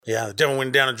Yeah, the devil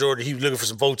went down to Georgia. He was looking for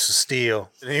some votes to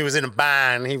steal. And he was in a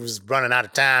bind. He was running out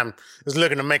of time. He was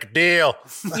looking to make a deal.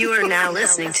 You are now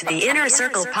listening to the Inner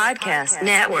Circle Podcast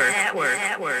Network.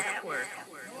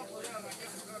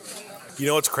 You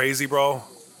know what's crazy, bro?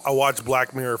 I watched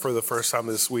Black Mirror for the first time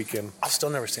this weekend. I've still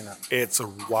never seen that. It's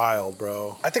wild,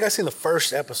 bro. I think I've seen the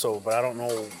first episode, but I don't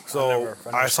know. So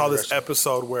I saw this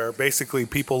episode where basically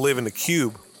people live in a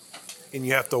cube and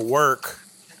you have to work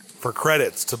for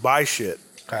credits to buy shit.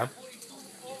 Okay.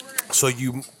 So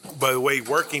by the way,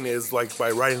 working is like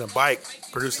by riding a bike,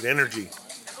 producing energy.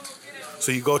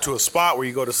 So you go to a spot where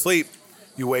you go to sleep,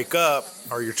 you wake up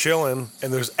or you're chilling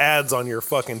and there's ads on your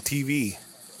fucking TV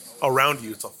around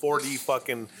you. It's a 4D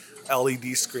fucking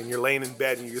LED screen. You're laying in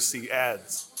bed and you just see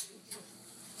ads.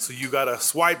 So you gotta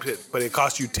swipe it, but it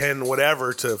costs you 10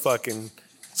 whatever to fucking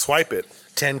swipe it.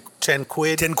 10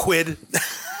 quid? 10 quid.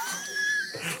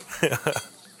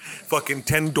 Fucking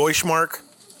 10 Deutschmark.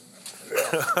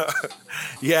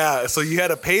 Yeah, so you had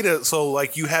to pay so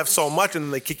like you have so much and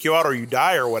then they kick you out or you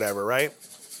die or whatever, right?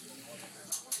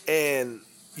 And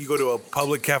you go to a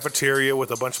public cafeteria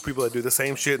with a bunch of people that do the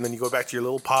same shit and then you go back to your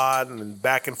little pod and then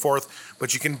back and forth.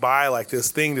 But you can buy like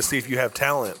this thing to see if you have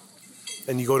talent.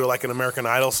 And you go to like an American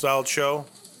Idol style show.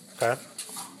 Okay.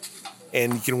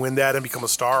 And you can win that and become a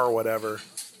star or whatever.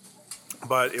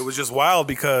 But it was just wild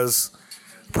because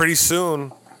pretty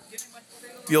soon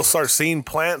you'll start seeing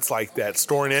plants like that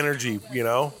storing energy, you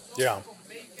know? Yeah.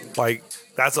 Like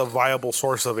that's a viable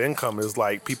source of income is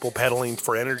like people peddling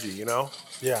for energy, you know?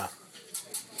 Yeah.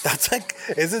 That's like,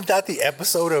 isn't that the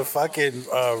episode of fucking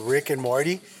Rick and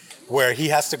Morty where he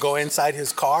has to go inside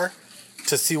his car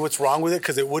to see what's wrong with it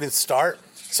because it wouldn't start?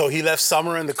 So he left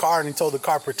Summer in the car and he told the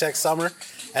car, protect Summer.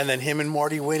 And then him and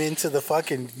Morty went into the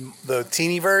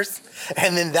Teenyverse.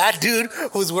 And then that dude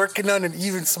was working on an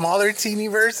even smaller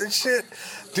Teenyverse and shit.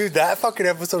 Dude, that fucking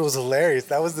episode was hilarious.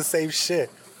 That was the same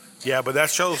shit. Yeah, but that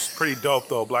show's pretty dope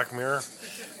though, Black Mirror.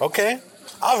 Okay.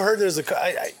 I've heard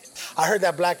I heard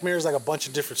that Black Mirror is like a bunch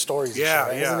of different stories. Yeah, and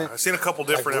shit, right? yeah. Isn't it? I've seen a couple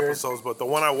different episodes, but the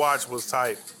one I watched was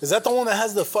tight. Is that the one that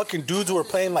has the fucking dudes who are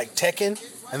playing like Tekken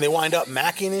and they wind up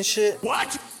macking and shit?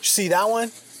 What? You see that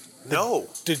one? No.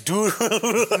 The dude.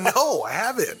 No, I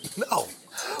haven't. No.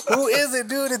 Who is it,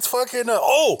 dude? It's fucking.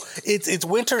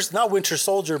 It's not Winter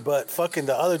Soldier, but fucking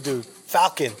the other dude,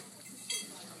 Falcon.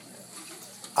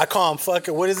 I call him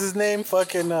fucking. What is his name?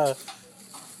 Fucking.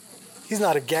 He's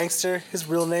not a gangster. His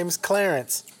real name is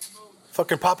Clarence.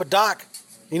 Fucking Papa Doc.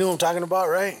 You know what I'm talking about,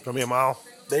 right? Give me a mile.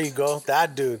 There you go.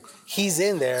 That dude. He's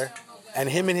in there, and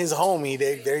him and his homie,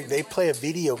 they play a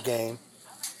video game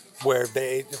where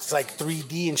it's like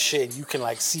 3D and shit. You can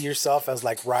like see yourself as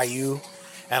like Ryu,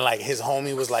 and like his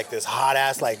homie was like this hot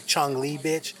ass like Chung-Li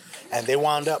bitch, and they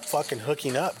wound up fucking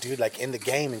hooking up, dude, like in the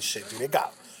game and shit, dude. It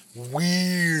got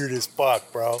weird as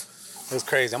fuck, bro. It was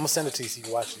crazy. I'm gonna send it to you so you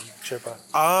can watch it. You can trip out.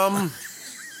 I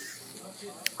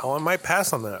might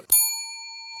pass on that.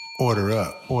 Order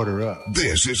up, order up.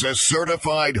 This is a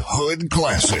certified hood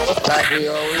classic. Like we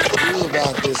always do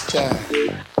about this time.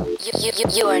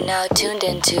 You are now tuned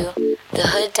into the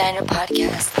Hood Diner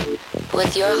Podcast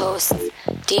with your hosts,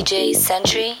 DJ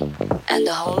Sentry and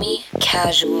the homie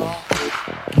Casual.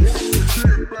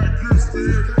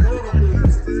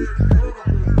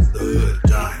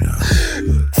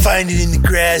 Find it in the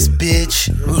grass, bitch.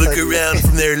 Look around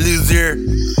from there, loser.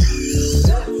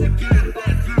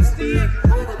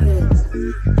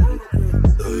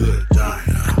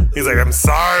 He's like, I'm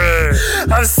sorry.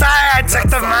 I'm sorry I took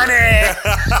the money.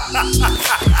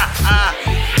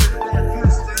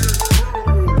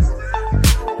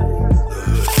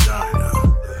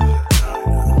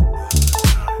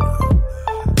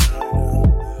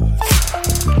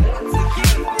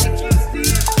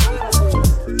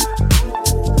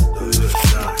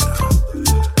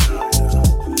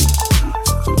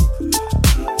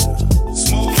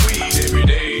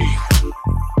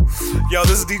 Yo,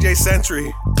 this is DJ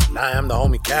Sentry. I am the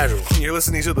homie Casual. You're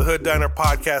listening to the Hood Diner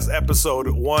Podcast, episode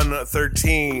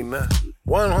 113.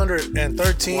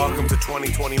 113. Welcome to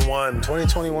 2021.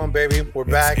 2021, baby. We're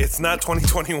back. It's not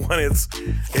 2021.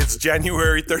 It's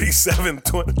January 37th,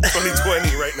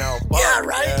 2020 right now. Fuck, yeah,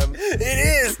 right? Man. It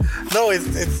is. No,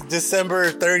 it's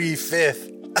December 35th.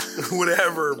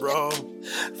 Whatever, bro.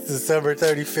 It's December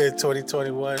 35th,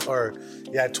 2021. Or,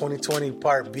 yeah, 2020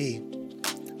 Part B.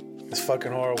 It's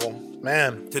fucking horrible.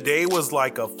 Man. Today was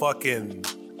like a fucking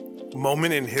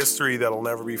moment in history that'll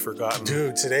never be forgotten.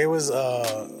 Dude, today was...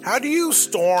 How do you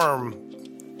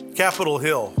storm Capitol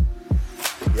Hill?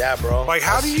 Yeah, bro. Like,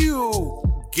 how do you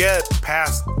get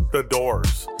past the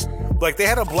doors? Like, they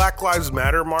had a Black Lives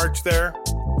Matter march there,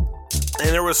 And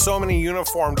there was so many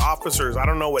uniformed officers. I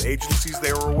don't know what agencies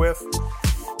they were with,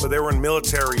 but they were in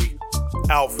military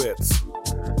outfits.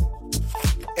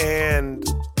 And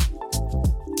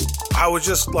I was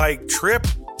just like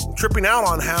tripping out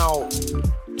on how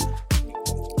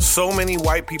so many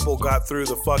white people got through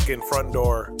the fucking front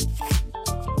door.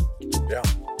 Yeah.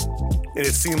 And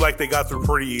it seemed like they got through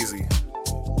pretty easy.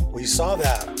 We saw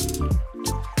that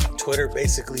Twitter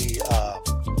basically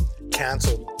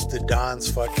canceled the Don's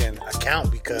fucking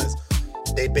account because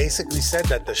they basically said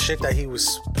that the shit that he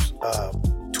was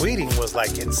tweeting was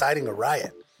like inciting a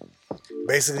riot.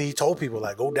 Basically, he told people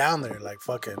like, go down there, like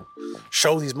fucking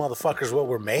show these motherfuckers what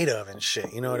we're made of and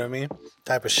shit. You know what I mean?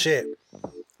 Type of shit.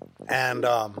 And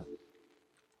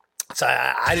so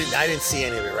I didn't see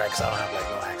any of it, right? Because I don't have like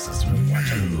no access to really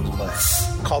watch any news. But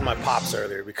I called my pops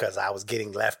earlier because I was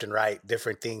getting left and right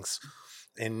different things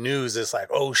in news. It's like,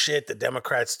 oh shit, the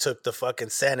Democrats took the fucking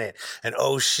Senate, and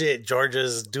oh shit,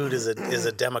 Georgia's dude is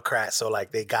a Democrat. So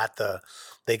like they got the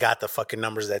fucking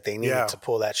numbers that they needed to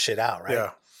pull that shit out, right?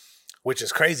 Yeah. Which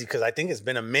is crazy because I think it's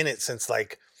been a minute since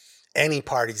like any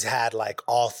party's had like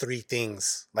all three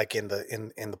things like in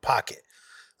the pocket,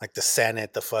 like the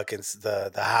Senate, the fucking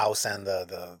the House, and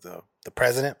the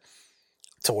president,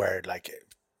 to where like,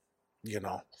 you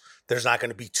know, there's not going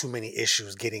to be too many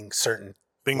issues getting certain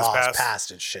things laws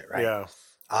passed and shit, right? Yeah.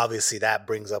 Obviously, that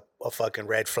brings up a fucking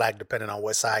red flag depending on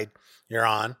what side you're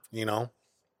on, you know.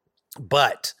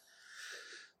 But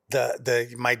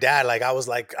my dad, like, I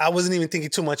wasn't even thinking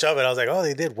too much of it. I was like, oh,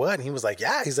 they did what? And he was like,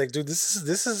 yeah. He's like, dude,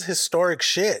 this is historic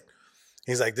shit.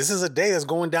 He's like, this is a day that's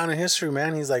going down in history,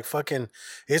 man. He's like, fucking,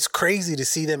 it's crazy to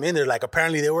see them in there. Like,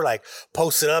 apparently they were like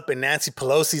posted up in Nancy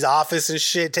Pelosi's office and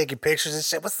shit, taking pictures and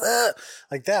shit. What's up?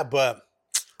 Like that. But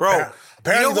bro,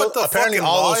 apparently, you know what the apparently fucking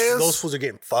all law is? those fools are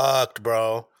getting fucked,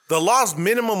 bro. The law's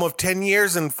minimum of 10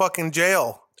 years in fucking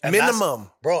jail. And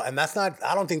minimum. Bro, and that's not,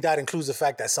 I don't think that includes the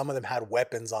fact that some of them had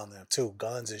weapons on them too,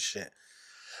 guns and shit.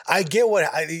 I get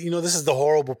this is the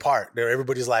horrible part. There,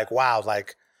 everybody's like, wow,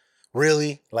 like,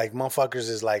 really? Like, motherfuckers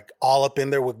is like all up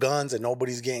in there with guns and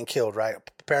nobody's getting killed, right?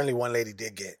 Apparently one lady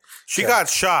did get She killed. got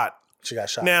shot. She got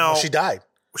shot. Now, she died.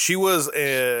 She was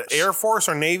an Air Force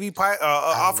or Navy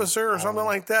officer or something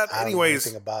like that. I don't know Anyways,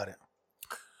 anything about it.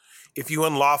 if you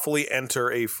unlawfully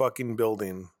enter a fucking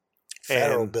building,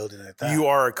 Federal and building like that. you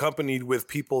are accompanied with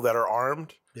people that are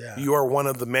armed, Yeah. you are one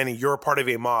of the many. You're a part of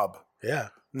a mob. Yeah.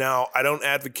 Now, I don't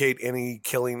advocate any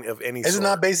killing of any Isn't sort.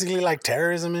 that basically like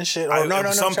terrorism and shit? Or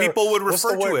no. Some people would What's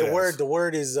refer the word? to it The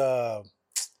word is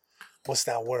what's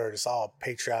that word? It's all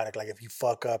patriotic. Like if you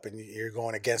fuck up and you're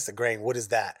going against the grain, what is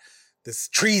that? This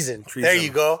treason. There you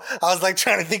go. I was like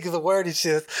trying to think of the word and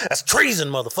shit. That's treason,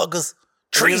 motherfuckers.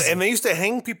 Treason. And they used to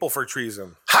hang people for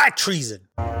treason. High treason.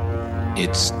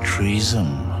 It's treason,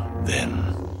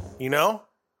 then. You know?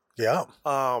 Yeah.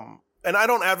 And I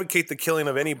don't advocate the killing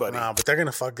of anybody. Nah, but they're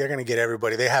gonna get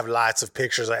everybody. They have lots of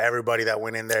pictures of everybody that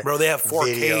went in there. Bro, they have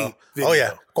 4K video. Oh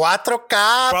yeah.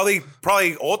 4K. Probably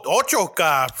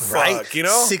 8K. Fuck, right? You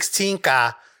know?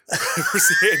 16K.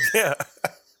 Yeah.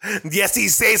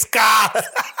 16K.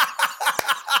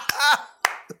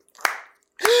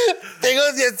 Tengo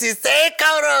 16,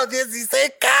 cabrón.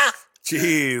 16K.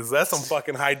 Jeez, that's some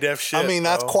fucking high def shit. I mean,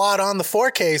 that's quad on the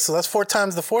 4K, so that's 4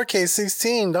 times the 4K,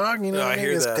 16, dog. You know what I mean?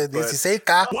 hear that, but-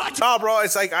 16K. No, bro,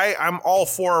 it's like I'm all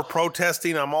for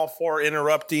protesting. I'm all for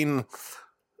interrupting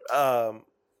The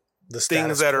things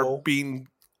status that quo. are being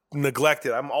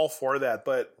neglected. I'm all for that.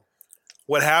 But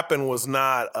what happened was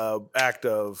not an act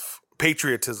of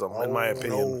patriotism, in my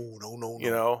opinion. No. You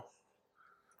know?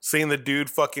 Seeing the dude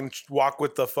fucking walk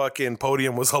with the fucking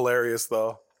podium was hilarious,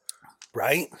 though.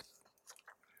 Right?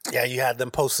 Yeah, you had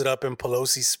them posted up in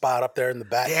Pelosi's spot up there in the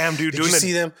back. Damn, dude. Did you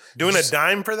see them? Doing a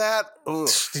dime for that? Ugh.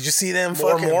 Did you see them?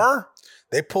 More?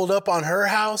 They pulled up on her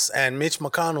house and Mitch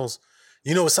McConnell's.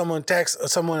 You know what someone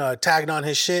tagged on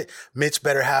his shit? Mitch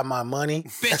better have my money.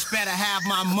 Bitch better have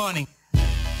my money.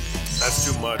 That's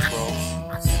too much, bro.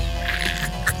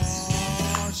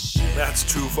 That's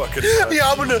too fucking much. Yeah,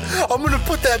 I'm gonna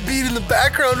put that beat in the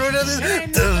background right now.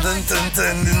 Dun, dun, dun,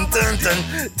 dun, dun, dun, dun,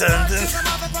 dun, dun.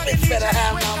 Bitch better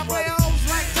have my money.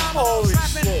 Holy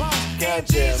shit.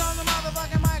 Goddamn.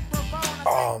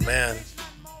 Oh man.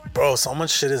 Bro, so much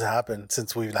shit has happened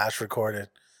since we last recorded.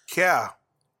 Yeah.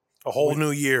 A whole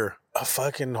new year. A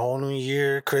fucking whole new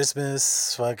year,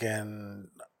 Christmas, fucking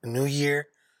New Year.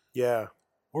 Yeah.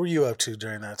 What were you up to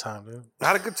during that time, dude? I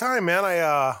had a good time, man.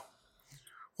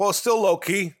 Well, still low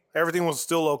key. Everything was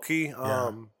still low key.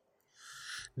 Yeah.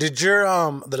 Did your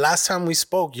the last time we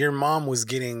spoke, your mom was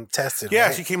getting tested? Yeah,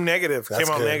 right? she came negative. That's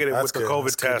came out good. negative That's with the good. COVID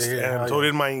That's good to test, hear. and Hell so yeah.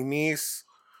 did my niece.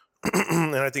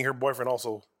 and I think her boyfriend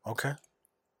also. Okay.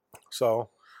 So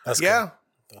That's yeah. Good.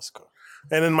 That's good.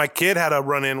 And then my kid had a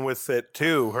run in with it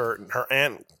too. Her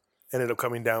aunt ended up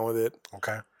coming down with it.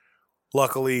 Okay.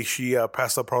 Luckily, she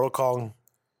passed the protocol.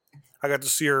 I got to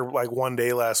see her like one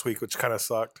day last week, which kind of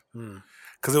sucked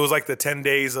because it was like the 10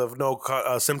 days of no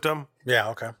symptom. Yeah.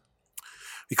 Okay.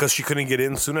 Because she couldn't get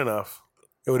in soon enough.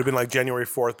 It would have been like January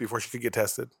 4th before she could get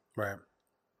tested. Right.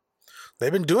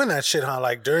 They've been doing that shit, huh?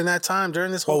 Like during that time,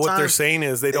 during this whole time. Well, what they're saying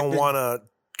is they don't want to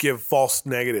give false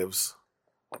negatives.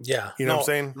 Yeah. You know what I'm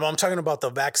saying? No, I'm talking about the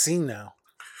vaccine now.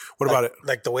 What about it?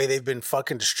 Like the way they've been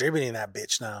fucking distributing that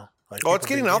bitch now. Like, it's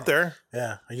getting out there.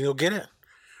 Yeah. Are you going to get it?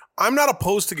 I'm not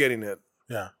opposed to getting it.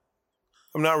 Yeah.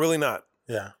 I'm not really not.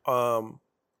 Yeah.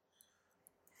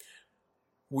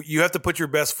 You have to put your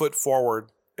best foot forward.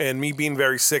 And me being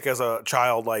very sick as a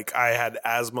child, like I had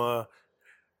asthma.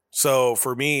 So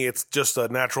for me, it's just a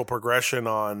natural progression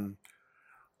on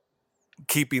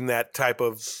keeping that type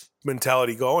of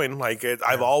mentality going. Like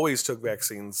I've always took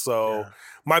vaccines. So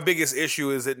my biggest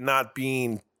issue is it not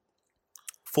being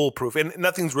foolproof. And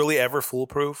nothing's really ever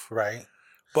foolproof. Right.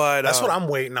 But that's what I'm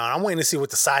waiting on. I'm waiting to see what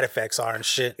the side effects are and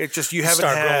shit. It's just you haven't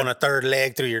start growing a third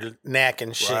leg through your neck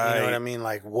and shit. Right. You know what I mean?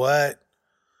 Like what?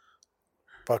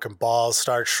 Fucking balls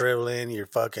start shriveling. Your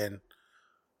fucking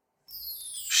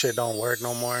shit don't work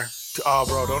no more. Oh,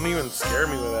 bro, don't even scare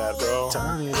me with that, bro. I'm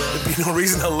telling you, dog. There'd be no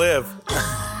reason to live. I'm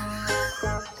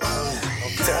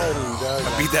telling you, dog.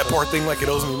 I beat that poor thing like it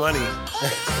owes me money.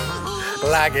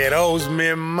 Like it owes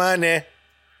me money.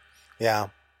 Yeah.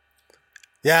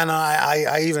 Yeah, no,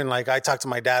 I even like I talked to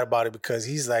my dad about it because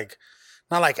he's like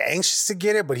not like anxious to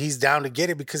get it, but he's down to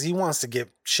get it because he wants to get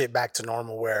shit back to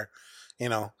normal where, you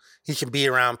know, he can be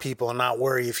around people and not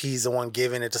worry if he's the one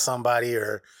giving it to somebody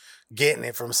or getting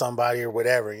it from somebody or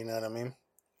whatever. You know what I mean?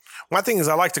 My thing is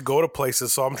I like to go to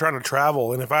places, so I'm trying to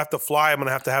travel. And if I have to fly, I'm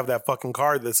going to have that fucking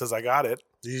card that says I got it.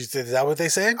 Is that what they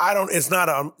said? It's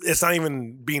not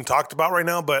even being talked about right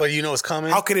now, but you know it's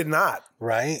coming. How could it not?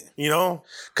 Right. You know?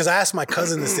 Because I asked my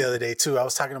cousin this the other day too. I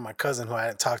was talking to my cousin who I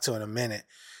hadn't talked to in a minute.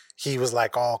 He was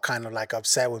like all kind of like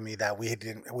upset with me that we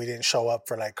didn't show up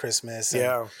for like Christmas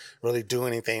and really do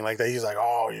anything like that. He was like,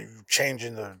 "Oh,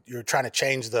 you're trying to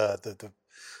change the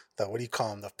what do you call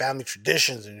them? The family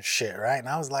traditions and shit, right?" And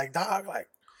I was like, "Dog, like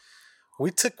we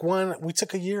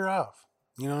took a year off.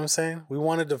 You know what I'm saying? We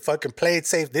wanted to fucking play it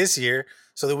safe this year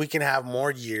so that we can have more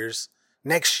years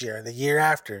next year, the year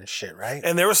after and shit, right?"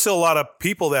 And there was still a lot of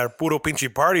people that puro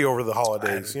pinche party over the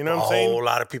holidays. You know what I'm saying? A whole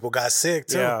lot of people got sick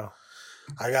too. Yeah.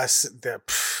 I got sick.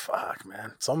 Fuck,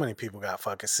 man. So many people got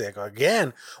fucking sick.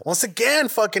 Once again,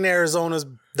 fucking Arizona's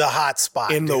the hot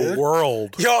spot in the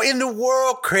world. Yo, in the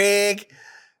world, Craig.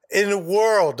 In the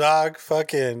world, dog.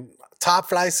 Fucking top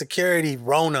flight security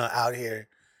Rona out here.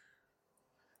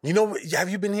 You know, have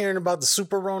you been hearing about the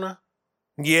Super Rona?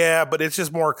 Yeah, but it's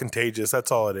just more contagious. That's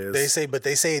all it is.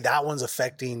 They say that one's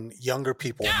affecting younger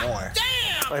people more.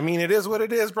 Damn! I mean, it is what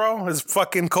it is, bro. It's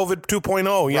fucking COVID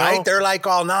 2.0, you right? know? They're like,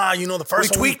 oh, nah, you know, the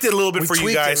first we one. tweaked it a little bit for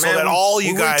you guys so that all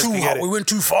you guys can get it. We went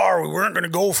too far. We weren't going to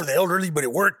go for the elderly, but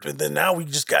it worked. And then now we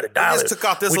just got to dial it. We just took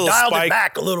out this little dialed spike. It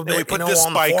back a little bit. We put this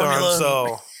spike on,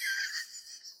 so.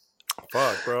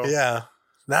 Fuck, bro. Yeah.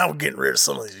 Now we're getting rid of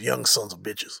some of these young sons of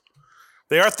bitches.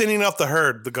 They are thinning out the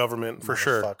herd, the government, for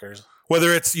sure.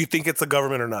 Whether you think it's the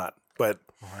government or not. But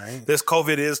this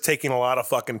COVID is taking a lot of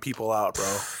fucking people out,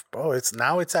 bro. Bro, it's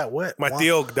at what? My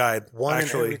Theo died,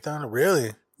 actually.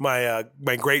 Really? My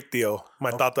great Theo.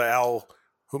 My Tata Al,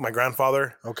 my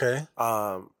grandfather. Okay.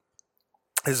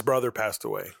 His brother passed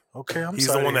away. Okay, He's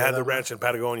the one that had the ranch in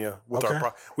Patagonia. With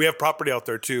we have property out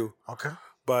there, too. Okay.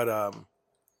 But,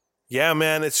 yeah,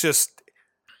 man, it's just...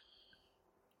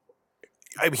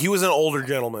 he was an older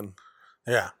gentleman.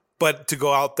 Yeah. But to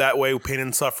go out that way with pain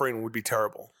and suffering would be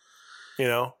terrible. You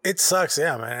know? It sucks,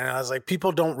 yeah, man. And I was like,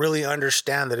 people don't really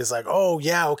understand that it's like, oh,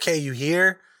 yeah, okay, you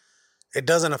hear? It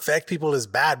doesn't affect people as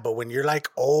bad, but when you're like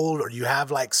old or you have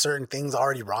like certain things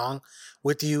already wrong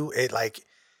with you, it's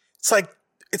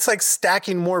like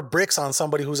stacking more bricks on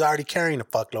somebody who's already carrying a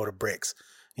fuckload of bricks.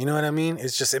 You know what I mean?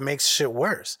 It makes shit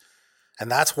worse.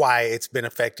 And that's why it's been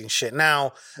affecting shit.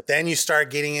 Now, then you start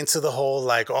getting into the whole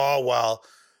like, oh, well,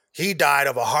 he died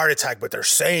of a heart attack, but they're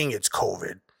saying it's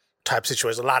COVID type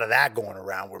situation. A lot of that going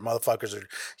around where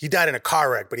he died in a car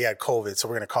wreck, but he had COVID, so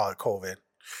we're going to call it COVID.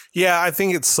 Yeah, I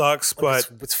think it sucks, but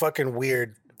it's fucking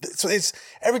weird.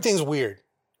 Everything's weird.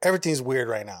 Everything's weird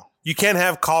right now. You can't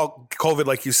have COVID,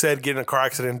 like you said, get in a car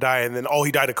accident and die, and then,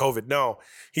 he died of COVID. No,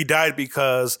 he died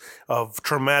because of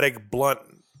traumatic, blunt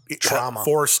trauma,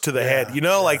 force to the head. You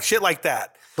know, like shit like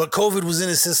that. But COVID was in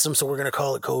his system, so we're going to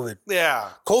call it COVID.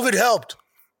 Yeah. COVID helped.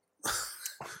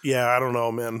 Yeah, I don't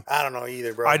know, man. I don't know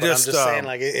either, bro. I'm just saying,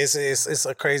 like, it's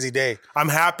a crazy day. I'm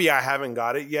happy I haven't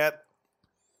got it yet.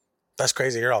 That's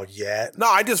crazy. You're all yet. No,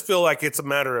 I just feel like it's a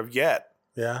matter of yet.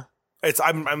 Yeah.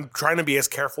 I'm trying to be as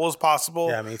careful as possible.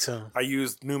 Yeah, me too. I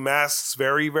use new masks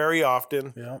very, very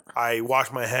often. Yeah. I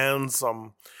wash my hands.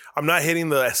 I'm not hitting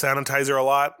the sanitizer a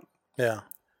lot. Yeah.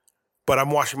 But I'm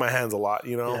washing my hands a lot,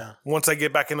 you know? Yeah. Once I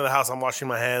get back into the house, I'm washing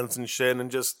my hands and shit and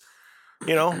just,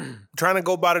 you know, trying to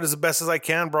go about it as best as I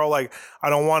can, bro. Like, I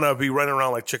don't want to be running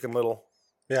around like Chicken Little.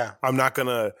 Yeah. I'm not going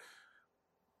to.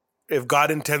 If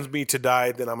God intends me to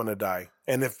die, then I'm going to die.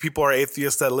 And if people are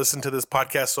atheists that listen to this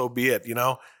podcast, so be it, you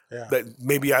know? Yeah. That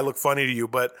maybe I look funny to you,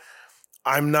 but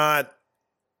I'm not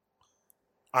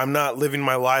living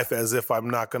my life as if I'm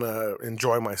not going to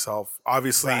enjoy myself.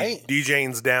 Obviously, right.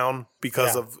 DJing's down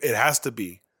because of it has to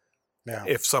be. Yeah.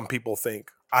 If some people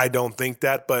think. I don't think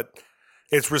that, but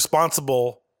it's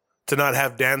responsible to not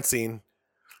have dancing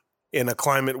in a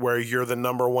climate where you're the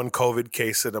number one COVID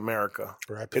case in America.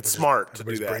 Right. It's smart to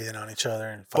do that. Breathing on each other.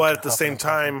 And but at the same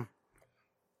time,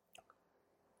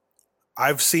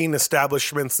 I've seen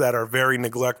establishments that are very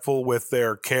neglectful with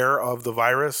their care of the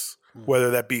virus,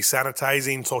 whether that be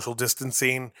sanitizing, social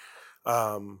distancing,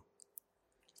 and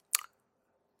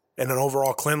an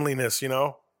overall cleanliness, you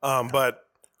know? But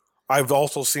I've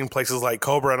also seen places like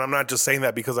Cobra, and I'm not just saying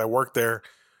that because I work there,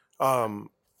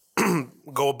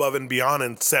 go above and beyond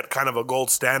and set kind of a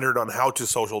gold standard on how to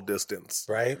social distance.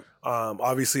 Right.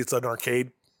 Obviously, it's an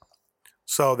arcade,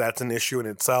 so that's an issue in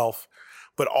itself.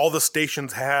 But all the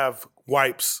stations have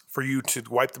wipes for you to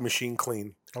wipe the machine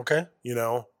clean. Okay. You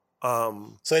know?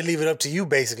 So they leave it up to you,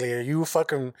 basically. Are you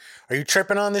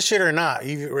tripping on this shit or not?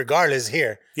 Regardless,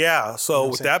 here. Yeah. So you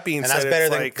know with that being said, that's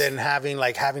better it's than having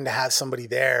to have somebody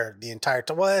there the entire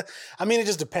time. Well, I mean, it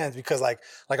just depends because like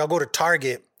I'll go to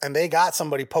Target and they got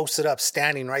somebody posted up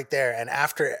standing right there, and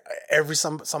after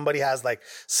somebody has like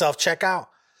self checkout,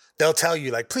 they'll tell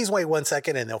you like, please wait 1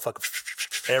 second, and they'll fucking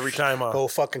every time go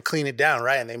fucking clean it down,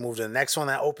 right? And they move to the next one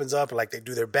that opens up, and like they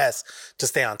do their best to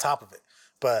stay on top of it.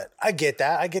 But I get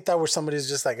that where somebody's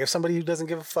just like, if somebody who doesn't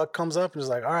give a fuck comes up and is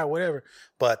like, all right, whatever.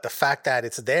 But the fact that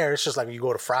it's there, it's just like when you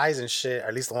go to Fry's and shit, or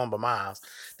at least the one by my house,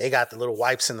 they got the little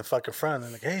wipes in the fucking front.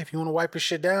 And like, hey, if you want to wipe your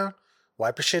shit down,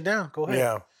 go ahead.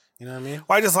 Yeah. You know what I mean?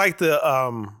 Well, I just like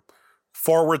the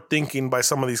forward thinking by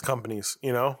some of these companies,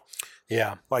 you know?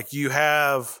 Yeah. Like you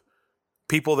have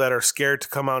people that are scared to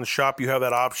come out and shop. You have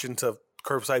that option to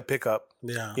curbside pickup.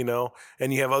 Yeah. You know,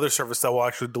 and you have other service that will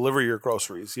actually deliver your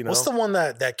groceries, you know. What's the one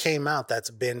that came out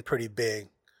that's been pretty big?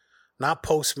 Not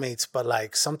Postmates, but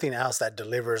like something else that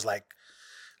delivers like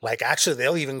actually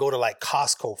they'll even go to like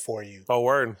Costco for you. Oh,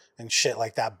 word. And shit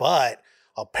like that. But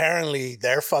apparently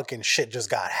their fucking shit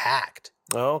just got hacked.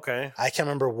 Oh, okay. I can't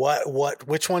remember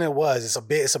which one it was.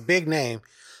 It's a big name.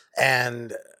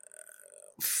 And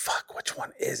fuck, which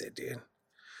one is it, dude?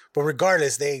 But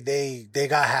regardless, they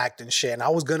got hacked and shit. And I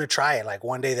was gonna try it. Like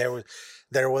one day there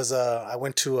was I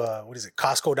went to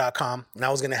Costco.com, and I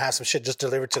was gonna have some shit just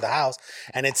delivered to the house,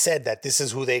 and it said that this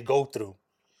is who they go through.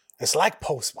 It's like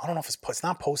I don't know if it's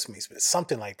not Postmates, but it's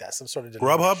something like that, some sort of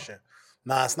Grubhub. Shit.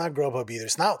 Nah, it's not Grubhub either.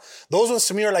 It's not. Those ones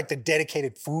to me are like the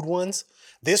dedicated food ones.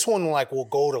 This one like will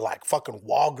go to like fucking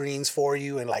Walgreens for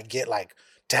you and like get like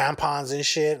tampons and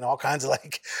shit and all kinds of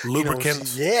like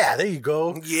lubricants. Yeah, there you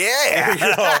go. Yeah. You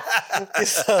know,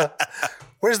 it's,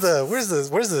 where's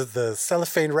the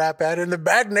cellophane wrap at in the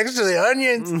back next to the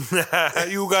onions?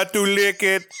 You got to lick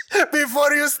it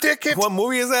before you stick it. What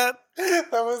movie is that?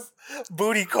 That was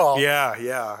Booty Call.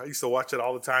 Yeah. I used to watch it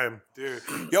all the time, dude.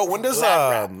 Yo, when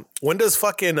does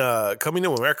fucking Coming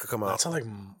to America come out? That's not like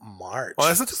March. Oh,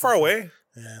 that's not too far away.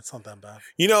 Yeah, it's not that bad.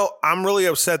 You know, I'm really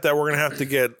upset that we're gonna have to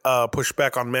get pushed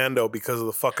back on Mando because of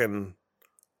the fucking,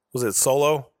 was it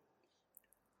Solo?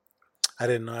 I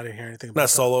didn't hear anything about Not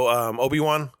Solo,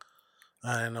 Obi-Wan?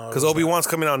 I didn't know. Because Obi-Wan's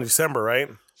coming out in December, right?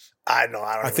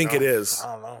 I think it is.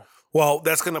 I don't know. Well,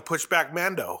 that's gonna push back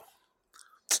Mando.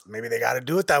 Maybe they got to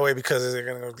do it that way because they're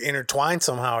gonna intertwine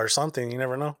somehow or something. You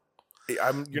never know.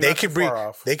 They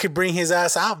could bring his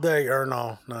ass out there, or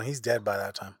no, he's dead by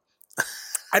that time.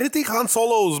 I didn't think Han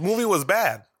Solo's movie was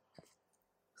bad.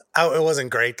 It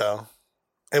wasn't great though.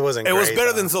 It wasn't. It great, was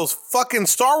better though. than those fucking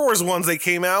Star Wars ones they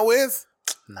came out with.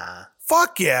 Nah.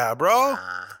 Fuck yeah, bro.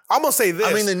 Nah. I'm gonna say this.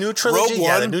 I mean, the new trilogy.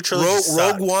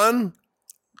 Rogue One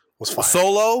was fine.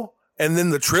 Solo, and then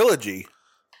the trilogy.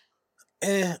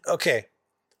 Okay.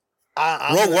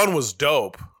 Rogue One was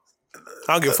dope.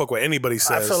 I don't give a fuck what anybody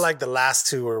says. I feel like the last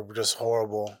two were just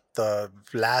horrible. The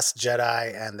Last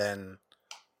Jedi, and then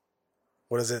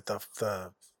what is it?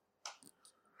 The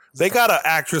They got an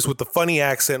actress with the funny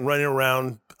accent running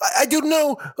around. I don't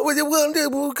know. We're going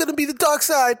to be the dark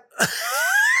side.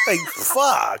 Like,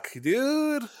 fuck,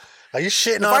 dude. Are you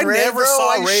shitting if on I Ray, never bro? saw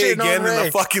Why Ray you shitting again on in Ray?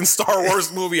 a fucking Star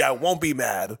Wars movie, I won't be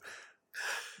mad.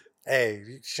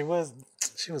 Hey, she was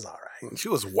all right. She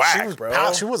was whack,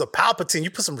 bro. She was a Palpatine.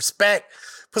 You put some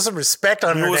respect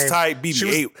on her Who was name. tight?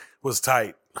 BB-8 was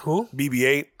tight. Who?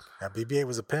 BB-8. Yeah, BB-8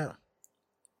 was a pimp.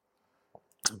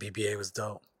 BB-8 was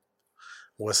dope.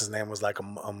 What's his name was like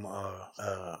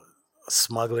a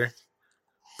smuggler.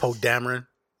 Poe Dameron.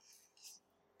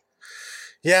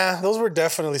 Yeah, those were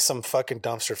definitely some fucking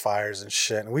dumpster fires and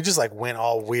shit. And we just like went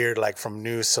all weird, like from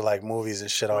news to like movies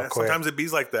and shit all quick. Sometimes it be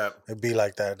like that. It'd be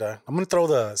like that, dog. I'm gonna throw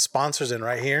the sponsors in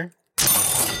right here.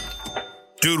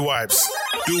 Dude wipes.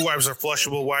 Dude wipes are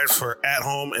flushable wipes for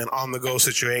at-home and on-the-go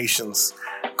situations.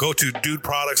 Go to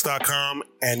dudeproducts.com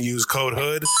and use code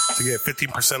HOOD to get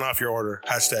 15% off your order.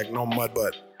 Hashtag no mud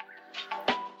butt.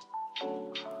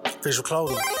 Official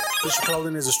Clothing. Official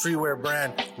Clothing is a streetwear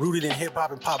brand rooted in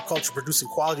hip-hop and pop culture, producing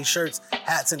quality shirts,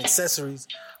 hats, and accessories.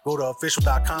 Go to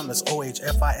official.com, that's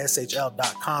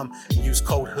OHFISHL.com, and use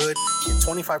code HOOD. Get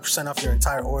 25% off your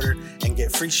entire order and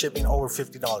get free shipping over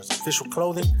 $50. Official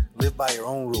Clothing, live by your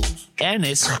own rules. And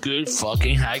it's good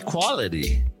fucking high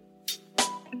quality.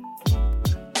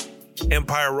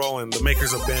 Empire Rolling, the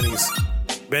makers of Bennies.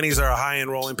 Bennies are a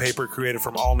high-end rolling paper created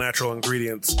from all natural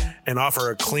ingredients and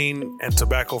offer a clean and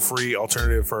tobacco-free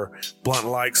alternative for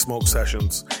blunt-like smoke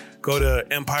sessions. Go to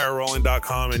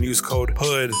EmpireRolling.com and use code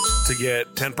HOOD to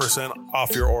get 10%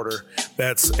 off your order.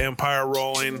 That's Empire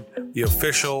Rolling, the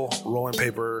official rolling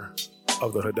paper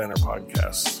of the Hood Diner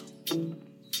podcast.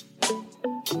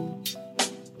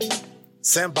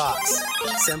 Scentbox.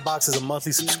 Scentbox is a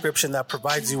monthly subscription that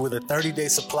provides you with a 30-day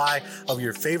supply of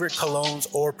your favorite colognes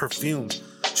or perfumes.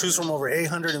 Choose from over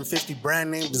 850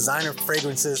 brand name designer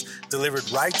fragrances delivered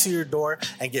right to your door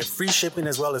and get free shipping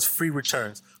as well as free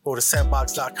returns. Go to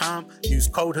scentbox.com, use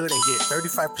code HOOD and get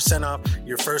 35% off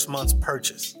your first month's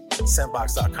purchase.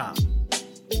 Scentbox.com.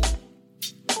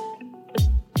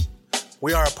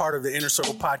 We are a part of the Inner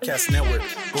Circle Podcast Network.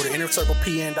 Go to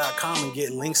innercirclepn.com and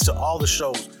get links to all the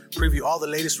shows. Preview all the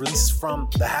latest releases from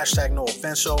the hashtag No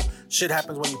Offense Show, Shit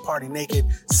Happens When You Party Naked,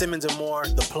 Simmons and More,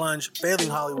 The Plunge, Failing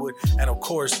Hollywood, and of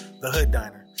course, The Hood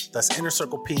Diner. That's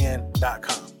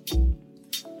innercirclepn.com.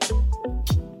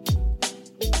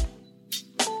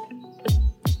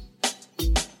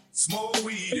 Smoke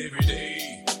weed every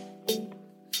day.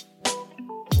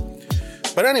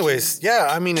 But anyways, yeah,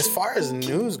 I mean, as far as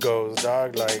news goes,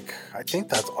 dog, like, I think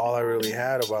that's all I really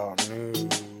had about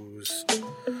news.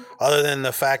 Other than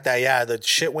the fact that, yeah, the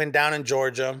shit went down in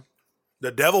Georgia.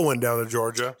 The devil went down to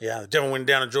Georgia. Yeah, the devil went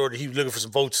down to Georgia. He was looking for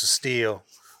some votes to steal.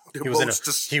 He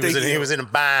was in a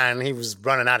bind. He was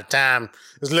running out of time.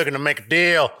 He was looking to make a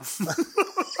deal.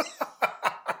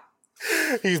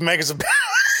 He was making some.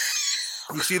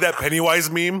 You see that Pennywise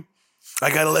meme?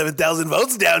 I got 11,000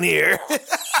 votes down here.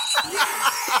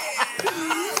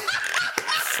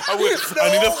 I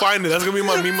need to find it. That's gonna be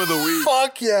my meme of the week.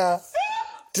 Fuck yeah.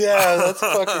 Yeah, that's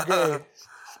fucking good.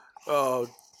 Oh,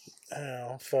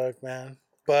 fuck, man.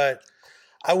 But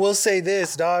I will say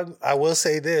this, dog. I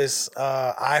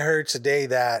heard today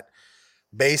that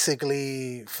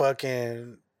basically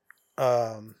fucking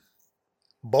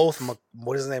both,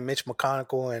 what is his name, Mitch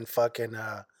McConnell and fucking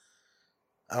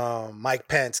Mike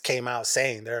Pence came out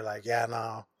saying, they're like, yeah,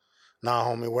 no,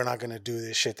 homie, we're not going to do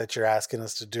this shit that you're asking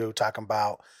us to do, talking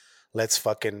about let's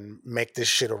fucking make this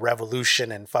shit a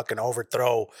revolution and fucking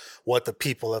overthrow what the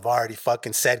people have already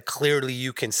fucking said. Clearly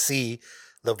you can see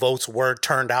the votes were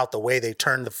turned out the way they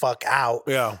turned the fuck out.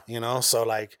 Yeah. You know, so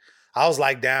like, I was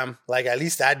like, damn, like at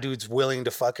least that dude's willing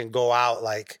to fucking go out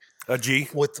like a G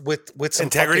with some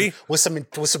integrity, fucking, with some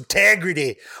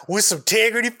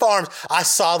integrity farms. I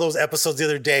saw those episodes the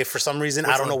other day for some reason.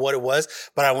 I don't know what it was,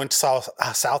 but I went to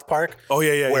South Park. Oh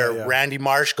yeah, where Randy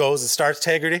Marsh goes and starts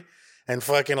Integrity. And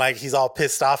fucking like he's all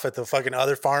pissed off at the fucking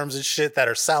other farms and shit that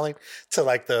are selling to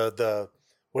like the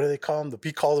what do they call them?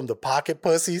 He called them the pocket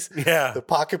pussies. Yeah. The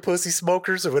pocket pussy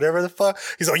smokers or whatever the fuck.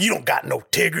 He's like, you don't got no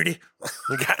integrity.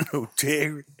 You got no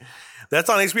integrity. That's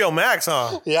on HBO Max,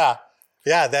 huh? Yeah.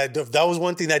 Yeah, that was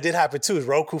one thing that did happen too. Is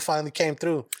Roku finally came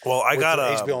through. Well, I got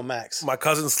HBO Max. My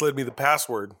cousin slid me the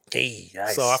password. Hey,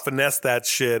 nice. So I finessed that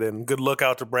shit, and good luck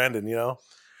out to Brandon, you know?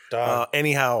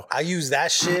 Anyhow. I use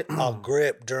that shit a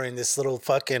grip during this little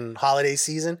fucking holiday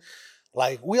season.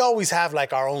 Like, we always have,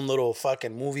 like, our own little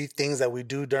fucking movie things that we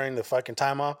do during the fucking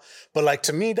time off. But, like,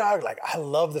 to me, dog, like, I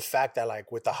love the fact that,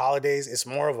 like, with the holidays, it's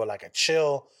more of a, like, a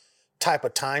chill type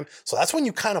of time. So that's when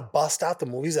you kind of bust out the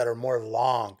movies that are more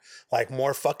long, like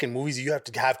more fucking movies you have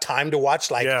to have time to watch.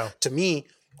 Like to me,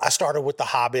 I started with The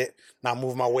Hobbit. Now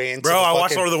moved my way into. Bro, I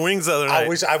watched Lord of the Rings the other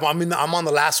night. I'm on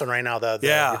the last one right now. The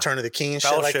Return of the King and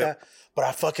shit like that. But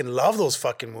I fucking love those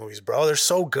fucking movies, bro. They're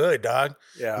so good, dog.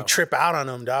 Yeah. You trip out on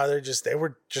them, dog. They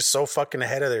were just so fucking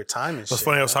ahead of their time and shit. It's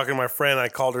funny, I was talking to my friend, I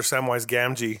called her Samwise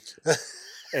Gamgee.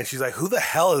 And she's like, who the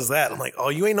hell is that? I'm like, oh,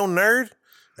 you ain't no nerd?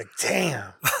 Like,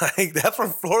 damn. Like, that's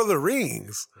from Lord of the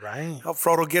Rings. Right. How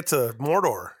Frodo get to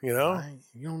Mordor, you know? Right.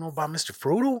 You don't know about Mr.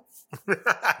 Frodo?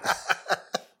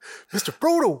 Mr.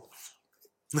 Frodo.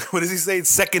 What does he say?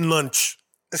 Second lunch.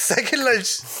 Second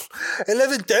lunch.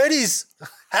 11:30s.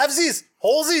 Halvesies.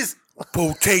 Holesies.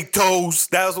 Potatoes.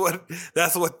 That's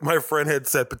what my friend had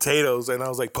said. Potatoes. And I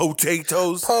was like,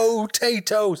 potatoes?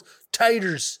 Potatoes.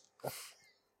 Taters. A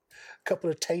couple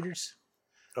of taters.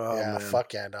 Oh, yeah, man.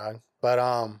 fuck yeah, dog. But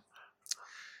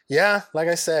yeah, like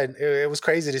I said, it was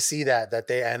crazy to see that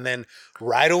they, and then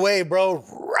right away, bro,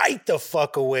 right the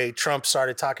fuck away, Trump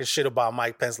started talking shit about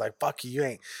Mike Pence. Like, fuck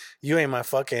you, you ain't my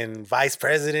fucking vice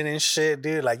president and shit,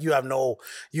 dude. Like, you have no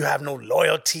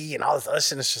loyalty and all this other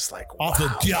shit. It's just like, wow,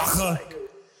 like,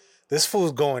 this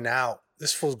fool's going out.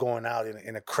 This fool's going out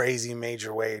in a crazy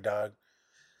major way, dog.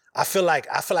 I feel like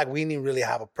we didn't really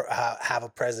have a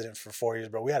president for 4 years,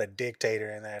 bro. We had a dictator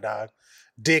in there, dog.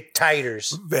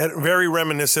 Dictators. Very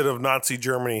reminiscent of Nazi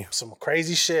Germany. Some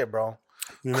crazy shit, bro.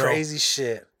 Crazy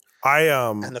shit.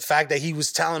 And the fact that he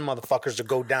was telling motherfuckers to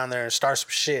go down there and start some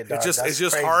shit, dog. It's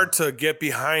just crazy. hard to get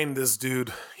behind this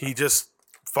dude. He just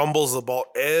fumbles the ball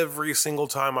every single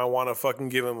time I want to fucking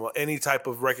give him any type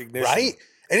of recognition. Right?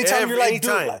 Anytime you're like,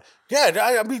 dude, like,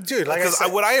 yeah, I mean, dude, like, because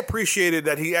what I appreciated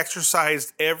that he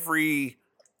exercised every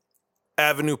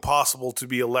avenue possible to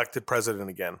be elected president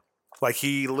again. Like,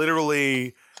 he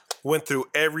literally went through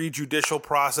every judicial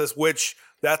process, which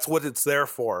that's what it's there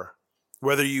for.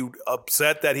 Whether you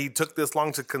upset that he took this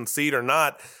long to concede or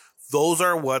not, those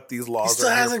are what these laws are. He still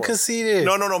hasn't conceded.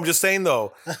 No. I'm just saying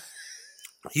though,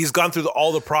 he's gone through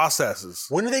all the processes.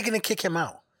 When are they going to kick him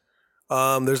out?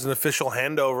 There's an official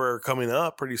handover coming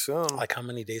up pretty soon. Like how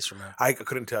many days from now? I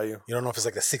couldn't tell you. You don't know if it's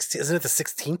like the 16th? Isn't it the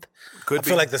 16th? I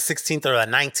feel like the 16th or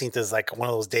the 19th is like one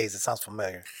of those days. It sounds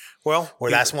familiar. Well, where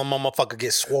that's when motherfucker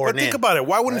gets sworn in. But think about it.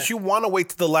 Why wouldn't you want to wait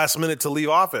to the last minute to leave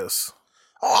office?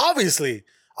 Oh, obviously.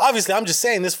 I'm just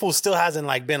saying this fool still hasn't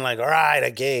like been like, all right,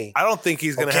 a gay. I don't think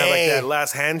he's gonna have like that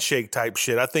last handshake type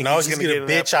shit. I think he's gonna get a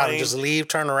bitch out and just leave,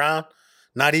 turn around,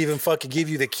 not even fucking give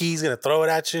you the keys, gonna throw it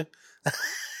at you.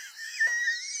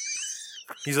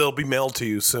 It'll be mailed to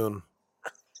you soon.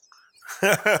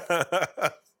 He's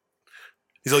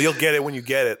like, you'll get it when you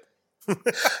get it.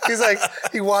 He's like,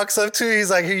 he walks up to you,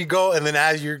 he's like, here you go. And then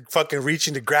as you're fucking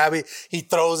reaching to grab it, he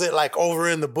throws it like over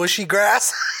in the bushy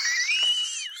grass.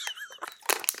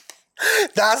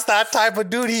 That's that type of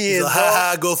dude he is.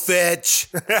 Like, go fetch.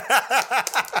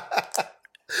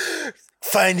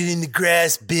 Find it in the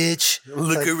grass, bitch.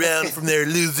 Look around from there,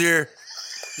 loser.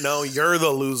 No, you're the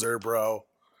loser, bro.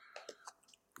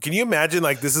 Can you imagine,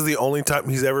 like, this is the only time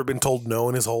he's ever been told no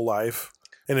in his whole life?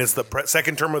 And it's the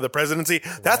second term of the presidency?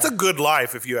 Right. That's a good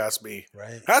life, if you ask me.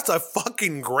 Right. That's a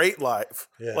fucking great life.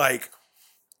 Yeah. Like,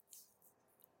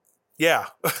 yeah.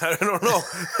 I don't know.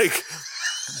 Like,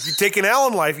 you take an L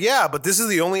in life, yeah, but this is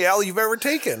the only L you've ever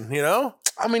taken, you know?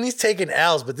 I mean, he's taking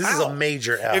L's, but this is a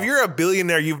major L. If you're a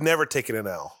billionaire, you've never taken an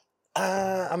L.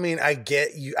 I mean, I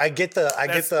get you.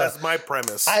 That's my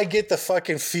premise. I get the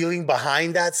fucking feeling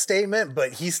behind that statement,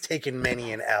 but he's taken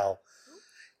many an L.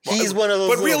 He's one of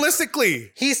those. But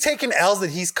realistically, he's taken L's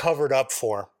that he's covered up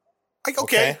for.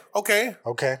 Okay.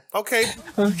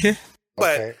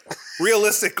 But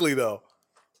realistically, though,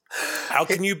 how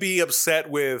can you be upset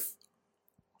with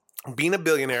being a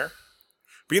billionaire,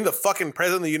 being the fucking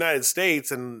president of the United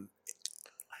States, and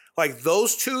like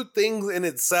those two things in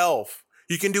itself?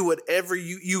 You can do whatever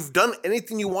you've done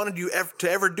anything you wanted to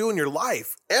ever do in your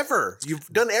life. Ever. You've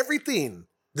done everything.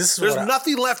 There's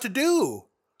nothing left to do.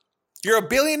 You're a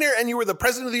billionaire and you were the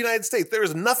president of the United States. There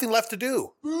is nothing left to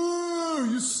do. Ooh,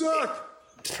 you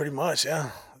suck. Pretty much,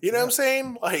 yeah. You know what I'm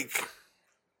saying? Like,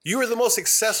 you were the most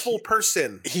successful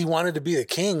person. He wanted to be the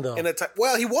king, though.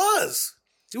 Well, he was.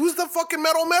 He was the fucking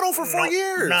medal for 4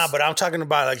 years. Nah, but I'm talking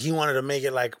about like he wanted to make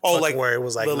it like like where it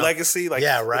was like the legacy, like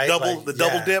yeah, right, the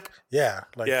double dip. Yeah,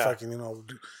 like fucking, you know,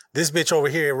 this bitch over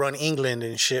here run England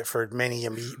and shit for many.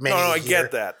 No, I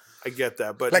get that.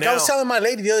 But like I was telling my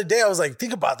lady the other day, I was like,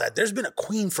 think about that. There's been a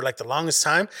queen for like the longest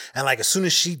time, and like as soon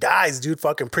as she dies, dude,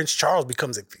 fucking Prince Charles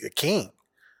becomes a king.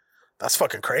 That's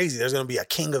fucking crazy. There's gonna be a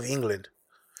king of England.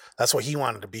 That's what he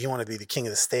wanted to be. He wanted to be the king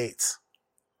of the States.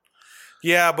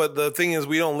 Yeah, but the thing is,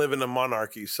 we don't live in a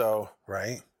monarchy. So,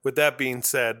 Right. with that being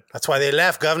said, That's why they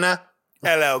left, governor.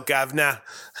 hello, governor.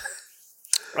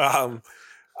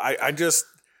 I just,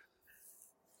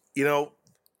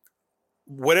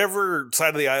 whatever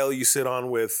side of the aisle you sit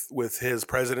on with his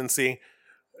presidency,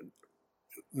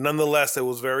 nonetheless, it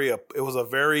was a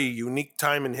very unique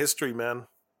time in history, man.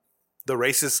 The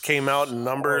racists came out in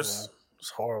numbers.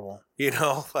 It's horrible.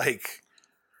 Like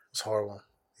It's horrible.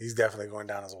 He's definitely going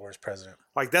down as the worst president.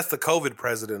 that's the COVID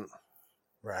president.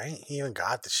 Right? He even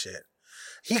got the shit.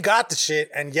 He got the shit,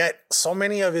 and yet so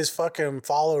many of his fucking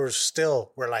followers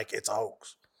still were like, it's a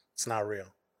hoax. It's not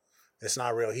real. It's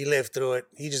not real. He lived through it.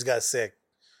 He just got sick.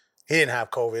 He didn't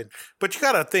have COVID. But you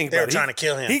gotta think they were trying to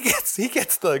kill him. He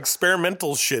gets the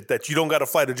experimental shit that you don't gotta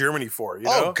fly to Germany for, you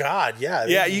know? Oh God, yeah.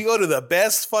 Yeah, you go to the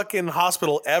best fucking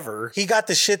hospital ever. He got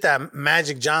the shit that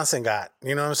Magic Johnson got.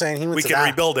 You know what I'm saying? We can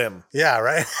rebuild him. Yeah,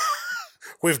 right?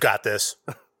 We've got this.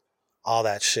 All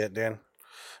that shit, dude.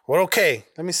 Well, okay.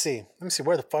 Let me see.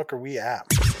 Where the fuck are we at?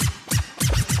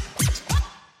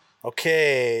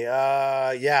 Okay.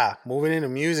 Yeah. Moving into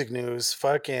music news.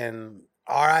 Fucking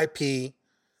R.I.P.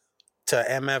 to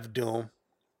MF Doom.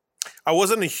 I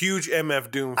wasn't a huge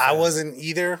MF Doom fan. I wasn't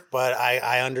either, but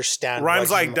I understand.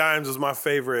 Rhymes Like Dimes was my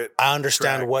favorite. I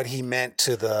understand track. what he meant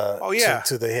to the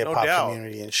to the hip hop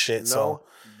community and shit. No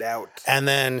doubt. And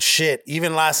then shit,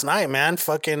 even last night, man,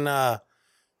 fucking the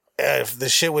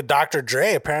shit with Dr.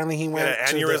 Dre. Apparently he went an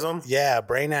aneurysm.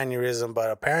 Brain aneurysm. But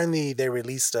apparently they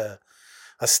released a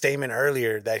statement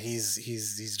earlier that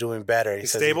he's doing better.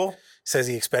 He's stable. He says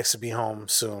he expects to be home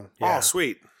soon. Yeah. Oh,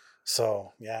 sweet.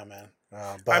 So yeah, man.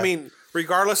 But, I mean,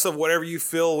 regardless of whatever you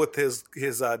feel with his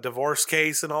divorce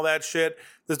case and all that shit,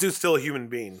 this dude's still a human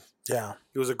being. Yeah,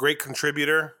 he was a great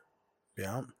contributor.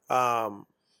 Yeah.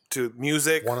 To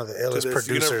music, one of the illest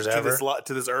producers ever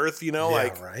to this earth.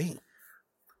 Right.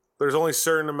 There's only a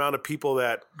certain amount of people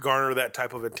that garner that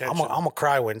type of attention. I'm gonna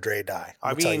cry when Dre die.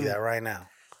 I'll tell you that right now.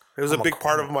 It was a big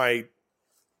part of my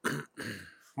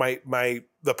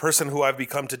the person who I've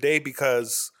become today,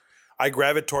 because I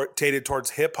gravitated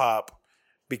towards hip hop,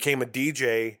 became a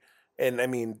DJ, and I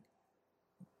mean,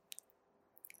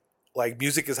 like,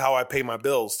 music is how I pay my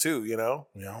bills too,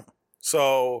 Yeah.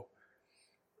 So,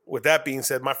 with that being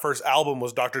said, my first album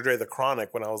was Dr. Dre The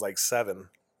Chronic when I was like 7.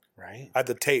 Right. I had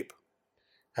the tape.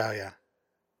 Hell yeah.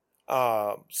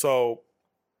 So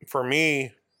for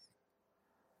me,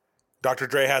 Dr.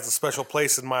 Dre has a special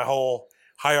place in my whole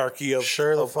hierarchy of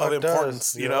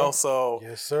importance, you know? So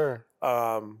yes, sir.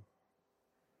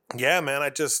 Yeah, man,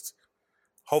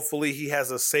 hopefully he has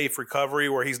a safe recovery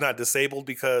where he's not disabled,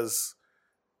 because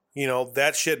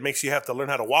that shit makes you have to learn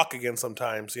how to walk again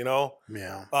sometimes,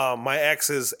 Yeah. My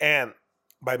ex's aunt,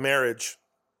 by marriage,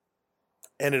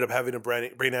 ended up having a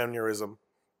brain aneurysm.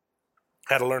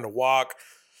 Had to learn to walk,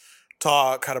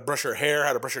 talk, how to brush her hair,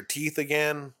 how to brush her teeth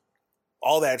again.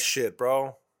 All that shit,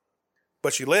 bro.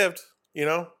 But she lived,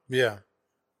 Yeah.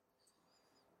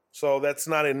 So that's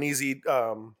not an easy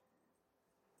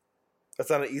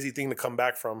thing to come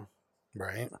back from.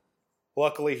 Right.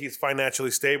 Luckily, he's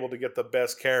financially stable to get the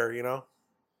best care, You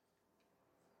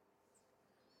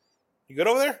good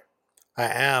over there? I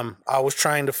am. I was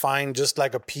trying to find just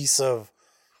like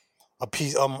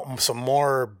some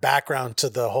more background to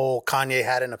the whole Kanye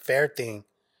had an affair thing.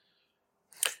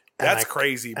 That's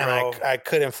crazy, bro. And I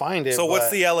couldn't find it. So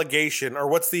what's the allegation, or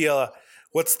what's the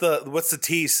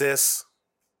tea, sis?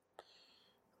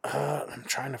 I'm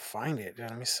trying to find it.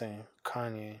 Let me see.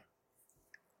 Kanye.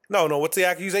 No. What's the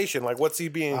accusation? Like, what's he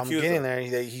being accused of? I'm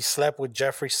getting there. He slept with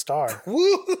Jeffree Star.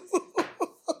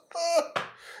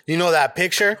 You know that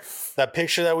picture? That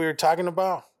picture that we were talking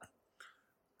about?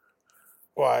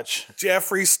 Watch.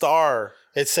 Jeffree Star.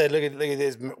 It said, look at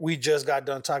this. We just got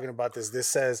done talking about this. This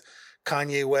says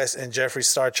Kanye West and Jeffree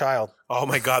Star child. Oh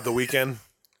my God, The Weeknd.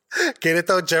 Get it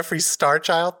though? Jeffree Star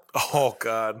child? Oh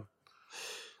God.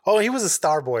 Oh, he was a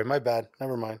star boy. My bad.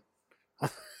 Never mind.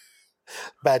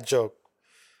 Bad joke.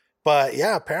 But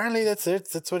yeah, apparently that's it.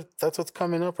 That's what's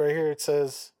coming up right here. It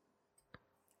says,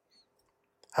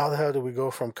 how the hell did we go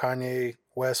from Kanye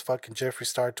West fucking Jeffree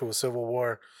Star to a civil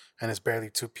war, and it's barely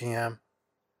 2 p.m.?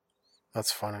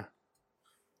 That's funny.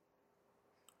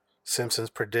 Simpsons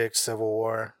predict civil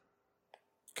war.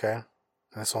 Okay.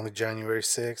 And it's only January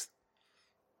 6th.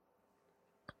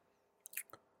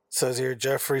 Says here,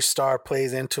 Jeffree Star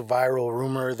plays into viral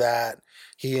rumor that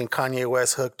he and Kanye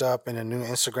West hooked up in a new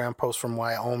Instagram post from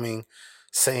Wyoming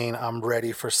saying, "I'm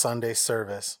ready for Sunday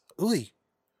service." Ooh.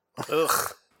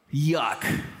 Ugh.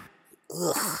 Yuck.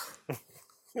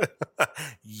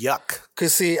 Yuck.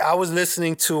 Cause see, I was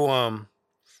listening to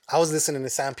I was listening to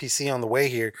Sam PC on the way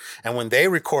here, and when they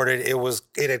recorded,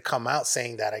 it had come out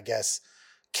saying that I guess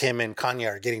Kim and Kanye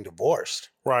are getting divorced.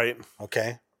 Right.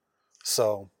 Okay.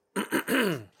 So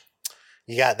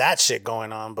you got that shit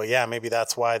going on, but yeah, maybe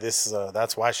that's why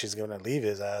that's why she's gonna leave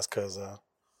his ass, because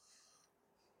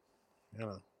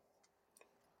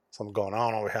something going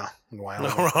on over here in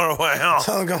Wyoming.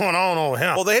 Something going on over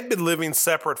here. Well, they had been living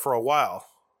separate for a while.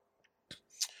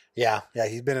 Yeah,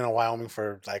 he's been in Wyoming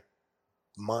for like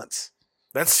months.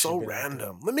 That's so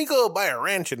random. Let me go buy a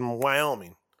ranch in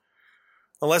Wyoming.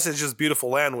 Unless it's just beautiful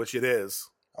land, which it is.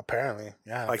 Apparently,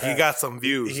 yeah. Like, he got some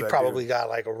views. He probably got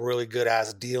like a really good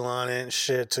ass deal on it and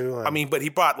shit too. And I mean, but he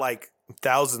bought like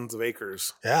thousands of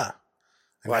acres. yeah.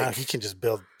 And Like- now he can just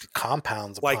build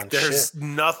compounds upon Like, there's shit.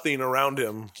 nothing around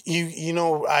him. You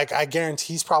know, I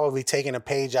guarantee he's probably taking a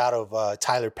page out of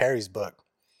Tyler Perry's book.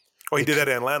 Oh, he did that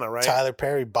in Atlanta, right? Tyler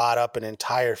Perry bought up an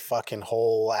entire fucking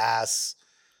whole ass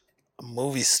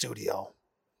movie studio.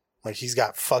 Like, he's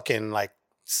got fucking like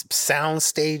sound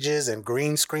stages and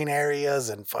green screen areas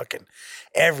and fucking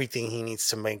everything he needs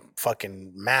to make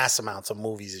fucking mass amounts of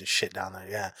movies and shit down there.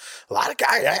 Yeah. A lot of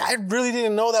guys, I really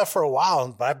didn't know that for a while,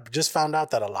 but I just found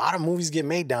out that a lot of movies get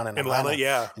made down in Atlanta.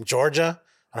 Yeah. In Georgia,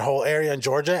 a whole area in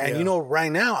Georgia. And Yeah.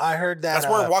 right now I heard that. That's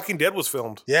where Walking Dead was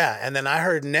filmed. Yeah. And then I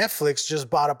heard Netflix just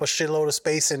bought up a shitload of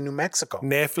space in New Mexico.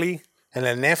 Netflix. And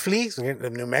then Netflix,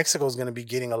 New Mexico is going to be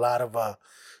getting a lot of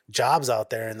jobs out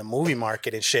there in the movie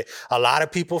market and shit. A lot of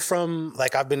people from,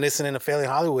 like, I've been listening to Failing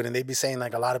Hollywood, and they be saying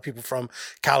like a lot of people from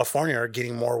California are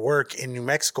getting more work in New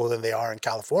Mexico than they are in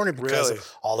California because Really?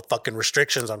 of all the fucking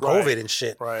restrictions on Right. COVID and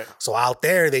shit. Right. So out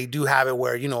there, they do have it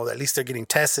where, at least they're getting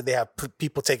tested. They have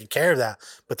people taking care of that,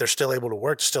 but they're still able to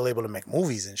work, still able to make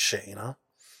movies and shit,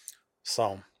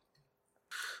 So,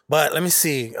 but let me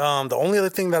see. The only other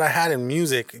thing that I had in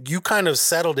music, you kind of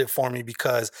settled it for me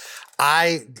because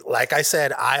like I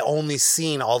said, I only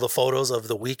seen all the photos of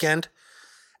The Weeknd,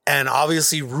 and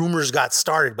obviously rumors got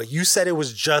started, but you said it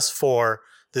was just for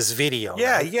this video.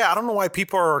 Yeah, right? yeah. I don't know why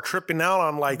people are tripping out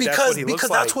on like that's what he looks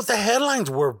like. That's what the headlines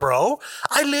were, bro.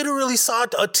 I literally saw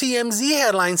a TMZ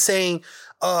headline saying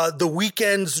The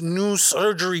Weeknd's new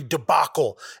surgery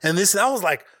debacle, and I was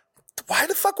like, why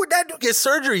the fuck would that dude get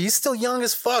surgery? He's still young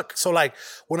as fuck. So like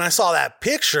when I saw that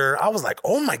picture, I was like,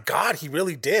 oh my God, he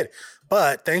really did.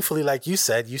 But thankfully, like you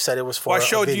said it was for Well, I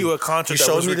showed you a concert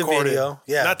that was recorded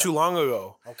not too long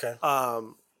ago. Okay.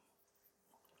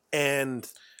 And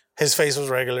his face was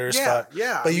regular as Yeah, fuck.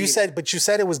 yeah, But I you mean-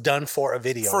 said it was done for a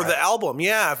video. for right? the album,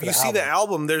 yeah. If you the see the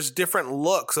album. album, there's different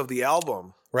looks of the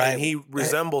album. Right. And he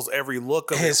resembles every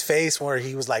look of his it. face where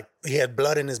he was like, he had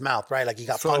blood in his mouth, right? Like he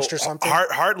got punched or something.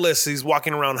 Heartless, he's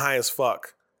walking around high as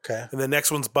fuck. Okay. And the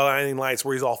next one's Blinding Lights,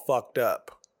 where he's all fucked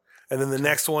up. And then the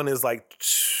next one is like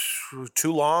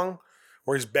Too Long,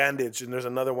 where he's bandaged. And there's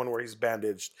another one where he's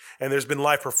bandaged. And there's been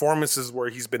live performances where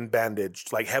he's been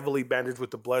bandaged, like heavily bandaged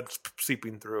with the blood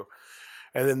seeping through.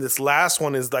 And then this last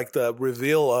one is like the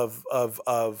reveal of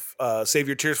Save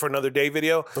Your Tears for Another Day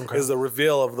video is the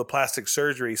reveal of the plastic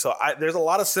surgery. So there's a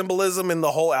lot of symbolism in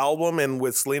the whole album and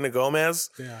with Selena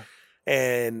Gomez. Yeah.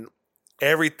 And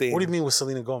everything. What do you mean with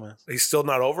Selena Gomez? He's still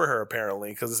not over her apparently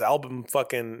because this album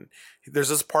there's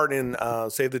this part in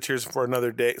Save Your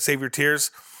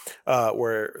Tears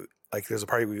where like there's a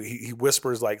part where he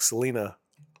whispers like Selena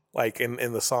like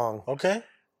in the song. Okay.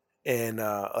 And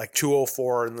like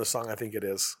 204 in the song, I think it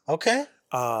is. Okay.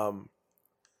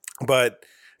 But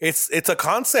it's a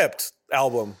concept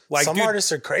album. Like some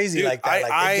artists are crazy like that.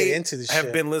 Like they get into this shit. I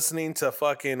have been listening to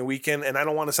fucking Weeknd, and I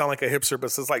don't want to sound like a hipster,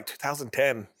 but since like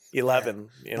 2010, 11,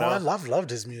 you know. I loved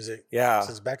his music. Yeah.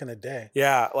 Since back in the day.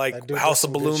 Yeah, like That dude House does of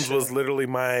some good Balloons shit. was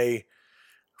literally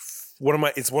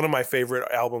it's one of my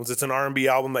favorite albums. It's an R&B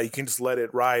album that you can just let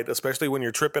it ride, especially when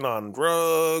you're tripping on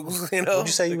drugs, you know. What'd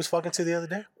you say you was fucking to the other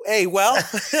day? Hey, well,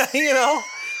 you know,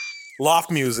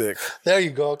 loft music. There you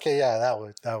go. Okay, yeah, that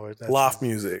would. That's Loft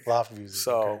music. Loft music.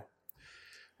 So, okay.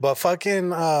 But fucking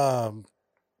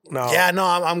no. yeah, no,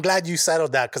 I'm glad you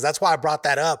settled that because that's why I brought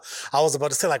that up. I was about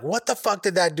to say like, what the fuck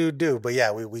did that dude do? But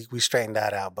yeah, we straightened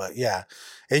that out. But yeah,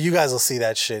 you guys will see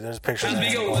that shit. There's pictures.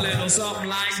 We go a little something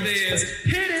like this.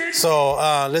 Hit it. So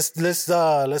let's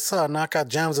knock out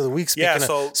jams of the week.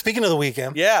 Speaking of the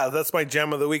weekend, Yeah, that's my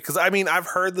gem of the week. Because, I mean, I've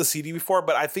heard the CD before,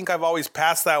 but I think I've always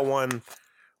passed that one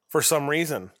for some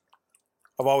reason.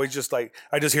 I've always just like,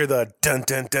 I just hear the dun,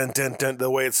 dun, dun, dun, dun,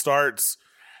 the way it starts.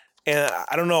 And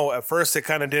I don't know, at first it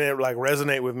kind of didn't like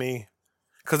resonate with me.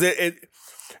 Because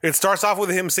it starts off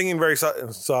with him singing very,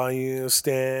 saw you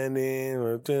standing,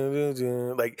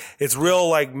 like, it's real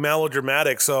like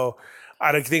melodramatic. So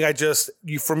I think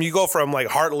you go from like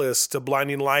Heartless to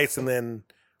Blinding Lights and then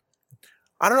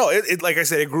I don't know. It like I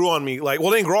said, it grew on me. Like,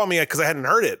 well, it didn't grow on me because I hadn't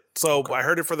heard it. So I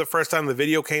heard it for the first time. The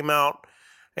video came out,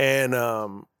 and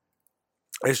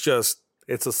it's a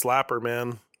slapper,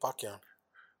 man. Fuck yeah.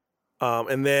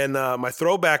 And then my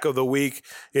throwback of the week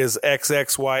is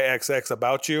XXYXX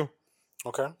About You.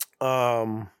 Okay.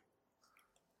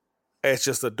 It's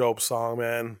just a dope song,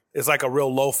 man. It's like a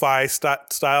real lo-fi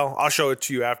style. I'll show it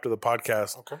to you after the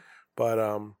podcast. Okay.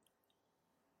 But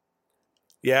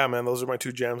yeah, man, those are my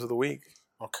 2 jams of the week.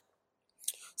 Okay.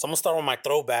 So I'm gonna start with my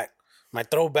throwback. My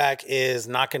throwback is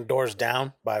 "Knocking Doors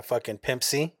Down" by fucking Pimp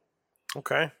C.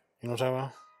 Okay. You know what I'm talking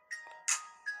about?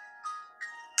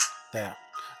 Yeah.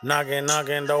 Knocking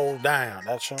doors down.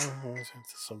 That shit.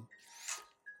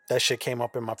 That shit came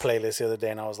up in my playlist the other day,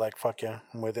 and I was like, fuck yeah,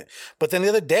 I'm with it. But then the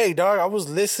other day, dog, I was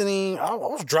listening. I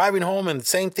was driving home, and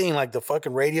same thing, like the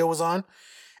fucking radio was on,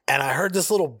 and I heard this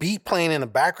little beat playing in the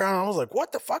background. And I was like,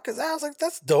 what the fuck is that? I was like,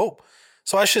 that's dope.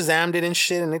 So I Shazammed it and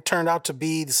shit, and it turned out to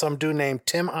be some dude named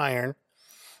Tim Iron.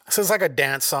 So it's like a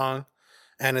dance song,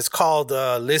 and it's called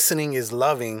 "Listening Is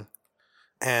Loving,"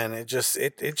 and it just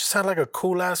had like a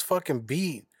cool ass fucking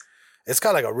beat. It's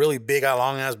got like a really big,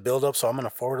 long ass build up, so I'm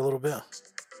gonna forward a little bit.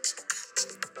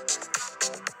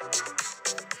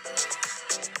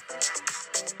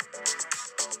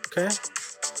 Okay,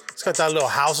 it's got that little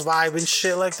house vibe and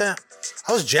shit like that.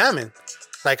 I was jamming.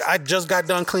 Like, I just got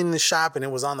done cleaning the shop and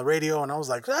it was on the radio, and I was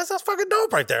like, that's fucking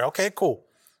dope right there. Okay, cool.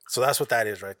 So that's what that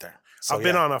is right there. So, I've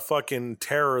been on a fucking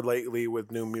terror lately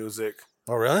with new music.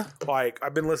 Oh, really? Like,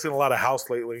 I've been listening to a lot of house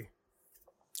lately.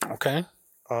 Okay.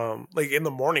 Like in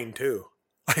the morning too.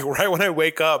 Like right when I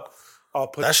wake up, I'll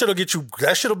put that shit'll get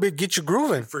you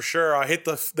grooving. For sure. I hit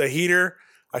the heater.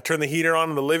 I turn the heater on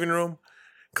in the living room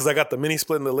because I got the mini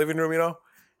split in the living room, you know?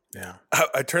 Yeah.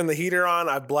 I turn the heater on,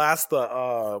 I blast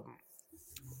the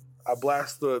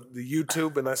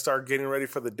YouTube, and I start getting ready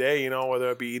for the day, you know, whether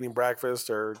it be eating breakfast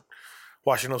or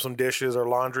washing up some dishes or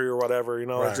laundry or whatever, you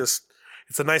know. Right.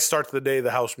 It's a nice start to the day,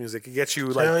 the house music. It gets you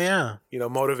like, hell yeah, you know,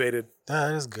 motivated.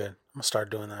 That is good. I'm gonna start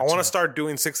doing that. I want to start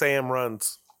doing 6 a.m.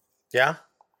 runs. Yeah?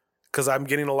 Because I'm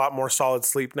getting a lot more solid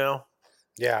sleep now.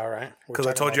 Yeah, all right. Because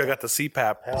I told you I got the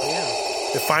C-PAP. Hell yeah.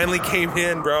 It finally came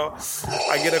in, bro.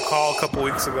 I get a call a couple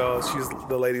weeks ago.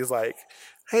 The lady's like,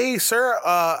 hey, sir,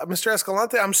 Mr.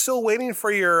 Escalante, I'm still waiting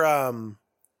for your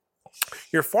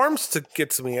forms to get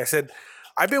to me. I said,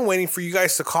 I've been waiting for you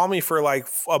guys to call me for like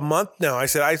a month now. I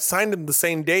said, I signed them the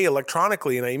same day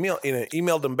electronically, and I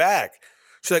emailed them back.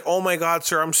 She's like, oh my God,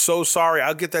 sir, I'm so sorry.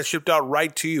 I'll get that shipped out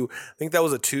right to you. I think that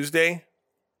was a Tuesday.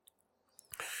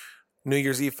 New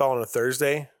Year's Eve fell on a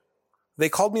Thursday. They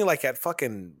called me like at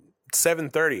fucking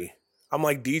 7:30. I'm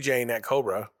like DJing at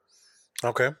Cobra.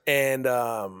 Okay. And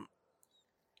I'm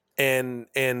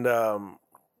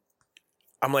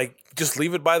like, just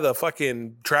leave it by the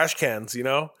fucking trash cans, you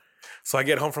know? So I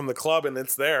get home from the club and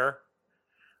it's there.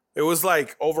 It was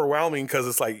like overwhelming because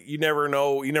it's like, you never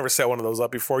know. You never set one of those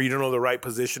up before. You don't know the right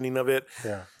positioning of it.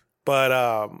 Yeah.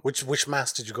 But which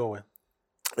mask did you go with?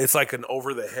 It's like an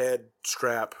over the head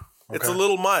strap. Okay. It's a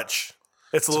little much.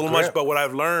 It's a little much. But what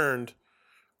I've learned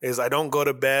is I don't go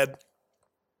to bed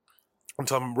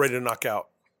until I'm ready to knock out.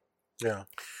 Yeah.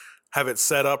 Have it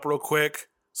set up real quick.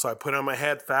 So I put it on my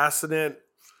head, fasten it,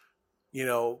 you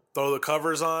know, throw the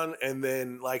covers on, and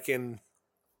then like in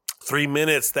 3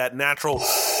 minutes, that natural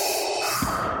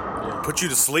put you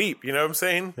to sleep. You know what I'm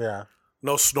saying? Yeah.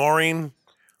 No snoring.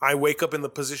 I wake up in the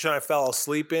position I fell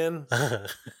asleep in.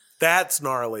 That's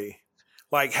gnarly.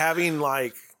 Like having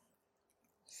like,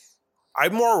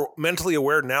 I'm more mentally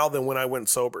aware now than when I went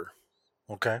sober.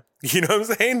 Okay. You know what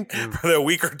I'm saying? For the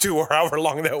week or two or however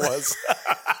long that was.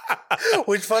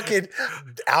 Which fucking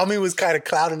Almy was kind of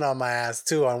clouding on my ass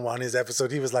too on his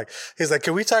episode. He was like,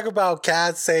 can we talk about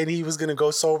Kaz saying he was gonna go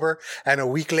sober, and a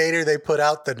week later they put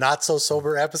out the not so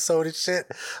sober episode and shit?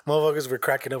 Motherfuckers were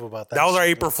cracking up about that. That was our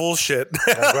April Fool's shit.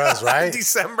 That was, right?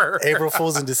 December. April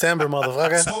Fool's in December,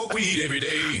 motherfucker. Smoke weed every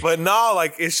day. But no,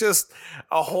 like it's just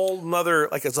a whole nother,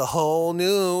 like it's a whole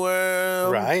new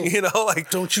world. Right. You know, like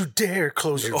don't you dare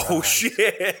close your eyes.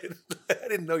 Shit. I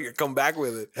didn't know you'd come back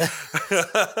with it.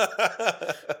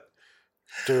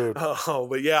 Dude. Oh,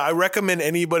 but yeah, I recommend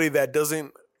anybody that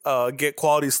doesn't get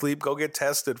quality sleep, go get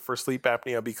tested for sleep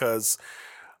apnea because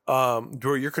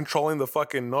you're controlling the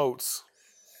fucking notes.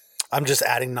 I'm just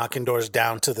adding knocking doors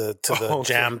down to the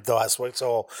jam though,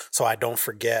 so I don't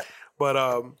forget.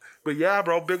 But yeah,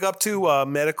 bro, big up to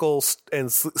medical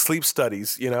and sleep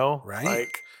studies, you know? Right.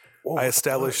 Like I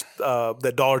established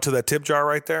that $1 to that tip jar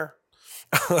right there.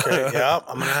 Okay, yeah,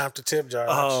 I'm gonna have to tip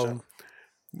jar.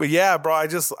 But yeah, bro, I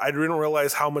didn't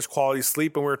realize how much quality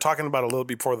sleep, and we were talking about it a little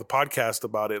before the podcast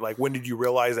about it. Like, when did you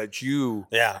realize that you?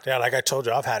 Yeah. Like I told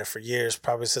you, I've had it for years,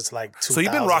 probably since like 2000. So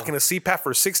you've been rocking a CPAP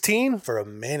for 16? For a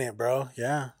minute, bro.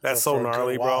 Yeah. That's for so a good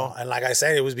gnarly, while. bro. And like I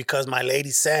said, it was because my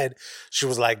lady said, she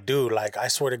was like, dude, like I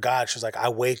swear to God, she was like, I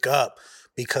wake up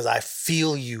because I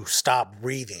feel you stop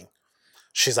breathing.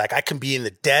 She's like, I can be in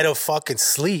the dead of fucking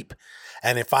sleep,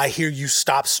 and if I hear you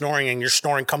stop snoring and your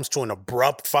snoring comes to an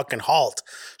abrupt fucking halt,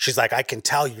 she's like, I can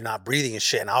tell you're not breathing and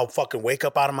shit. And I'll fucking wake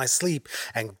up out of my sleep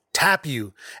and tap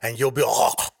you and you'll be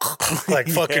like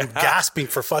fucking gasping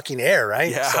for fucking air,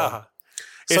 right? Yeah.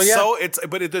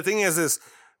 But the thing is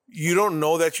you don't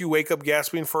know that you wake up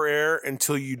gasping for air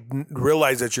until you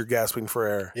realize that you're gasping for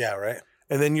air. Yeah, right.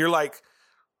 And then you're like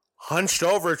hunched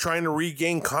over trying to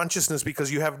regain consciousness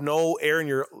because you have no air in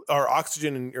your or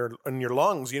oxygen in your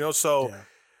lungs, you know? So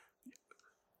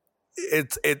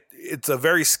it's a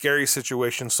very scary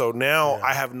situation. So now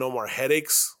I have no more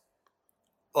headaches.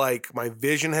 Like my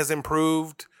vision has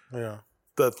improved. Yeah.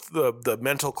 The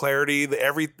mental clarity,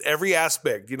 every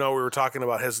aspect, you know, we were talking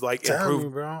about has like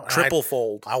improved bro. triple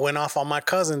fold. I went off on my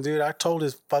cousin, dude. I told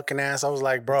his fucking ass, I was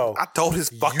like, bro. I told his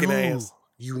fucking ass.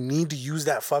 You need to use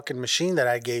that fucking machine that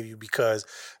I gave you because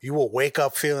you will wake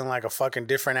up feeling like a fucking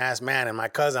different ass man. And my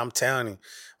cousin, I'm telling you,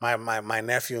 my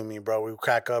nephew and me, bro, we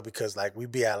crack up because like we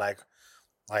be at like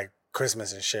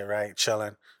Christmas and shit, right?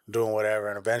 Chilling, doing whatever.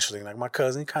 And eventually, like my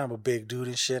cousin, he kind of a big dude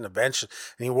and shit. And eventually,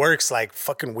 and he works like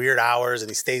fucking weird hours and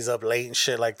he stays up late and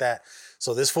shit like that.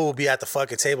 So this fool will be at the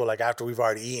fucking table like after we've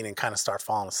already eaten and kind of start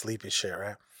falling asleep and shit,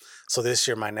 right? So this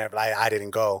year, I didn't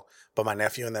go. But my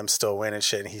nephew and them still win and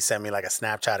shit. And he sent me like a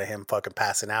Snapchat of him fucking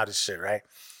passing out and shit, right?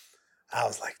 I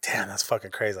was like, damn, that's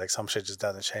fucking crazy. Like some shit just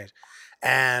doesn't change.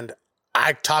 And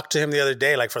I talked to him the other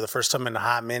day, like for the first time in a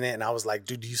hot minute. And I was like,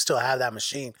 dude, do you still have that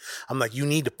machine? I'm like, you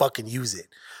need to fucking use it.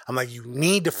 I'm like, you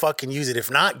need to fucking use it. If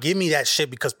not, give me that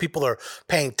shit because people are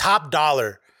paying top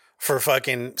dollar for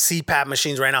fucking CPAP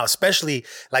machines right now. Especially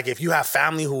like if you have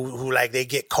family who like they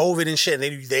get COVID and shit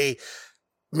and they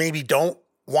maybe don't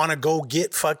want to go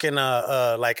get fucking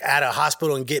like at a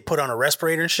hospital and get put on a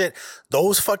respirator and shit,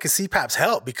 those fucking CPAPs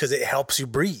help because it helps you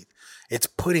breathe. It's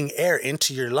putting air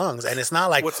into your lungs, and it's not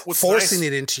like forcing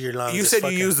it into your lungs. You said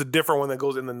you use the different one that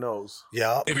goes in the nose.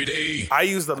 Yeah. Every day. I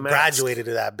use the mask. Graduated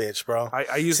to that bitch, bro.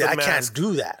 I use the mask. I can't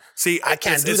do that. See, I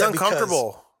can't do it's that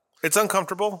uncomfortable. It's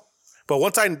uncomfortable. But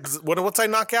once I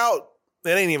knock out,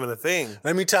 that ain't even a thing.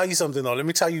 Let me tell you something, though. Let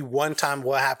me tell you one time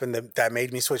what happened that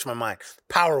made me switch my mind.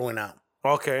 Power went out.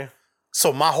 Okay.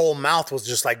 So my whole mouth was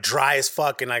just like dry as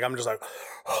fuck. And like, I'm just like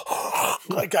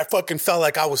I fucking felt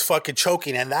like I was fucking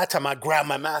choking. And that time I grabbed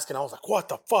my mask and I was like, what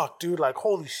the fuck, dude? Like,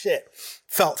 holy shit.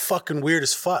 Felt fucking weird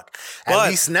as fuck. At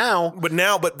least now.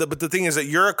 But the thing is that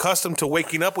you're accustomed to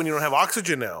waking up when you don't have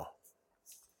oxygen now.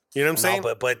 You know what I'm saying?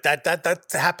 No, but that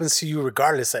happens to you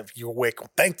regardless if you wake.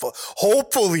 Thankful,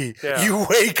 hopefully you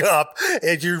wake up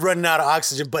and you're running out of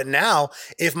oxygen. But now,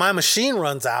 if my machine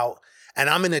runs out and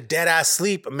I'm in a dead ass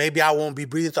sleep, maybe I won't be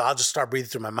breathing through. I'll just start breathing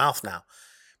through my mouth now.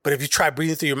 But if you try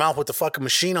breathing through your mouth with the fucking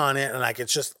machine on it and like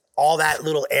it's just all that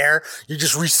little air, you're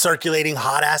just recirculating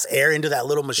hot ass air into that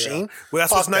little machine. Yeah. Well,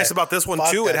 that's what's nice about this one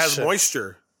too. It has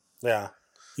moisture. Yeah.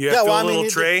 You have a little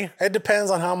tray. It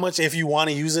depends on how much, if you want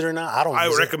to use it or not.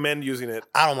 I recommend using it.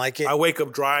 I don't like it. I wake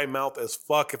up dry mouth as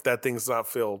fuck if that thing's not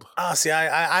filled. See,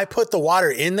 I put the water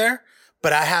in there,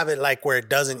 but I have it like where it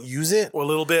doesn't use it. A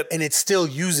little bit. And it still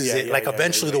uses it. Like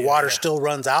eventually the water still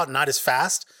runs out, not as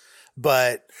fast.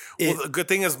 But the good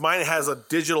thing is mine has a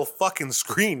digital fucking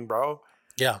screen, bro.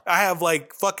 Yeah. I have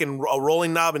like fucking a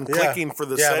rolling knob and clicking for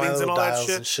the settings and all that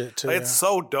shit. And shit too, it's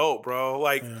so dope, bro.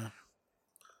 Like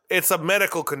it's a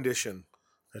medical condition.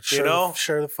 You know?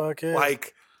 Sure the fuck is.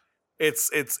 Like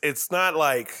it's not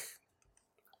like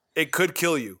it could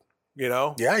kill you, you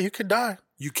know? Yeah, you could die.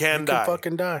 You can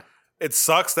fucking die. It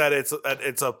sucks that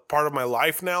it's a part of my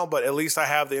life now, but at least I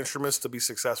have the instruments to be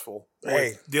successful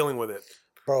with dealing with it.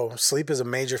 Bro, sleep is a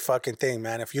major fucking thing,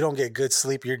 man. If you don't get good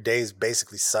sleep, your days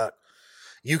basically suck.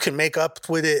 You can make up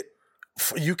with it.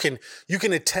 You can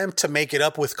attempt to make it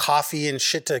up with coffee and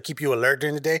shit to keep you alert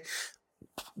during the day,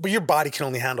 but your body can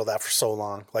only handle that for so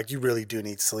long. Like you really do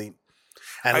need sleep.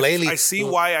 And lately, I see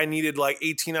why I needed like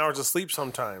 18 hours of sleep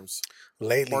sometimes.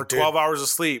 Lately, or 12 hours of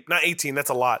sleep. Not 18, that's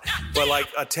a lot. But like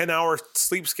a 10-hour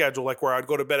sleep schedule, like where I'd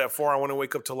go to bed at 4, I want to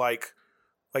wake up to like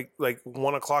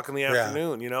 1 o'clock in the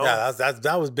afternoon, you know? Yeah,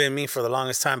 that was been me for the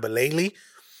longest time. But lately,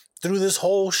 through this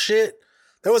whole shit,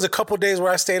 There was a couple days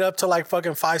where I stayed up till like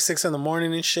fucking 5, 6 in the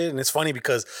morning and shit. And it's funny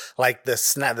because like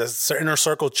the inner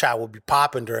circle chat will be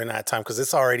popping during that time because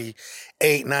it's already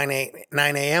 9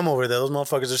 a.m. over there. Those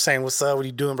motherfuckers are saying, "What's up? What are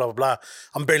you doing?" Blah blah blah.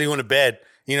 I'm barely going to bed.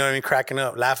 You know what I mean? Cracking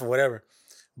up, laughing, whatever.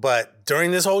 But during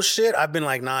this whole shit, I've been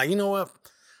like, nah. You know what?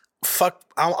 Fuck.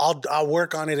 I'll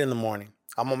work on it in the morning.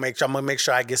 I'm gonna make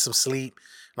sure I get some sleep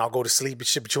and I'll go to sleep and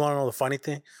shit. But you want to know the funny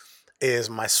thing? Is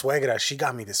my suegra, she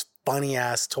got me this funny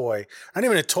ass toy. Not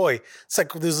even a toy. It's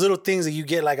like these little things that you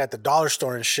get like at the dollar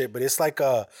store and shit, but it's like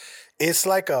a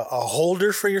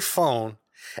holder for your phone,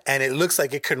 and it looks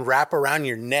like it can wrap around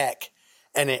your neck,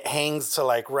 and it hangs to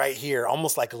like right here,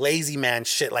 almost like lazy man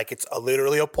shit. Like it's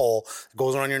literally a pole that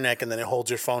goes around your neck, and then it holds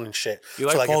your phone and shit. You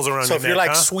like poles around your neck, so if you're like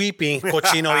huh? sweeping,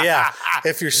 cochino, yeah.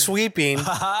 If you're sweeping,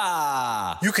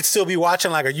 you could still be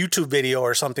watching like a YouTube video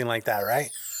or something like that,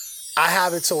 right? I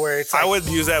have it to where it's like, I would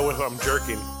use that when I'm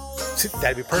jerking.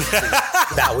 That'd be perfect for you.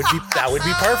 That would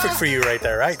be perfect for you right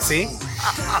there, right? See?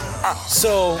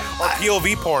 So or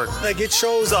POV porn. Like it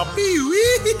shows up.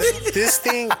 This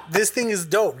thing is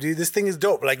dope, dude. This thing is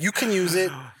dope. Like you can use it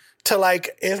to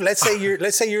like if let's say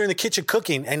you're in the kitchen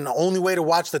cooking and the only way to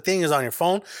watch the thing is on your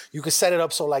phone, you can set it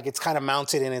up so like it's kind of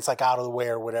mounted and it's like out of the way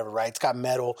or whatever, right? It's got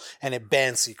metal and it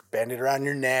bends, so you can bend it around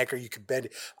your neck or you can bend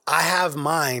it. I have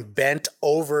mine bent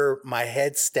over my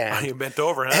headstand. Oh, you bent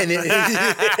over, huh? And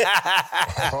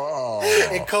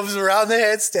it comes around the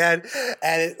headstand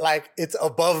and it's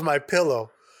above my pillow.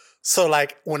 So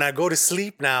like when I go to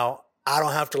sleep now, I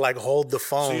don't have to like hold the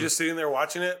phone. So you're just sitting there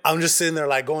watching it? I'm just sitting there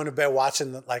like going to bed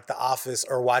watching The Office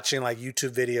or watching like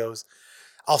YouTube videos.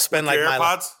 I'll spend with like your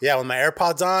AirPods? with my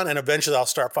AirPods on, and eventually I'll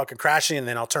start fucking crashing, and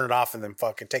then I'll turn it off and then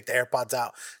fucking take the AirPods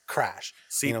out, crash.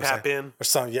 C-PAP in? Or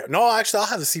something. Yeah. No, actually I'll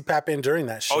have the C-PAP in during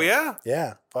that shit. Oh yeah?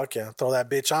 Yeah. Fuck yeah. Throw that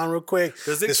bitch on real quick.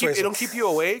 Does it it don't keep you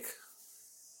awake?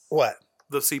 What?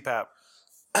 The CPAP.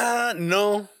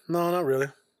 No, not really.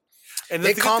 And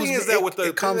the good thing is that with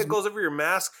the thing that goes over your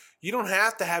mask, you don't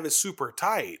have to have it super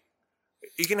tight.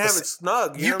 You can have it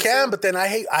snug. You can, but then I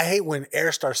hate when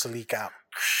air starts to leak out.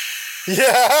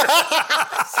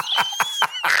 Yeah.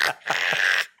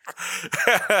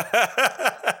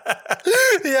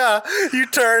 Yeah. You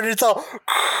turn, it's all.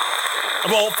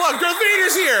 Well, fuck, Darth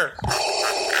Vader's here.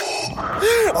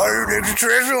 Are you an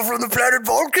extraterrestrial from the planet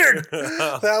Vulcan?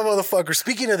 That motherfucker.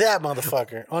 Speaking of that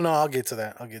motherfucker. Oh no, I'll get to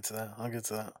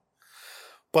that.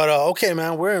 But okay,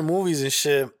 man, we're in movies and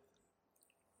shit.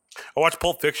 I watched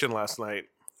Pulp Fiction last night.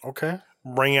 Okay.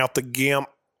 Bring out the gimp.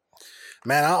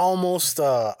 Man, I almost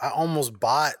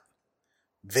bought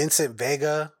Vincent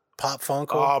Vega Pop Funko.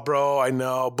 Oh, bro, I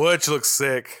know. Butch looks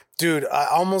sick. Dude, I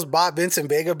almost bought Vincent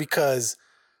Vega because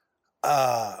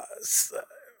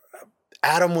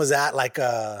Adam was at like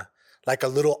a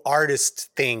little artist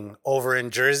thing over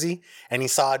in Jersey, and he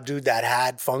saw a dude that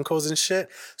had Funkos and shit.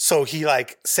 So he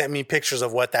like sent me pictures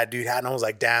of what that dude had, and I was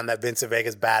like, damn, that Vincent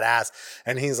Vega's badass.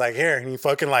 And he's like, here, and he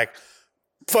fucking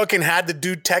had the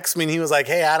dude text me, and he was like,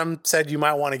 hey, Adam said you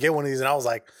might want to get one of these, and I was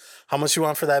like, how much you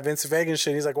want for that Vincent Vega and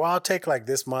shit? He's like, well, I'll take like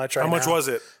this much right now. How much was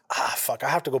it? Fuck, I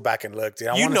have to go back and look,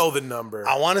 dude. You know the number.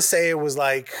 I want to say it was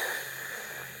like,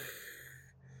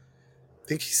 I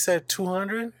think he said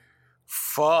 200.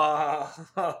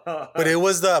 Fuck. But it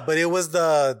was the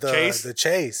Chase? The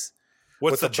chase.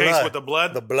 What's the chase blood. with the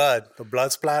blood? The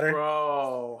blood splatter.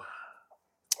 Bro.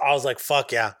 I was like,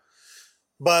 fuck yeah.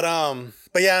 But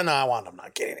yeah, no, I'm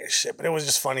not getting this shit. But it was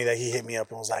just funny that he hit me up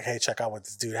and was like, hey, check out what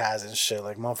this dude has and shit.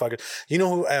 Like, motherfucker. You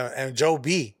know who, and Joe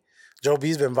B. Joe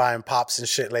B's been buying pops and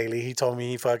shit lately. He told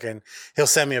me he'll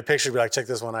send me a picture, be like, check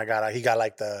this one I got. He got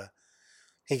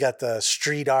the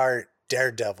street art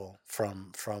Daredevil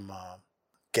from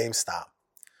GameStop.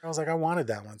 I was like, I wanted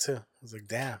that one too. I was like,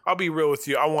 damn. I'll be real with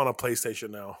you. I want a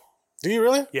PlayStation now. Do you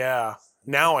really? Yeah.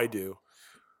 Now I do.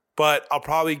 But I'll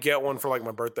probably get one for like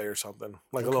my birthday or something.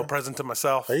 Like a little present to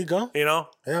myself. There you go. You know?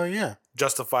 Hell yeah.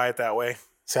 Justify it that way.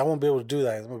 See, I won't be able to do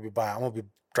that. I'm gonna be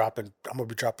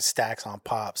dropping stacks on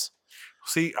pops.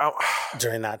 See,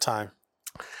 during that time.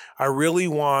 I really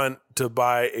want to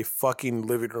buy a fucking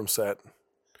living room set.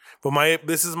 But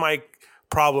this is my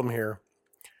problem here.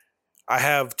 I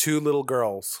have two little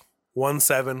girls. One's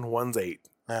 7, one's 8.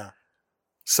 Yeah.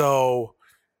 So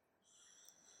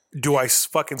do I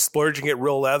fucking splurge and get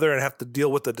real leather and have to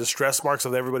deal with the distress marks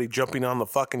of everybody jumping on the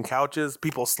fucking couches,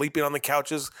 people sleeping on the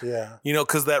couches? Yeah. You know,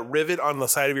 because that rivet on the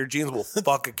side of your jeans will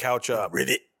fuck a couch up.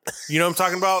 Rivet. You know what I'm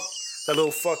talking about? That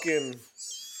little fucking,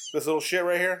 this little shit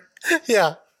right here?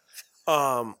 Yeah.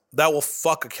 that will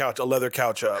fuck a leather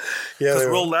couch up. Yeah, Because they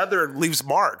real will. leather leaves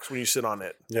marks when you sit on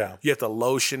it. Yeah. You have to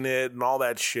lotion it and all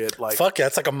that shit. Like, Fuck yeah,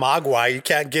 it's like a mogwai. You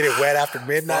can't get it wet after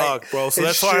midnight. fuck, bro. So and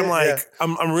that's why I'm shit, like,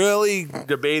 yeah. I'm really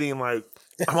debating, like,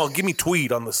 I'm gonna give me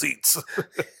tweed on the seats.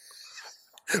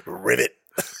 Rivet.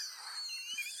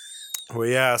 Well,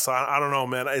 yeah, so I don't know,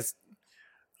 man. It's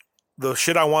the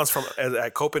shit I want from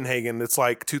at Copenhagen. It's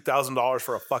like $2,000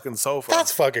 for a fucking sofa.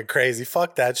 That's fucking crazy.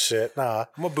 Fuck that shit. Nah.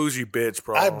 I'm a bougie bitch,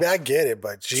 bro. I get it,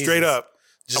 but Jesus. Straight up,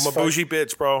 Just I'm a bougie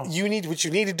bitch, bro. What you need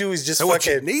to do is just And what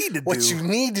fucking. you need to What do- you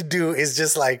need to do is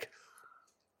just like,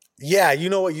 yeah, you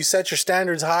know what? You set your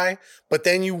standards high, but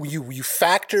then you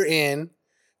factor in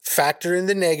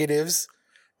the negatives,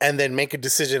 and then make a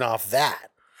decision off that.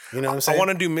 You know what I'm saying? I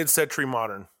want to do mid-century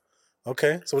modern,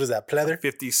 Okay, so what is that? Pleather?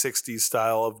 50s, 60s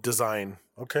style of design.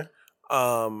 Okay. Is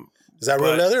that but-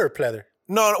 real leather or pleather?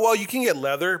 No, well, you can get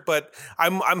leather, but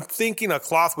I'm thinking a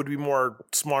cloth would be more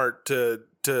smart to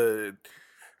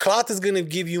Cloth is gonna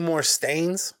give you more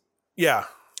stains. yeah.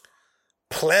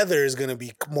 Pleather is gonna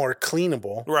be more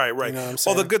cleanable. Right. You know what I'm Well,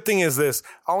 saying? the good thing is this: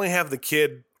 I only have the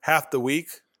kid half the week.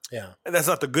 Yeah. And that's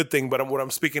not the good thing, but what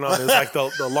I'm speaking on is like the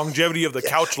longevity of the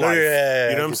couch life.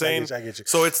 Yeah, You know what I'm saying? I get you.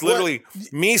 So it's literally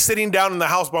me sitting down in the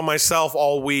house by myself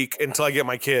all week until I get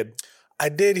my kid. I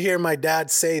did hear my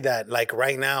dad say that, like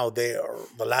right now, the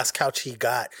last couch he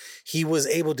got, he was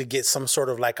able to get some sort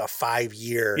of like a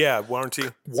 5-year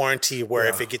warranty where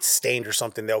if it gets stained or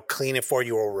something, they'll clean it for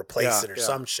you or replace it or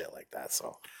some shit like that.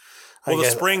 So, Well, the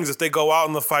springs, if they go out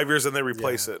in the 5 years, then they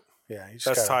replace it. yeah, you just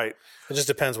That's tight. It just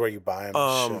depends where you buy them.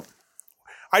 And shit.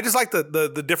 I just like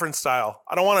the different style.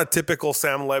 I don't want a typical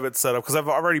Sam Levitt setup because I've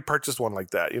already purchased one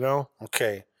like that, you know?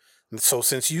 Okay. So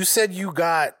since you said you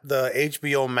got the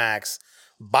HBO Max,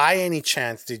 by any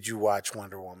chance did you watch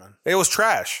Wonder Woman? It was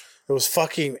trash. It was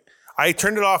fucking... I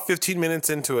turned it off 15 minutes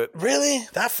into it. Really?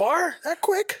 That far? That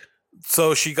quick?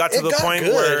 So she got to It the got point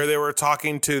good. where they were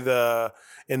talking to the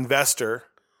investor,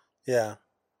 Yeah.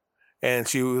 and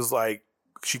she was like,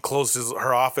 she closed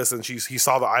her office, and he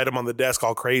saw the item on the desk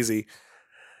all crazy.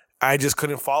 I just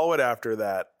couldn't follow it after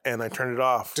that, and I turned it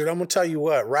off. Dude, I'm going to tell you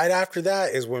what. Right after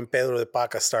that is when Pedro de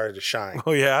Paca started to shine.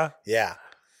 Oh, yeah? Yeah.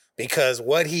 Because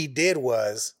what he did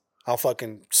was, full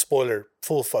fucking spoiler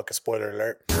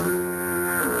alert.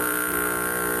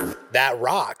 That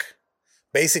rock,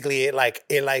 basically it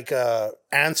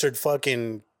answered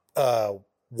fucking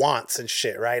wants and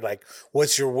shit, right? Like,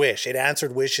 what's your wish? It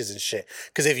answered wishes and shit.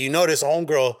 Because if you notice,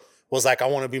 homegirl was like, I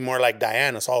want to be more like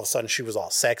Diana. So all of a sudden she was all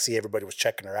sexy. Everybody was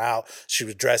checking her out. She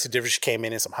was dressed different. She came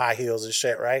in some high heels and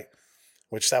shit, right?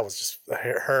 Which that was just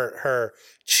her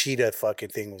cheetah fucking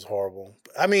thing was horrible.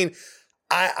 I mean,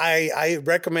 I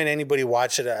recommend anybody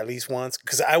watch it at least once,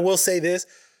 because I will say this,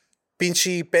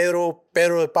 pinche Pedro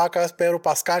de Pacas, Pedro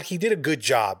Pascal, he did a good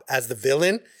job as the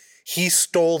villain. He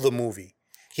stole the movie.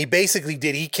 He basically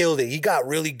did. He killed it. He got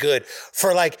really good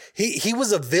for like, he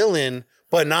was a villain,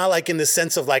 but not like in the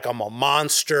sense of like I'm a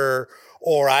monster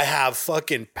or I have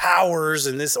fucking powers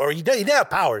and this, or he did have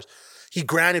powers. He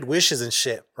granted wishes and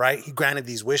shit, right? He granted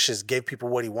these wishes, gave people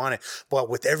what he wanted. But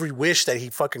with every wish that he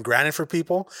fucking granted for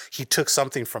people, he took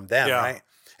something from them, right?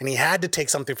 And he had to take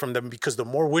something from them because the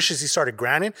more wishes he started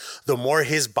granting, the more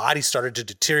his body started to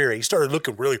deteriorate. He started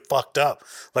looking really fucked up.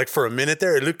 Like for a minute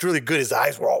there, it looked really good. His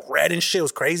eyes were all red and shit. It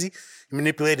was crazy. He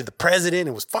manipulated the president.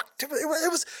 It was fucked.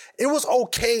 It was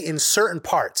okay in certain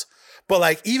parts. But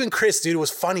like even Chris, dude, it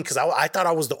was funny because I thought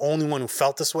I was the only one who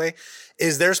felt this way.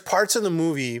 There's parts in the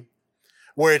movie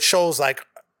where it shows like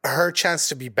her chance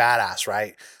to be badass,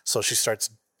 right? So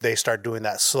they start doing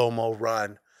that slow-mo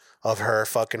run of her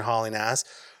fucking hauling ass.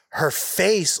 Her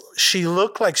face, she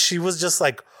looked like she was just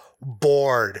like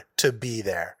bored to be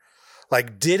there.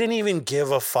 Like didn't even give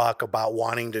a fuck about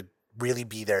wanting to really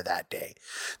be there that day.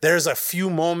 There's a few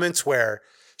moments where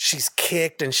she's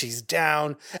kicked and she's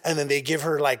down, and then they give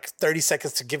her like 30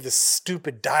 seconds to give this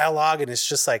stupid dialogue, and it's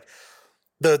just like,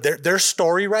 their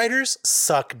story writers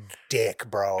suck dick,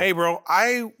 bro. Hey, bro,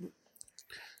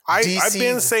 I've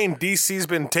been saying DC's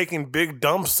been taking big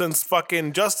dumps since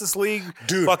fucking Justice League,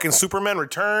 dude. Fucking Superman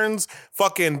Returns,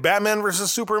 fucking Batman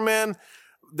versus Superman.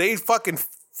 They fucking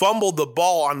fumbled the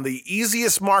ball on the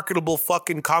easiest marketable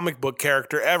fucking comic book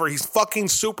character ever. He's fucking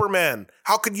Superman.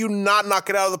 How could you not knock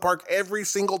it out of the park every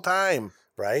single time?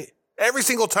 Right? Every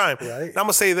single time. Right. And I'm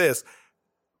gonna say this: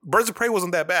 Birds of Prey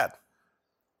wasn't that bad.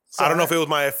 I don't know if it was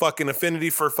my fucking affinity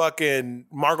for fucking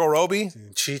Margot Robbie.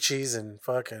 Chi-Chis and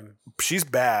fucking... She's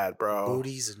bad, bro.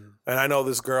 Booties and... I know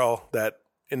this girl that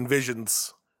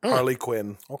envisions Harley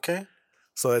Quinn. Okay.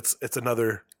 So it's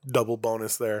another double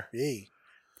bonus there. Yay.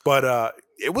 But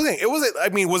it wasn't. I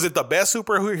mean, was it the best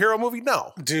superhero movie?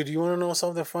 No. Dude, you want to know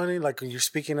something funny? Like, when you're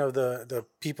speaking of the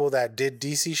people that did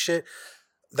DC shit,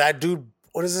 that dude,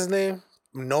 what is his name?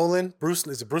 Nolan?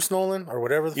 Is it Bruce Nolan or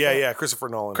whatever the fuck? Yeah, Christopher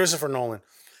Nolan. Christopher Nolan.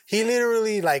 He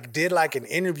literally like did like an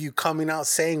interview coming out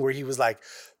saying where he was like,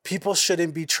 people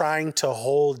shouldn't be trying to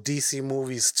hold DC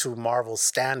movies to Marvel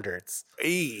standards.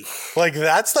 Eey. Like,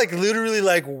 that's like literally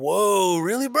like, whoa,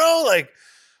 really, bro? Like,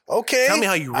 okay. Tell me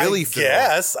how you really feel.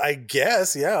 I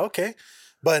guess. Yeah, okay.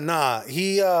 But nah,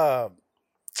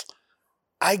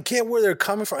 I get where they're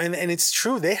coming from. And it's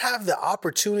true. They have the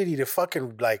opportunity to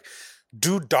fucking like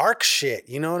do dark shit.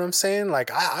 You know what I'm saying?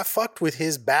 Like, I fucked with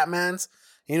his Batmans.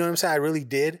 You know what I'm saying? I really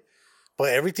did.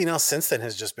 But everything else since then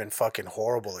has just been fucking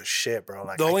horrible as shit, bro.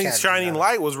 Like, the only shining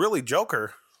light was really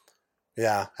Joker.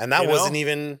 Yeah. And that wasn't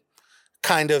even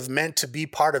kind of meant to be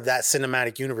part of that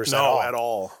cinematic universe at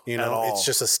all. You know, it's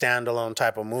just a standalone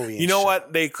type of movie. You know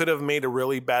what? They could have made a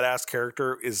really badass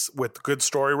character is with good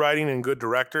story writing and good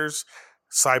directors.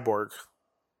 Cyborg.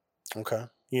 Okay.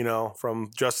 You know,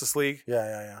 from Justice League.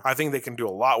 Yeah. I think they can do a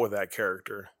lot with that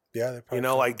character. Yeah, they probably you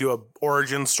know, like do a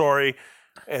origin story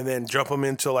and then jump them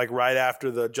into like right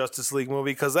after the Justice League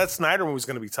movie, because that Snyder movie is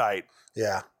going to be tight.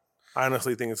 Yeah. I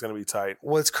honestly think it's going to be tight.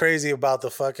 What's crazy about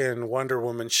the fucking Wonder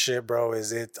Woman shit, bro,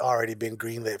 is it's already been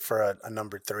greenlit for a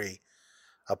number 3,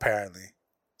 apparently.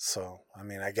 So, I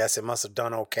mean, I guess it must have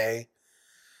done okay.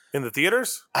 In the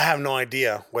theaters? I have no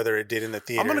idea whether it did in the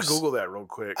theaters. I'm going to Google that real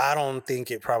quick. I don't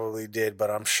think it probably did, but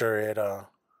I'm sure it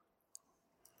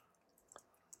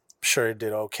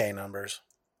did okay numbers.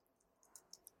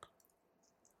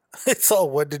 It's all,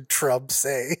 what did Trump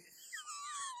say?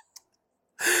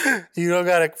 You don't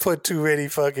gotta put too many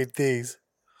fucking things.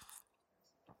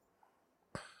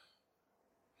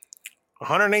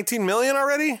 118 million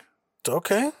already?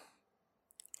 Okay.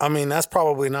 I mean, that's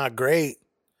probably not great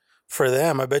for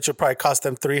them. I bet you probably cost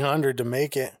them 300 to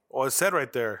make it. Well, it said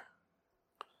right there.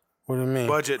 What do you mean?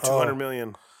 Budget 200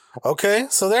 million. Okay,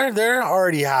 so they're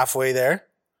already halfway there.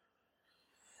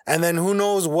 And then who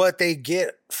knows what they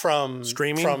get from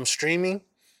streaming?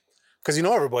 Because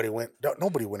nobody went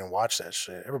and watched that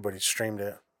shit. Everybody streamed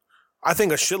it. I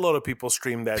think a shitload of people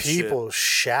streamed that shit. People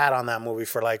shat on that movie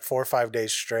for like 4 or 5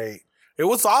 days straight. It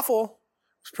was awful.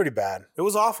 It was pretty bad. It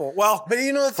was awful. Well, but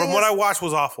you know, the thing from what I watched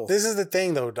was awful. This is the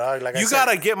thing though, dog. Like, you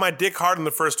gotta get my dick hard in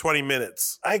the first 20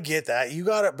 minutes. I get that. You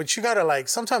gotta like,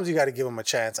 sometimes you gotta give them a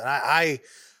chance. And I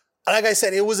like I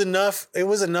said, it was enough. It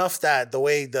was enough that the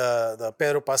way the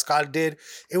Pedro Pascal did,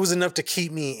 it was enough to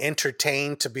keep me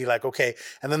entertained, to be like, okay.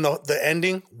 And then the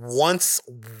ending, once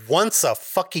a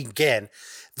fucking again,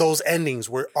 those endings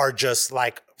are just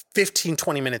like 15,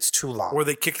 20 minutes too long. Where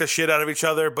they kick the shit out of each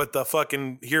other, but the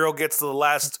fucking hero gets to the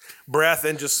last breath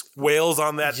and just wails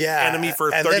on that enemy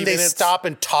for 30 minutes. And then they stop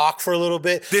and talk for a little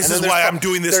bit. This is why I'm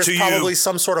doing this to you. There's probably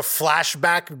some sort of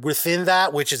flashback within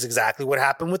that, which is exactly what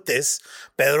happened with this.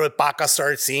 Pedro Paca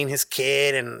started seeing his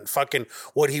kid and fucking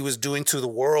what he was doing to the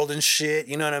world and shit.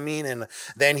 You know what I mean? And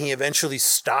then he eventually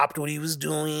stopped what he was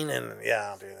doing. And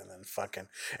yeah, dude. And then fucking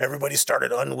everybody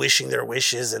started unwishing their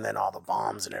wishes. And then all the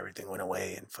bombs and everything went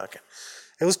away. And fucking,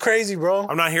 it was crazy, bro.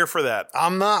 I'm not here for that.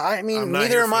 I'm not. I mean,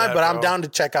 neither am I, but I'm down to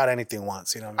check out anything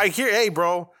once. You know what I mean? Hey,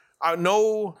 bro, I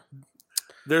know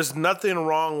there's nothing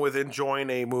wrong with enjoying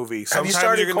a movie. Sometimes have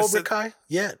you started Cobra Kai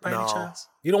yet, by any chance?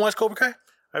 You don't watch Cobra Kai?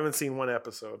 I haven't seen one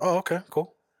episode. Oh, okay,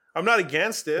 cool. I'm not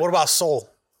against it. What about Soul?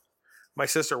 My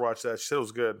sister watched that. She said it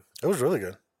was good. It was really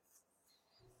good.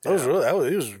 It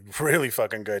was really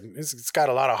fucking good. It's got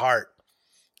a lot of heart.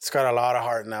 It's got a lot of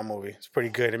heart in that movie. It's pretty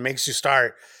good. It makes you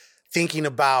start thinking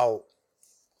about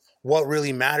what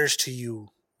really matters to you,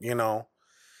 you know,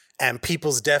 and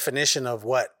people's definition of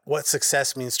what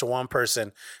success means to one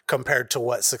person compared to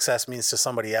what success means to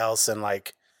somebody else, and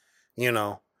like, you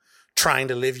know, trying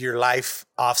to live your life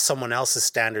off someone else's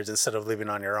standards instead of living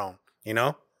on your own, you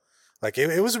know? Like,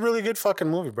 it was a really good fucking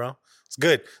movie, bro. It's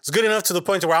good. It's good enough to the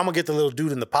point to where I'm gonna get the little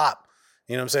dude in the pop.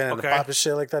 You know what I'm saying? Okay. The pop and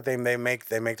shit like that. They make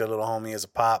the little homie as a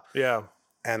pop. Yeah.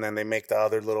 And then they make the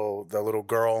little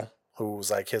girl who's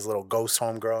like his little ghost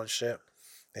home girl and shit.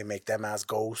 They make them as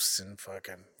ghosts and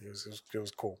fucking. It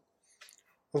was cool.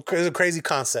 It was a crazy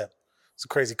concept. It's a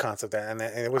crazy concept, and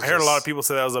it was. I heard a lot of people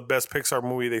say that was the best Pixar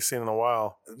movie they've seen in a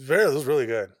while. It was really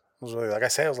good. It was really, like I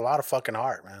said, it was a lot of fucking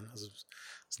heart, man.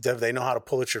 They know how to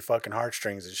pull at your fucking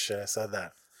heartstrings and shit. I said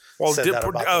that. Well,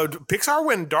 Pixar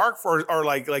went dark or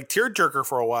like tearjerker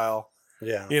for a while.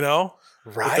 Yeah, you know,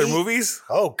 right? With their movies.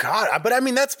 Oh God! But I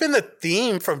mean, that's been the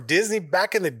theme from Disney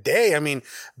back in the day. I mean,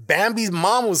 Bambi's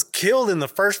mom was killed in the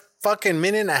first fucking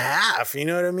minute and a half. You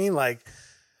know what I mean? Like,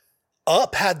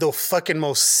 Up had the fucking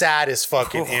most saddest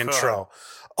fucking intro.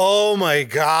 Oh my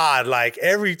God. Like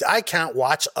I can't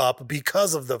watch Up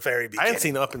because of the very beginning. I haven't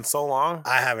seen Up in so long.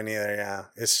 I haven't either, yeah.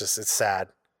 It's sad.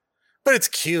 But it's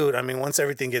cute. I mean, once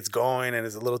everything gets going and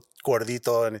it's a little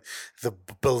gordito and the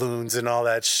balloons and all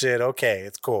that shit, okay,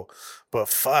 it's cool. But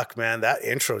fuck, man, that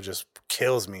intro just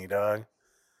kills me, dog.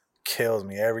 Kills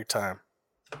me every time.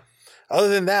 Other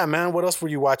than that, man, what else were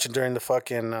you watching during the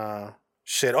fucking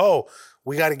shit? Oh,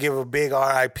 we got to give a big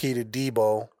RIP to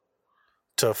Debo.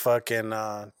 To fucking,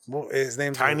 what his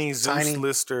name? Tiny Zeus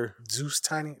Lister. Zeus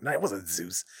Tiny? No, it wasn't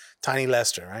Zeus. Tiny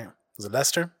Lester, right? Was it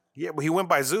Lester? Yeah, but he went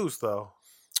by Zeus, though.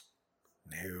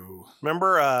 No.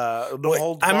 Remember the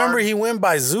whole bar? I remember he went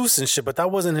by Zeus and shit, but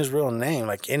that wasn't his real name,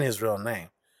 like in his real name.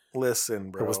 Listen,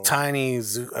 bro. It was Tiny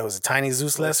Zeus. It was Tiny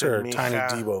Zeus Lester or Tiny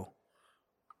Debo?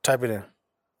 Type it in.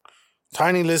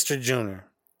 Tiny Lister Jr.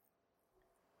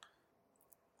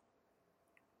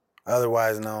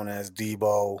 Otherwise known as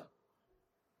Debo.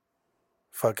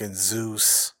 Fucking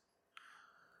Zeus.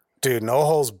 Dude, No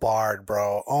Holds Barred,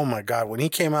 bro. Oh my God. When he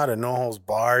came out of No Holds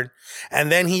Barred,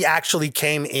 and then he actually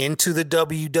came into the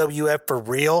WWF for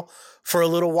real for a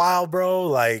little while, bro.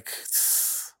 Like,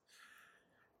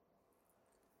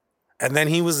 and then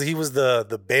he was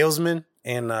the bailsman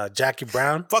in Jackie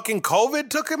Brown. Fucking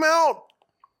COVID took him out?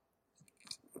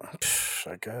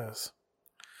 I guess.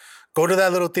 Go to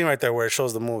that little thing right there where it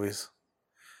shows the movies.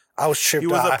 I was tripped out.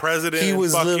 He was the president in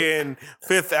fucking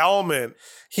Fifth Element.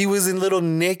 He was in Little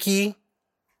Nicky.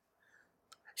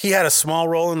 He had a small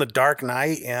role in The Dark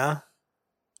Knight, yeah.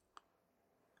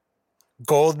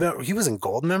 He was in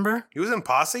Goldmember? He was in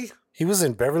Posse? He was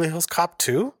in Beverly Hills Cop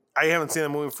 2? I haven't seen that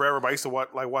movie forever, but I used to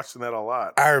watching that a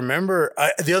lot. I remember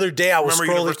the other day I was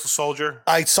scrolling. Universal Soldier?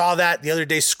 I saw that the other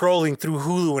day scrolling through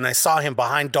Hulu, and I saw him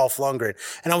behind Dolph Lundgren.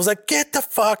 And I was like, get the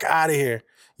fuck out of here.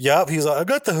 Yup. He was like, I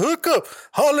got the hookup.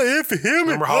 Holla if you hear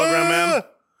me. Remember Hologram Man?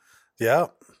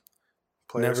 Yep.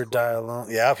 Players Never Club. Die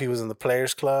Alone. Yep. He was in the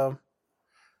Players Club.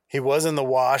 He was in The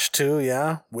Wash too.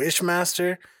 Yeah.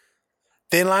 Wishmaster.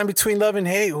 Thin Line Between Love and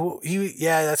Hate.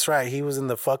 Yeah, that's right. He was in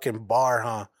the fucking bar,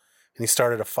 huh? And he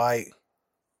started a fight.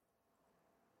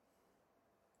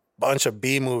 Bunch of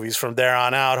B movies from there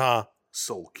on out, huh?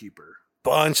 Soul Keeper.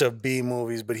 Bunch of B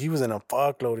movies, but he was in a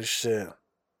fuckload of shit.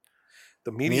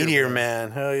 The Meteor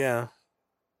Man. Hell yeah.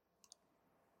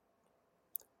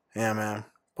 Yeah, man.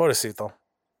 Pobrecito.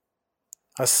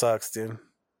 That sucks, dude.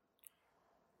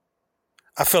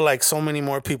 I feel like so many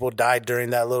more people died during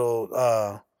that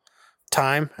little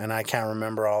time, and I can't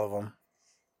remember all of them.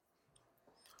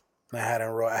 I hadn't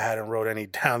wrote any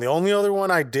down. The only other one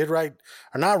I did write,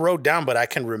 or not wrote down, but I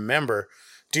can remember.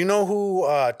 Do you know who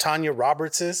Tanya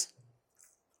Roberts is?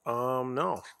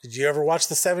 No. Did you ever watch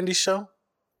the 70s show?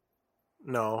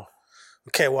 No.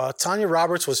 Okay, well, Tanya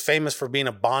Roberts was famous for being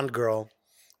a Bond girl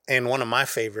and one of my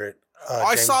favorite.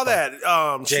 I saw that.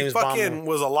 James she fucking Bond.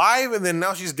 was alive, and then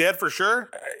now she's dead for sure?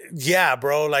 Yeah,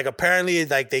 bro. Like, apparently,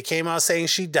 like, they came out saying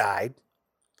she died.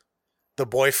 The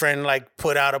boyfriend, like,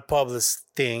 put out a public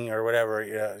thing or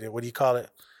whatever. What do you call it?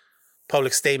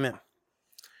 Public statement.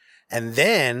 And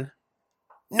then...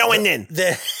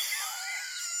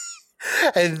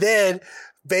 And then,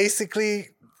 basically...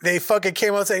 They fucking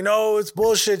came out saying, no, it's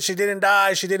bullshit. She didn't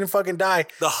die. She didn't fucking die.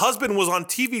 The husband was on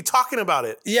TV talking about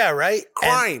it. Yeah, right?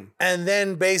 Crying. And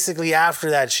then basically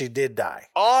after that, she did die.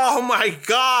 Oh my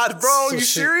God, bro. So you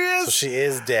serious? So she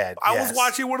is dead. I was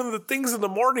watching one of the things in the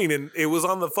morning and it was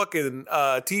on the fucking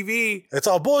TV. It's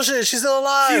all bullshit. She's still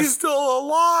alive. She's still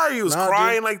alive. He was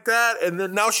crying dude. like that. And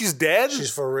then now she's dead?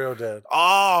 She's for real dead.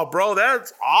 Oh, bro,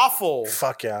 that's awful.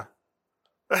 Fuck yeah.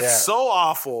 That's so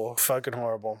awful. Fucking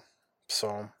horrible.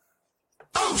 So...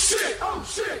 Oh shit!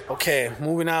 Okay,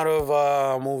 moving out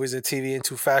of movies and TV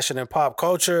into fashion and pop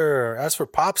culture. As for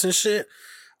pops and shit,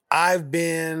 I've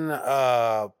been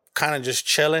kind of just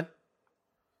chilling.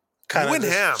 Kind of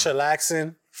just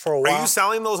chillaxing for a while. Are you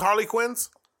selling those Harley Quinns?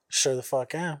 Sure the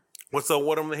fuck am. What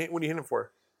are you hitting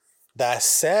for? That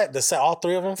set, all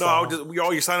three of them?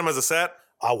 No, you sign them as a set?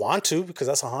 I want to because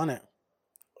that's $100.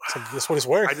 So that's what it's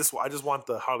worth. I just want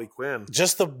the Harley Quinn.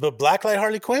 Just the blacklight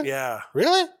Harley Quinn? Yeah.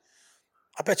 Really?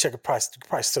 I bet you could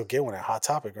probably still get one at Hot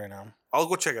Topic right now. I'll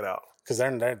go check it out. Because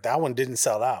that one didn't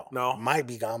sell out. No. Might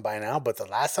be gone by now, but the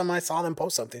last time I saw them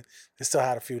post something, they still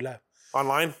had a few left.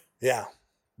 Online? Yeah.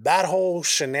 That whole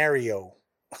scenario.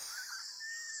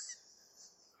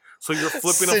 So you're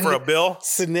flipping them for a bill?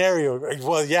 Scenario.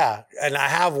 Well, yeah. And I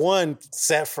have one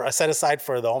set aside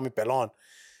for the homie Pelon.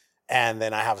 And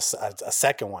then I have a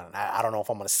second one. I don't know if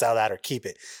I'm going to sell that or keep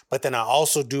it. But then I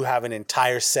also do have an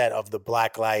entire set of the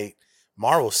Blacklight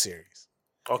Marvel series.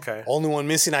 Okay. Only one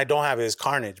missing I don't have is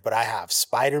Carnage, but I have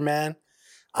Spider-Man,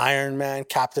 Iron Man,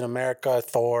 Captain America,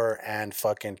 Thor, and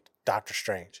fucking Doctor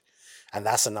Strange. And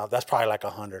that's enough. That's probably like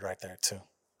 100 right there too.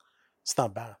 It's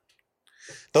not bad.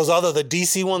 The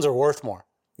DC ones are worth more.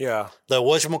 Yeah. The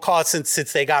whatchamacallit,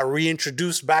 since they got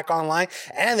reintroduced back online,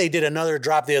 and they did another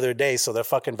drop the other day, so their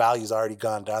fucking value's already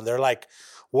gone down. They're like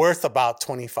worth about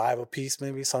 25 a piece,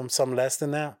 maybe some less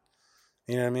than that.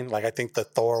 You know what I mean? Like I think the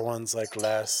Thor one's like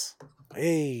less.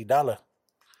 Hey, dollar.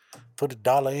 Put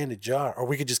 $1 in the jar. Or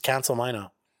we could just cancel mine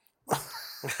out.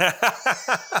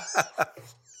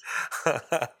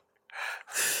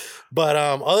 But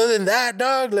other than that,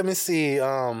 dog, let me see.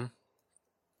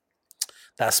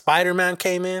 That Spider-Man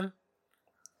came in.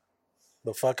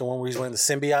 The fucking one where he's wearing the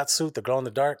symbiote suit, the glow in the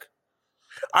dark.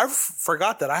 I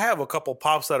forgot that I have a couple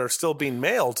pops that are still being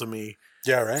mailed to me.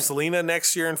 Yeah, right. Selena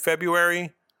next year in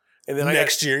February. And then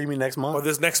Next year, you mean next month? Or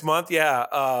this next month, yeah.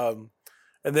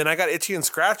 And then I got Itchy and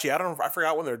Scratchy. I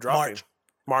forgot when they're dropping.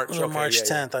 March. Okay, March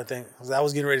 10th, I think. I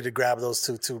was getting ready to grab those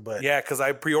two too, but yeah, because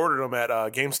I pre-ordered them at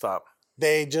GameStop.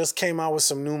 They just came out with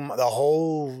the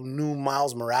whole new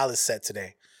Miles Morales set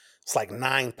today. It's like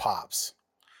 9 pops,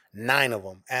 9 of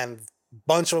them, and a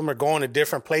bunch of them are going to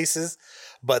different places.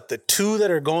 But the 2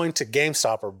 that are going to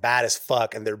GameStop are bad as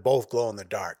fuck, and they're both glow in the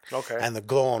dark. Okay, and the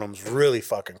glow on them is really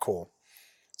fucking cool.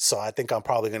 So I think I'm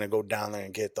probably gonna go down there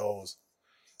and get those.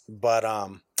 But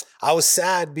I was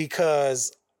sad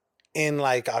because in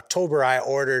like October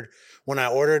when I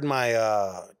ordered my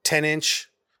 10-inch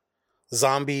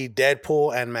zombie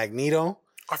Deadpool and Magneto.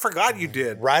 I forgot you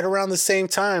did. Right around the same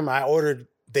time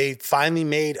they finally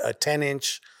made a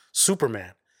 10-inch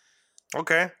Superman.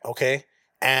 Okay.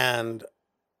 And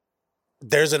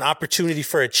there's an opportunity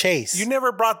for a chase. You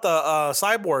never brought the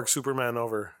Cyborg Superman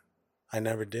over. I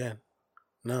never did.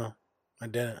 No, I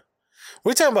didn't. What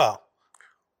are you talking about?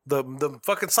 The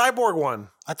fucking Cyborg one.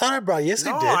 I thought I brought. Yes,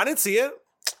 I did. No, I didn't see it.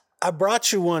 I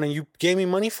brought you one and you gave me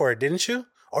money for it, didn't you?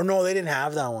 Or no, they didn't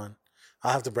have that one.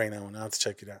 I'll have to bring that one. I'll have to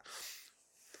check it out.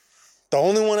 The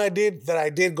only one I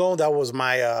did go, that was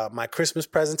my my Christmas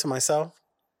present to myself.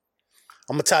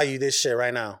 I'm going to tell you this shit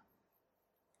right now.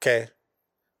 Okay?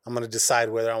 I'm going to decide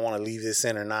whether I want to leave this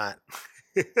in or not.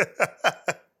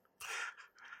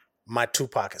 My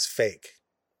Tupac is fake.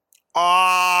 Oh,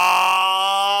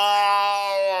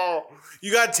 you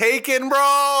got taken, bro.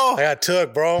 I got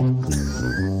took, bro.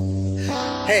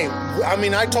 Hey, I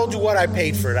mean, I told you what I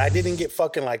paid for it. I didn't get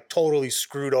fucking like totally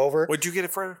screwed over. What'd you get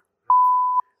it for?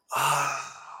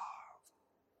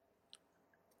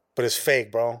 But it's fake,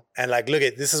 bro. And like, look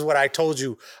this is what I told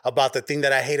you about the thing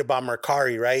that I hate about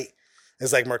Mercari, right?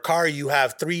 It's like Mercari, you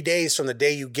have 3 days from the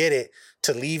day you get it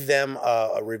to leave them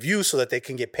a review so that they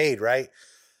can get paid, right?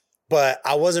 But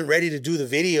I wasn't ready to do the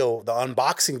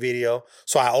unboxing video.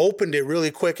 So I opened it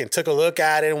really quick and took a look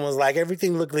at it and was like,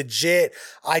 everything looked legit.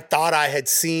 I thought I had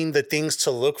seen the things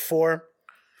to look for.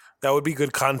 That would be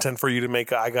good content for you to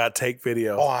make a I Got Take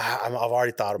video. Oh, I've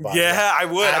already thought about it. Yeah, I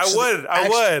would. I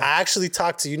would. I actually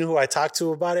talked to, you know who I talked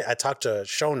to about it? I talked to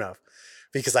Shonuff.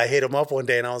 Because I hit him up one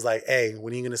day and I was like, hey,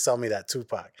 when are you going to sell me that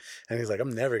Tupac? And he's like,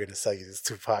 I'm never going to sell you this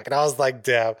Tupac. And I was like,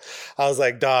 damn. I was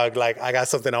like, dog, like, I got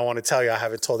something I want to tell you. I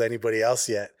haven't told anybody else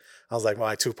yet. I was like,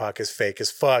 my Tupac is fake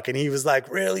as fuck. And he was like,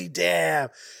 really? Damn.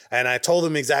 And I told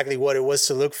him exactly what it was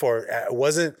to look for. It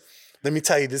wasn't, let me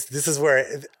tell you, this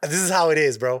is how it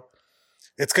is, bro.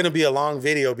 It's going to be a long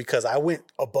video because I went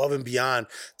above and beyond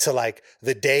to like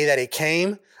the day that it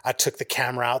came. I took the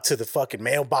camera out to the fucking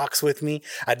mailbox with me.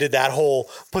 I did that whole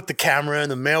put the camera in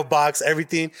the mailbox,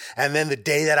 everything. And then the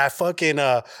day that I fucking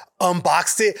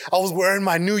unboxed it, I was wearing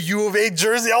my new U of A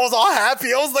jersey. I was all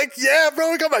happy. I was like, yeah,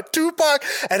 bro, we got my Tupac.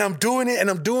 And I'm doing it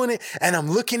and I'm doing it and I'm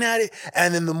looking at it.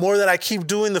 And then the more that I keep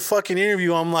doing the fucking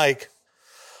interview, I'm like,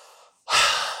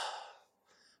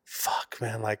 fuck,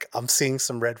 man. Like, I'm seeing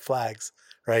some red flags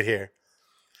right here.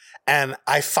 And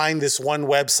I find this one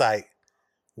website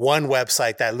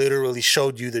that literally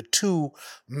showed you the 2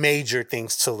 major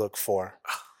things to look for.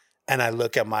 And I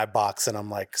look at my box and I'm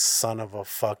like, son of a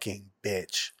fucking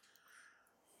bitch.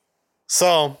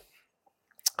 So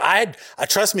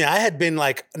trust me, I had been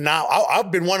like,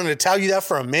 I've been wanting to tell you that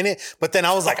for a minute, but then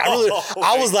I was like, I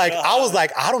was like,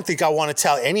 I don't think I want to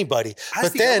tell anybody. I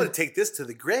think I'm going to take this to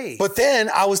the grave. But then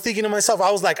I was thinking to myself,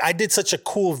 I was like, I did such a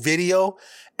cool video.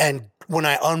 And when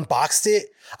I unboxed it,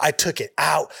 I took it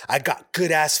out. I got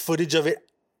good ass footage of it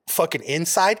fucking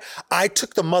inside. I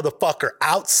took the motherfucker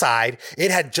outside.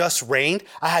 It had just rained.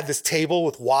 I had this table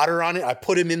with water on it. I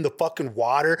put him in the fucking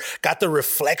water, got the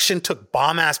reflection, took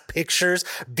bomb ass pictures,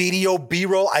 video,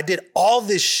 B-roll. I did all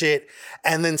this shit.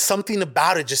 And then something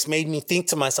about it just made me think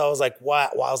to myself, I was like,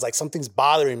 what? Well, I was like, something's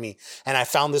bothering me. And I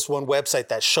found this one website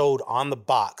that showed on the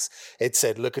box, it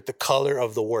said, look at the color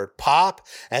of the word pop.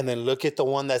 And then look at the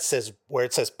one that says, where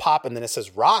it says pop and then it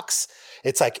says rocks.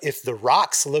 It's like if the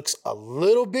rocks looks a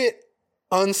little bit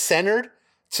uncentered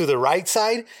to the right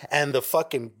side and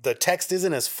the text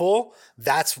isn't as full,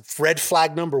 that's red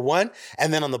flag number 1.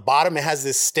 And then on the bottom, it has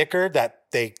this sticker that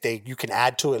you can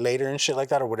add to it later and shit like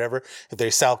that or whatever if they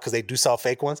sell, because they do sell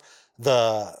fake ones.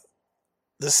 The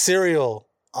cereal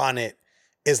on it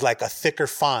is like a thicker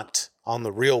font on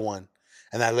the real one.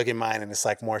 And I look at mine and it's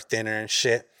like more thinner and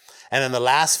shit. And then the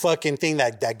last fucking thing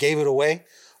that gave it away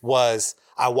was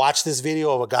I watched this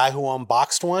video of a guy who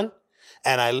unboxed one,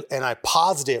 and I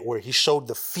paused it where he showed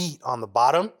the feet on the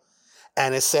bottom,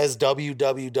 and it says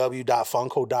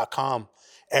www.funko.com,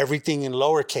 everything in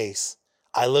lowercase.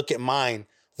 I look at mine,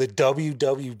 the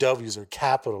wwws are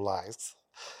capitalized.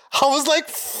 I was like,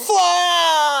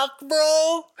 fuck,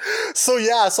 bro. So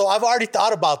I've already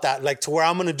thought about that, like to where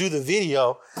I'm going to do the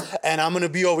video and I'm going to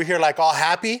be over here like all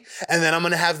happy. And then I'm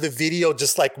going to have the video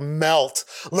just like melt,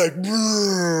 like,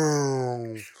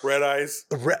 red eyes,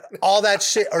 all that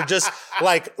shit. Or just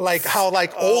like how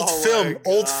like old film,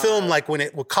 like when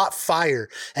it caught fire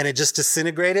and it just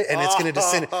disintegrated and it's going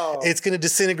to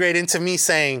disintegrate into me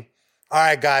saying, all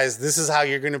right, guys, this is how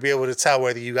you're going to be able to tell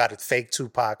whether you got a fake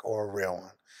Tupac or a real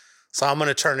one. So I'm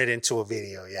gonna turn it into a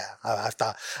video. Yeah, I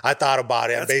thought about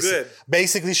it. That's good.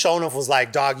 Basically, Shonuff was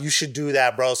like, "Dog, you should do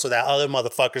that, bro, so that other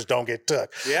motherfuckers don't get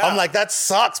took." Yeah. I'm like, that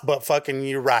sucks, but fucking,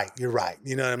 you're right. You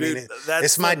know what I mean?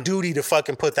 It's my duty to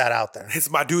fucking put that out there. It's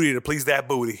my duty to please that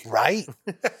booty, right,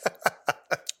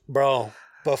 bro?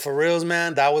 But for reals,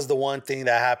 man, that was the one thing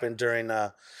that happened during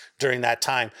that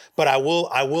time. But I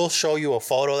will show you a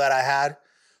photo that I had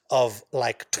of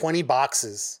like 20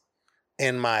 boxes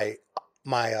in my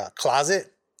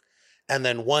closet. And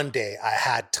then one day I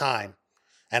had time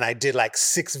and I did like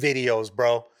 6 videos,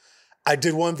 bro. I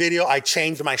did one video. I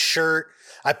changed my shirt.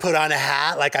 I put on a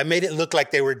hat. Like I made it look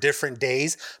like they were different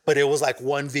days, but it was like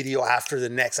one video after the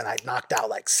next. And I knocked out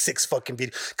like 6 fucking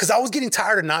videos because I was getting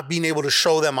tired of not being able to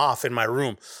show them off in my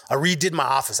room. I redid my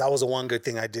office. That was the one good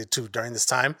thing I did too during this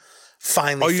time.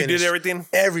 Finally finished. You did everything?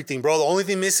 Everything, bro. The only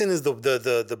thing missing is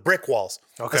the brick walls.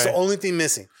 Okay. That's the only thing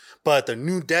missing. But the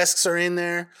new desks are in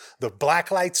there. The black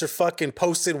lights are fucking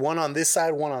posted, one on this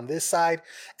side, one on this side.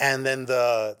 And then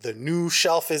the new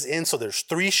shelf is in. So there's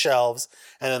 3 shelves.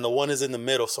 And then the one is in the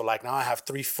middle. So like now I have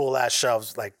 3 full ass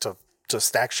shelves like to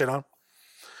stack shit on.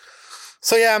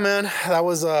 So yeah, man, that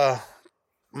was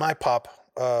my pop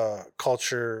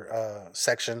culture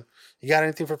section. You got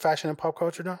anything for fashion and pop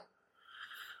culture now?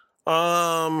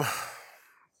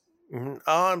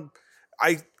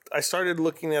 I started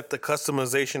looking at the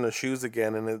customization of shoes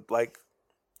again, and it like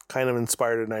kind of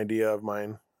inspired an idea of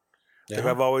mine. Yeah. Like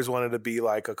I've always wanted to be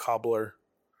like a cobbler,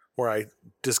 where I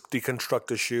just deconstruct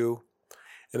a shoe,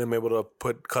 and I'm able to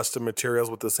put custom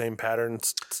materials with the same pattern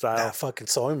style. That fucking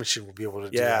sewing machine will be able to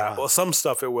do that. Yeah, well, some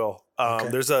stuff it will. Okay.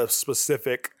 There's a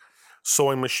specific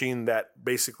sewing machine that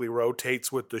basically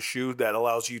rotates with the shoe that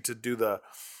allows you to do the,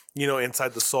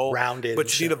 inside the sole. Rounded.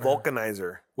 But you need a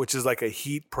vulcanizer, which is like a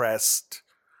heat pressed,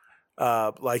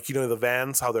 the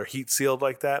Vans, how they're heat sealed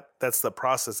like that. That's the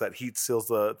process that heat seals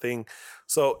the thing.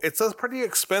 So it's a pretty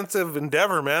expensive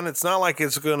endeavor, man. It's not like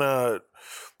this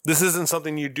isn't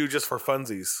something you do just for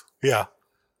funsies. Yeah.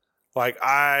 Like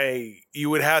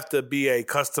you would have to be a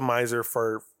customizer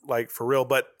for real.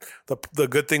 But the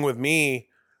good thing with me,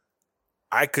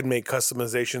 I could make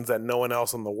customizations that no one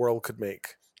else in the world could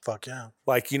make. Fuck yeah.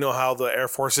 Like, how the Air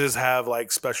Forces have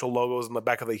like special logos in the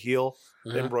back of the heel,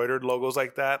 embroidered logos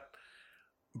like that.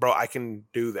 Bro, I can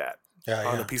do that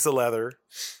on a piece of leather,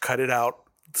 cut it out,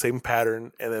 same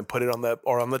pattern, and then put it on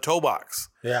the toe box.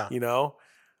 Yeah.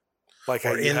 Like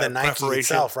or in the Nike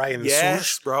itself, right? In the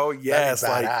swoosh, bro. Yes.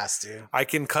 That'd be badass, dude. I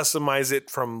can customize it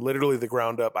from literally the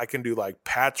ground up. I can do like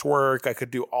patchwork. I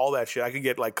could do all that shit. I could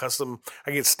get like custom.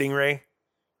 I could get Stingray.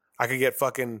 I could get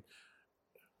fucking,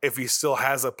 if he still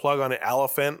has a plug on an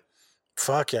elephant.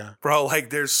 Fuck yeah. Bro, like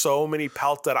there's so many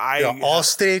pelts that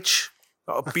ostrich.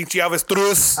 Pinche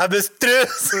avestruz.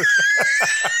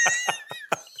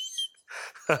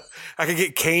 I could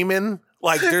get Cayman.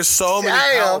 Like there's so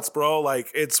many pelts, bro. Like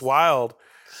it's wild.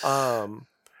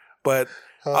 But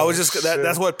I was just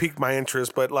that's what piqued my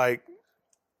interest. But like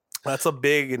that's a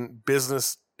big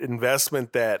business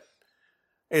investment that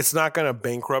It's not going to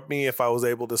bankrupt me if I was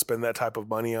able to spend that type of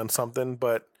money on something,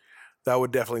 but that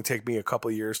would definitely take me a couple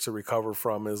of years to recover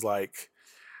from, is like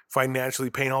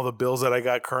financially paying all the bills that I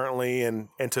got currently and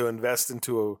to invest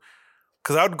into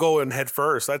because I would go in head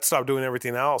first. I'd stop doing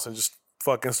everything else and just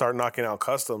fucking start knocking out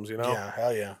customs, you know? Yeah,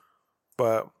 hell yeah.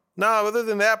 But no, other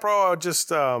than that, bro, I would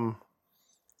just, not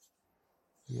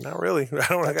really.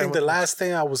 I think the last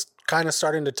thing I was kind of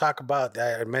starting to talk about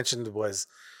that I mentioned was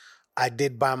I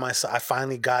did buy myself. I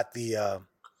finally got the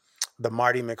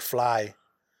Marty McFly.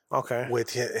 Okay.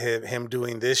 With him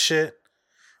doing this shit,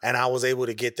 and I was able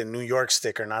to get the New York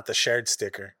sticker, not the shared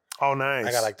sticker. Oh, nice.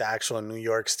 I got like the actual New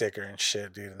York sticker and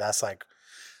shit, dude. That's like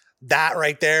that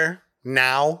right there.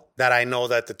 Now that I know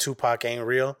that the Tupac ain't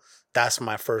real, that's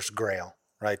my first grail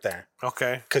right there.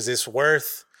 Okay. Because it's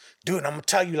worth. Dude, I'm gonna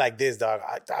tell you like this, dog.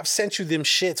 I've sent you them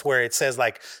shits where it says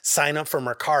like sign up for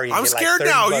Mercari. And I'm get scared like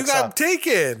now. $30 You got off.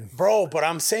 taken, Bro. But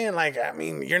I'm saying like, I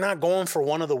mean, you're not going for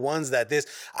one of the ones that this.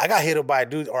 I got hit up by a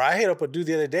dude, or I hit up a dude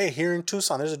the other day here in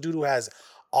Tucson. There's a dude who has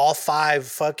all 5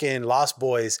 fucking Lost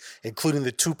Boys, including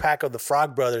the 2-pack of the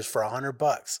Frog Brothers for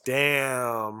 $100.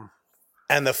 Damn.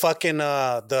 And the fucking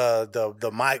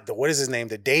the what is his name?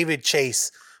 The David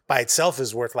Chase by itself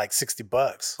is worth like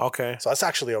 $60. Okay. So that's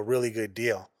actually a really good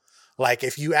deal. Like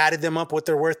if you added them up what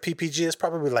they're worth PPG, it's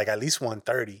probably like at least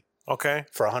 $130 Okay.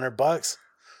 for $100.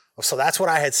 So that's what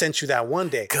I had sent you that one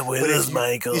day. Come with us,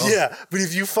 Michael. Yeah, but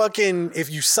if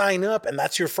you sign up and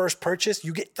that's your first purchase,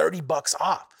 you get $30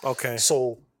 off. Okay.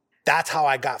 So that's how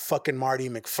I got fucking Marty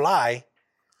McFly.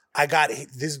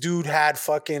 This dude had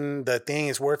fucking the thing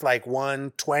is worth like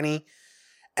 $120,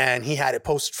 and he had it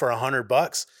posted for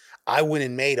 $100. I went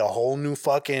and made a whole new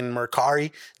fucking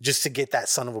Mercari just to get that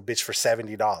son of a bitch for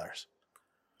 $70.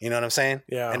 You know what I'm saying?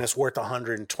 Yeah. And it's worth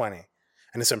 $120.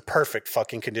 And it's in perfect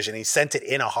fucking condition. He sent it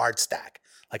in a hard stack.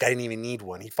 Like I didn't even need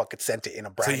one. He fucking sent it in a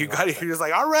brand So you new got hard it. stack. You're just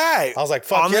like, all right. I was like,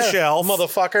 fuck on yeah, the shelf,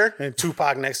 motherfucker. And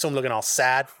Tupac next to him looking all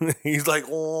sad. He's like,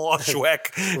 oh,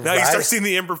 Shrek. Now you Right? start seeing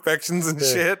the imperfections and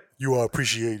shit. You are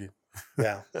appreciated.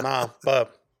 Yeah. Nah,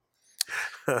 but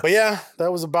yeah,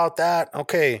 that was about that.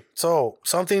 Okay. So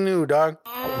something new, dog.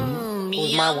 It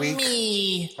was my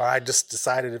week. Or I just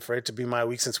decided for it to be my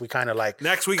week since we kind of like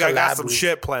Next week, I got some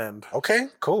shit planned. Okay,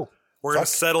 cool. We're going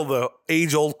to settle the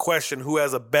age-old question, who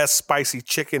has the best spicy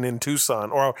chicken in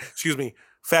Tucson? Or, excuse me,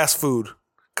 fast food.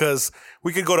 Because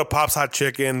we could go to Pop's Hot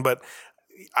Chicken, but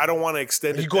I don't want to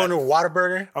extend it. You going to a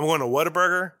Whataburger? I'm going to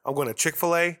Whataburger. I'm going to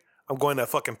Chick-fil-A. I'm going to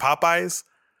fucking Popeyes.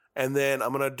 And then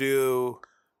I'm going to do...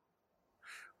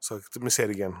 So let me say it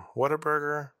again.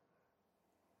 Whataburger,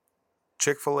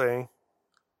 Chick-fil-A,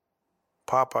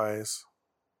 Popeyes,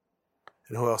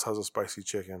 and who else has a spicy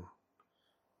chicken?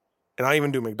 And I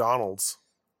even do McDonald's.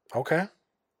 Okay.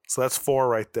 So that's 4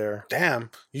 right there.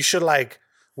 Damn. We should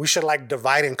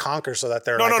divide and conquer so that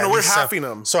they're No, like no, at we're least halving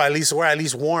them. So we're at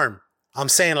least warm. I'm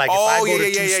saying like if I go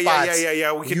to two spots.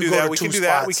 Yeah. We can you do go that. to We two can do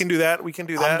that. We spots. can do that. We can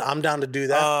do that. I'm down to do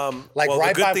that. Like well,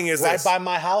 right the good by thing is right this. by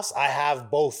my house, I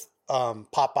have both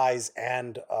Popeyes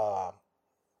and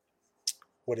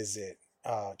what is it?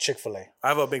 Chick-fil-A. I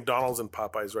have a McDonald's and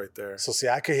Popeyes right there. So see,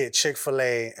 I could hit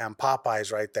Chick-fil-A and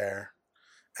Popeyes right there,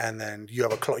 and then you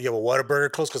have a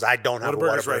Whataburger close because I don't have a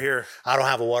Whataburger's Whataburger right here. I don't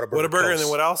have a Whataburger. Whataburger close. and then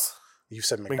what else? You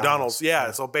said McDonald's.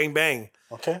 Yeah. So bang bang.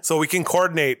 Okay. So we can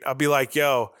coordinate. I'll be like,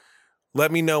 yo,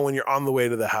 let me know when you're on the way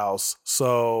to the house,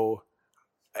 so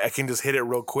I can just hit it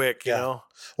real quick. You know.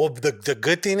 Well, the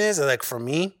good thing is, like for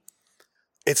me,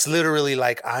 it's literally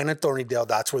like I'm in Thornydale.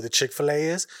 That's where the Chick-fil-A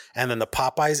is, and then the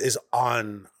Popeyes is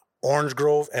on Orange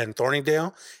Grove and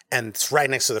Thornydale, and it's right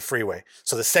next to the freeway.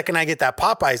 So the second I get that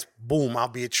Popeyes, boom, I'll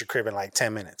be at your crib in like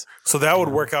 10 minutes. So that would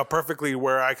work out perfectly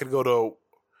where I could go to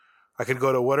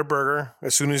Whataburger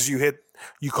as soon as you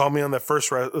call me on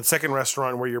the second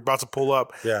restaurant where you're about to pull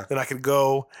up. Yeah. Then I could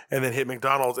go and then hit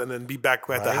McDonald's and then be back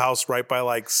at the house right by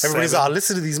like 7. Everybody's all,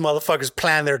 listen to these motherfuckers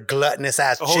plan their gluttonous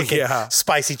ass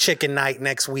spicy chicken night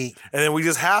next week. And then we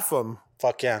just half them.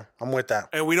 Fuck yeah, I'm with that.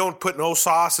 And we don't put no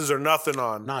sauces or nothing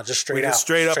on. No, just straight we out. Just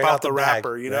straight up out the bag.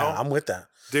 wrapper, you know? Yeah, I'm with that.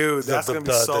 Dude, that's going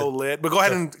to be so lit. But go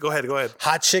ahead.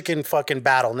 Hot chicken fucking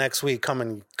battle next week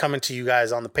coming to you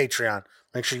guys on the Patreon.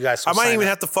 Make sure you guys I might even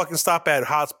have to fucking stop at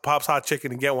Pop's Hot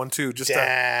Chicken and get one too. Just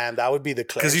damn, that would be the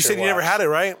because you said you never had it,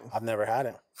 right? I've never had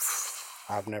it.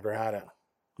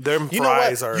 Them You know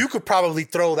fries what? are. You could probably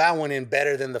throw that one in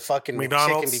better than the fucking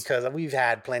McDonald's? McChicken because we've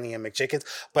had plenty of McChickens.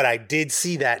 But I did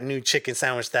see that new chicken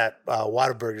sandwich that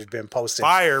Whataburger's been posting.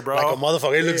 Fire, bro. Like a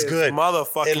motherfucker. It looks good.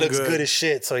 Motherfucking It looks good as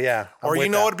shit. So yeah. Or you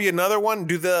know what'd be another one?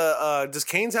 Does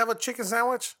Cane's have a chicken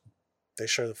sandwich? They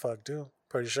sure the fuck do.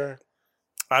 Pretty sure.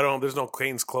 There's no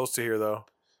Cane's close to here though.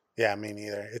 Yeah, me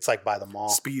neither. It's like by the mall.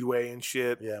 Speedway and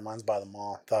shit. Yeah, mine's by the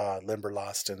mall. The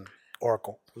Limberlost and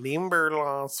Oracle.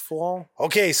 Limberlost full.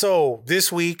 Okay, so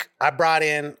this week I brought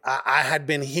in. I had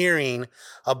been hearing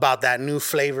about that new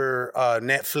flavor,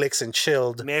 Netflix and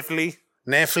chilled.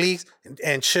 Netflix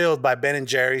and chilled by Ben and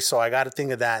Jerry. So I got to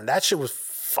think of that, and that shit was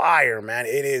fire, man.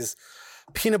 It is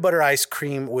peanut butter ice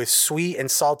cream with sweet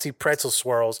and salty pretzel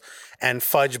swirls and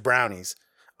fudge brownies.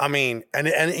 I mean, and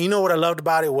you know what I loved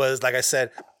about it was, like I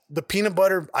said, the peanut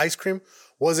butter ice cream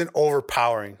wasn't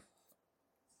overpowering.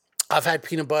 I've had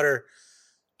peanut butter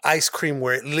ice cream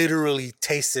where it literally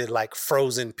tasted like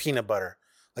frozen peanut butter.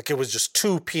 Like it was just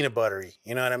too peanut buttery.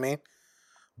 You know what I mean?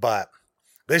 But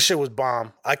this shit was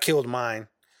bomb. I killed mine.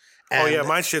 And, oh, yeah.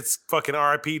 My shit's fucking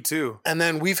RIP too. And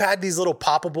then we've had these little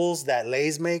poppables that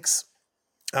Lay's makes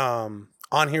on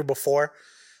here before.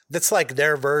 That's like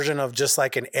their version of just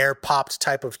like an air popped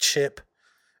type of chip.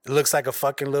 It looks like a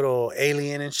fucking little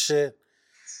alien and shit.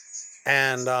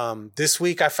 And this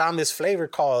week I found this flavor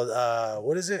called,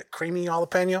 what is it? Creamy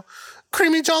jalapeno?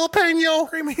 Creamy jalapeno.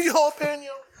 Creamy jalapeno.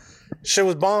 Shit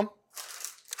was bomb.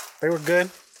 They were good.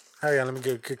 Hurry on, let me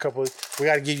get a couple. We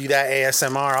got to give you that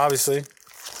ASMR, obviously.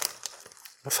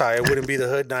 That's how it wouldn't be the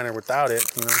Hood Diner without it.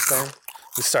 You know what I'm saying?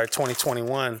 We start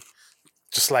 2021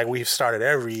 just like we've started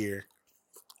every year.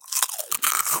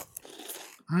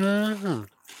 Mm-hmm.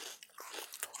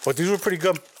 But these were pretty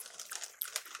good.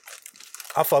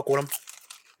 I fuck with them.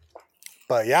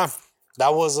 But yeah,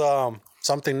 that was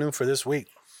something new for this week.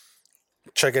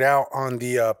 Check it out on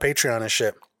the Patreon and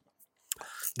shit.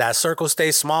 That Circle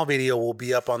Stay Small video will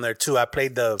be up on there too. I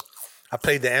played the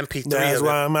MP3. That's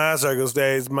why my circle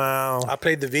stays small. I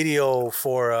played the video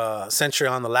for Century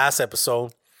on the last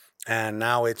episode, and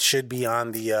now it should be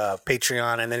on the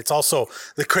Patreon. And then it's also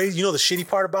the crazy. You know, the shitty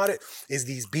part about it is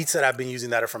these beats that I've been using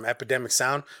that are from Epidemic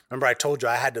Sound. Remember, I told you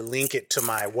I had to link it to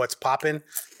my What's Poppin'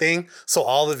 thing. So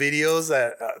all the videos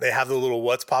that they have the little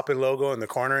What's Poppin' logo in the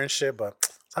corner and shit. But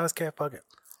I just can't fuck it.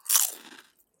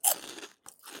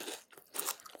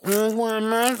 Yeah,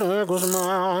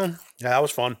 that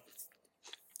was fun.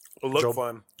 It looked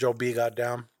fun. Joe B got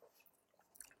down.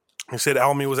 He said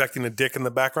Almy was acting a dick in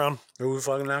the background. Who was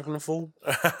fucking acting a fool?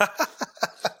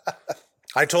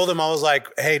 I told him, I was like,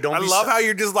 hey, don't I love how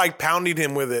you're just like pounding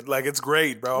him with it. Like, it's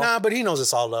great, bro. Nah, but he knows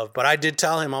it's all love. But I did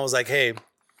tell him, I was like, hey,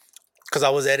 because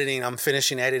I'm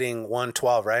finishing editing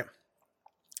 112, right?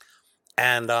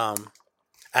 And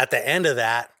at the end of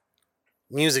that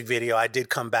music video, I did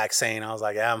come back saying, I was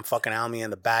like, yeah, I'm fucking Almy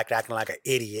in the back acting like an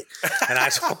idiot. And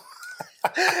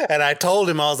I told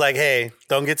him, I was like, hey,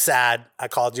 don't get sad. I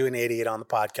called you an idiot on the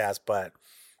podcast, but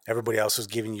everybody else was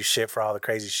giving you shit for all the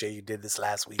crazy shit you did this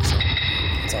last week. So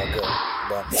it's all good.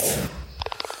 But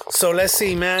so let's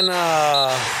see, man.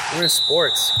 We're in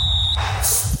sports.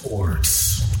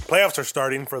 Playoffs are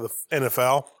starting for the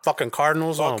NFL. Fucking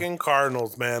Cardinals. Fucking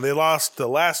Cardinals, man. They lost the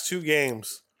last two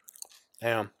games.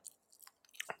 Damn.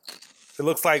 It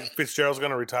looks like Fitzgerald's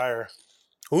going to retire.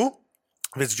 Who?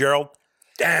 Fitzgerald.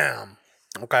 Damn.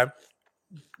 Okay.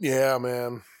 Yeah,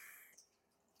 man.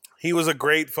 He was a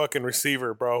great fucking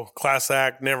receiver, bro. Class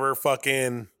act. Never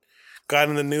fucking got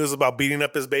in the news about beating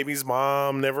up his baby's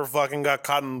mom. Never fucking got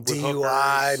caught in with DUI.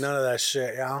 hookers. None of that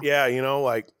shit. Yeah. Yeah, you know,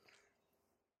 like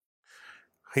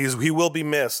he will be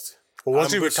missed. Well,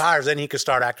 once he retires, then he could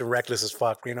start acting reckless as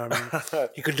fuck. You know what I mean?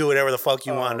 You could do whatever the fuck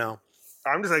you want now.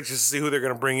 I'm just anxious to see who they're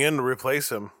going to bring in to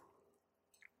replace him.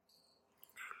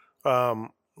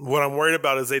 What I'm worried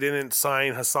about is they didn't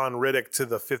sign Hassan Riddick to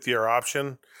the 5th-year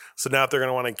option. So now if they're going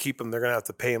to want to keep him, they're going to have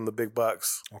to pay him the big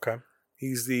bucks. Okay.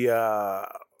 He's the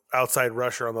outside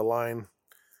rusher on the line.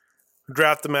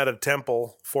 Drafted him out of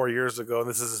Temple 4 years ago, and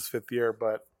this is his 5th year.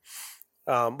 But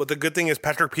the good thing is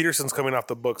Patrick Peterson's coming off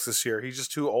the books this year. He's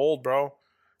just too old, bro.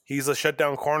 He's a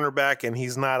shutdown cornerback, and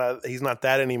he's not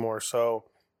that anymore. So,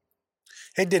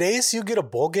 hey, did ASU get a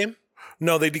bowl game?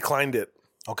 No, they declined it.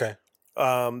 Okay.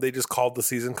 They just called the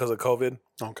season because of COVID.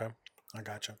 Okay. I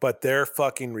gotcha. But their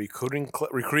fucking recruiting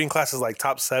class is like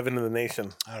top 7 in the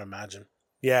nation. I'd imagine.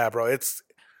 Yeah, bro. It's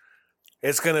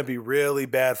going to be really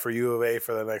bad for U of A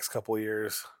for the next couple of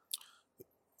years.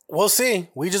 We'll see.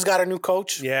 We just got a new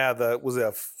coach. Yeah, was it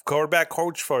a quarterback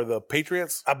coach for the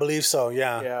Patriots? I believe so,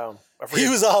 yeah. Yeah. He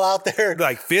was all out there.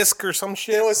 Like Fisk or some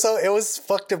shit? It was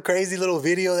fucked up crazy little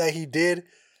video that he did.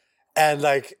 And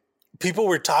like people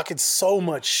were talking so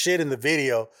much shit in the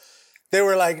video. They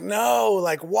were like, no,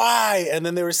 like why? And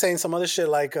then they were saying some other shit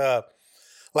like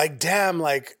damn,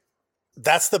 like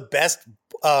that's the best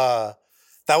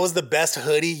that was the best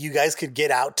hoodie you guys could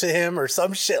get out to him or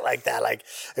some shit like that. Like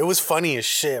it was funny as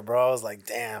shit, bro. I was like,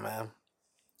 damn, man.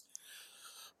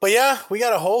 But yeah, we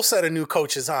got a whole set of new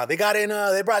coaches, huh? They got in.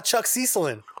 They brought Chuck Cecil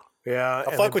in. Yeah,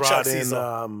 I fuck with Chuck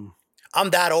Cecil. I'm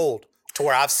that old to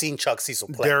where I've seen Chuck Cecil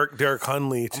play. Derek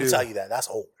Hunley too. I'm gonna tell you that. That's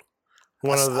old.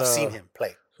 I've seen him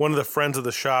play. One of the friends of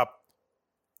the shop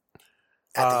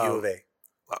at the U of A.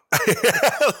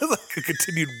 Like a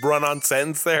continued run-on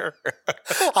sentence there.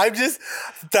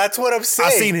 That's what I'm saying.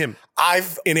 I've seen him.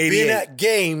 I've been at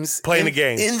games. Playing the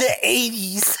game. In the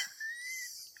 80s.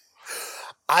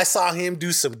 I saw him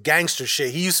do some gangster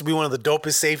shit. He used to be one of the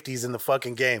dopest safeties in the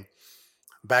fucking game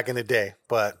back in the day.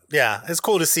 But yeah, it's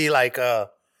cool to see like,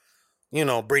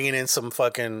 bringing in some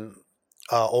fucking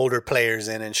older players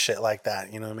in and shit like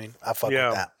that. You know what I mean? I fuck with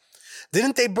that.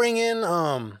 Didn't they bring in,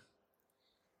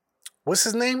 what's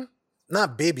his name?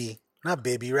 Not Bibby,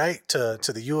 right? To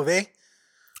the U of A?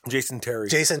 Jason Terry.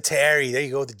 There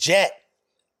you go. The Jet.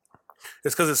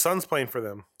 It's because his son's playing for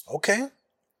them. Okay,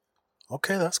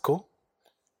 that's cool.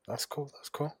 That's cool.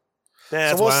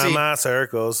 That's so we'll why see. my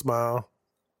circles smile.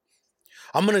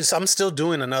 I'm still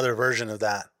doing another version of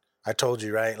that. I told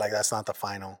you, right? Like that's not the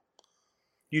final.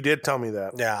 You did tell me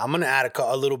that. Yeah, I'm gonna add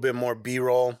a little bit more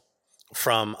B-roll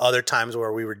from other times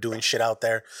where we were doing shit out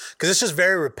there because it's just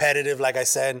very repetitive. Like I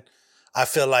said, I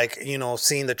feel like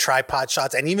seeing the tripod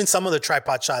shots and even some of the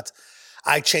tripod shots,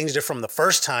 I changed it from the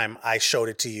first time I showed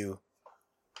it to you.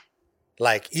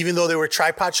 Like even though they were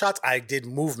tripod shots, I did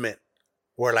movement.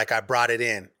 Where like I brought it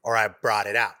in or I brought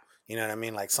it out. You know what I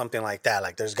mean? Like something like that.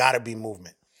 Like there's got to be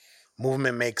movement.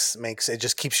 Movement makes it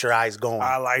just keeps your eyes going.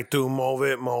 I like to move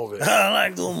it. I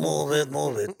like to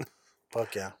move it.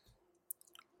 Fuck yeah.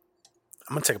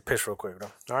 I'm going to take a piss real quick,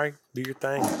 though. All right. Do your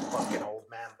thing. Fucking old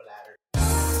man bladder.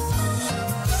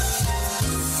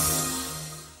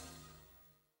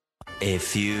 A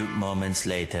few moments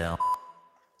later.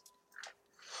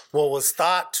 What was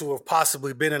thought to have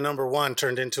possibly been a number 1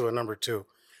 turned into a number 2.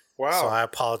 Wow. So I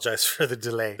apologize for the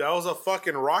delay. That was a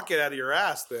fucking rocket out of your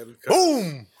ass then.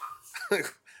 Boom!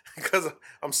 Because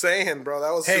I'm saying, bro,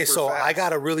 that was super so fast. I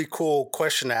got a really cool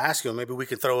question to ask you. Maybe we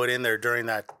can throw it in there during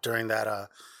that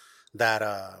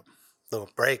little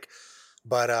break.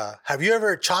 But have you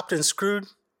ever chopped and screwed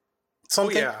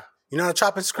something? Oh, yeah. You know how to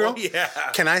chop and screw? Oh, yeah.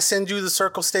 Can I send you the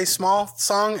Circle Stay Small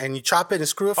song and you chop it and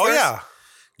screw it first? Oh, yeah.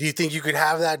 Do you think you could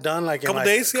have that done like in couple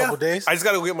days? I just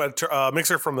got to get my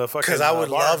mixer from the fucking because I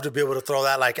would bar. love to be able to throw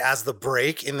that like as the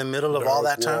break in the middle of all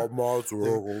that time.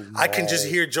 I can just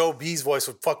hear Joe B's voice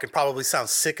would fucking probably sound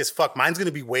sick as fuck. Mine's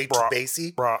gonna be way too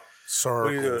bassy.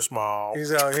 Circle small.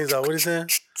 He's out. What is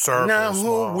that? Circle now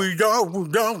small. We down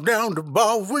the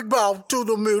ball. We ball to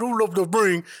the middle of the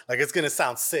ring. Like it's gonna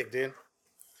sound sick, dude.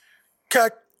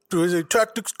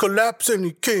 Tactics collapse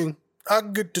any king. I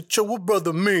get to chill with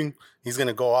Brother Ming. He's going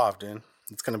to go off, dude.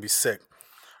 It's going to be sick.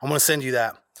 I'm going to send you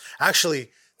that.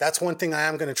 Actually, that's one thing I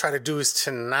am going to try to do is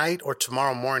tonight or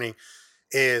tomorrow morning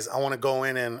is I want to go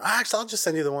in and... Actually, I'll just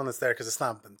send you the one that's there because it's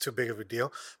not too big of a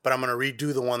deal. But I'm going to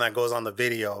redo the one that goes on the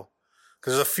video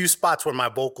because there's a few spots where my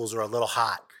vocals are a little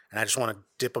hot and I just want to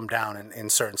dip them down in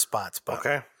certain spots.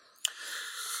 But,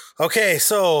 Okay,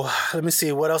 so let me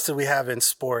see. What else did we have in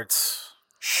sports?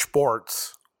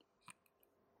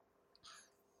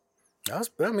 There's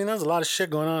a lot of shit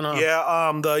going on. Huh?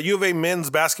 Yeah, the U of A men's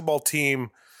basketball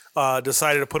team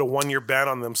decided to put a 1-year ban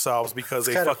on themselves because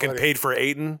they fucking paid for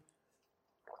Aiden.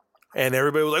 And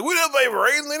everybody was like, we didn't pay for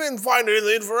Aiden. They didn't find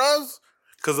anything for us.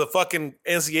 Because the fucking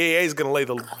NCAA is going to lay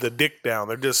the dick down.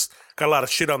 They're just got a lot of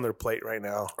shit on their plate right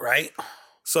now. Right.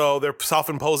 So they're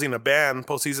self-imposing a ban,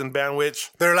 postseason ban,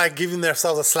 which... They're like giving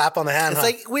themselves a slap on the hand. It's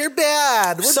like, we're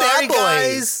bad. We're Sorry, bad boys.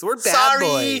 guys. We're bad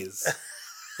boys.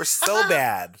 We're so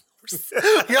bad.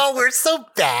 Yo, we're so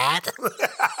bad.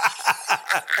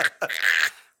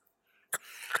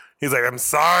 He's like, I'm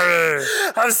sorry.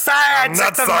 I'm sorry. I'm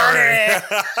not sorry.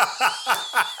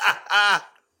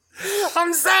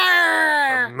 I'm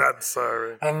sorry. I'm not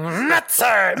sorry. I'm not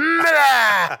sorry.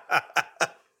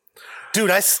 Dude,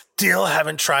 I still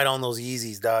haven't tried on those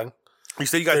Yeezys, dog. You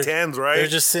said you got 10s, right? They're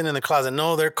just sitting in the closet.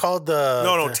 No, they're called the...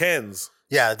 No, 10s.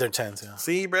 Yeah, they're 10s, yeah.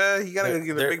 See, bro, you got to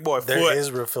give the big boy a foot. There is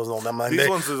real feels on them. Like, These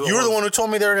ones is you were the one who told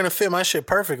me they were going to fit my shit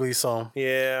perfectly, so...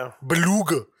 Yeah.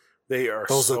 Beluga. They are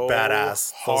Those so look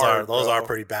badass. Hard, those are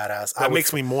pretty badass. That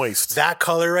makes me moist. That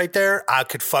color right there, I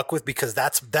could fuck with because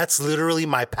that's literally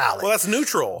my palette. Well, that's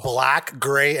neutral. Black,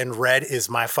 gray, and red is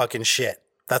my fucking shit.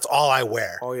 That's all I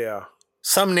wear. Oh, yeah.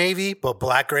 Some navy, but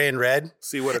black, gray, and red.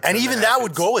 See what? And even that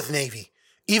would go with navy.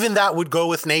 Even that would go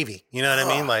with navy. You know what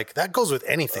I mean? Like, that goes with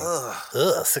anything. Ugh,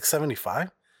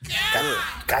 $675?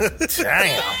 God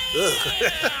damn.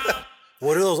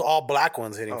 What are those all black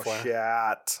ones hitting for?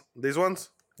 Shit. These ones?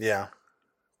 Yeah.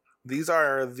 These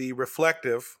are the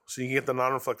reflective, so you can get the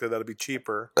non-reflective. That'll be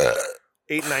cheaper.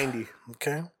 $8.90.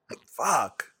 Okay.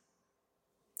 Fuck.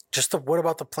 What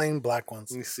about the plain black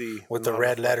ones? Let me see. With the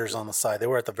red letters on the side. They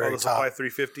were at the very the top. Supply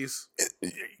 350s.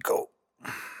 There you go.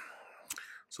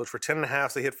 So it's for 10 and a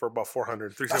half. They hit for about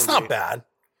 400. That's not bad.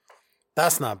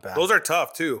 That's not bad. Those are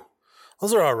tough too.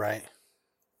 Those are all right.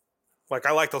 Like,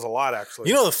 I like those a lot, actually.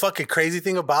 You know the fucking crazy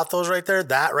thing about those right there?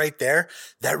 That right there,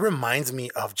 that reminds me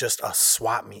of just a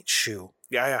swap meet shoe.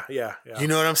 Yeah. You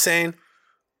know what I'm saying?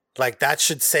 Like, that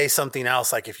should say something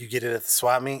else. Like, if you get it at the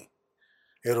swap meet,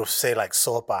 it'll say, like,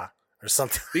 sopa or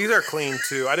something. These are clean,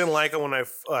 too. I didn't like them when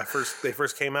they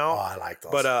first came out. Oh, I like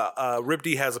those. But Rip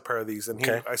D has a pair of these, and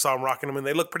I saw him rocking them, and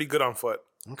they look pretty good on foot.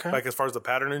 Okay. Like, as far as the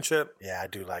pattern and shit. Yeah, I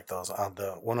do like those.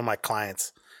 One of my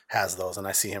clients has those, and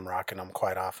I see him rocking them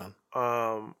quite often.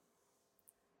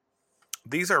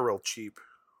 These are real cheap.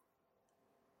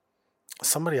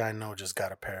 Somebody I know just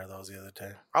got a pair of those the other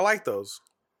day. I like those.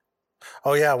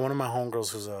 Oh yeah, one of my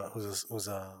homegirls who's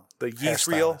a the yeast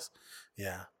reel.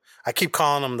 Yeah, I keep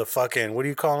calling them the fucking. What do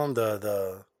you call them?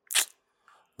 The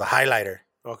highlighter.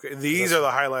 Okay, these are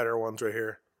the highlighter ones right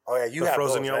here. Oh yeah, you the have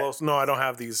frozen those, yellows. Right? No, I don't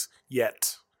have these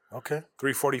yet. Okay,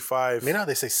 345. You know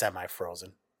they say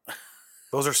semi-frozen.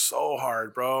 Those are so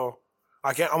hard, bro.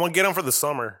 I'm gonna get them for the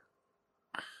summer.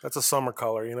 That's a summer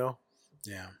color, you know.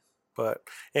 Yeah. But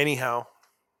anyhow,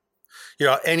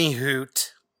 any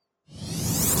hoot.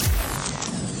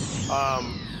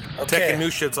 Tech and new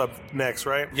shit's up next,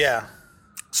 right? Yeah.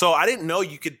 So I didn't know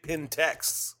you could pin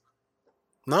texts.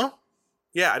 No?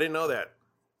 Yeah, I didn't know that.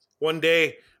 One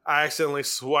day I accidentally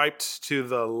swiped to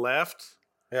the left.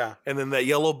 Yeah. And then that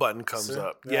yellow button comes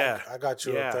up. Yeah. I got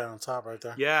you up there on top right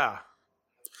there. Yeah.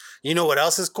 You know what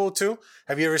else is cool too?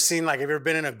 Have you ever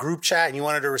been in a group chat and you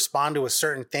wanted to respond to a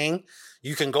certain thing?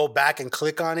 You can go back and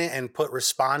click on it and put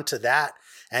respond to that,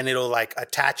 and it'll like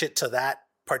attach it to that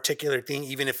particular thing,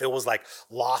 even if it was like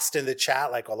lost in the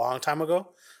chat like a long time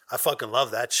ago. I fucking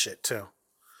love that shit too.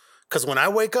 Cause when I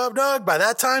wake up, dog, by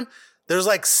that time, there's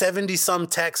like 70 some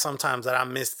texts sometimes that I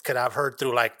missed because I've heard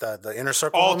through like the inner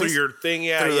circle. All through your thing,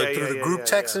 through the group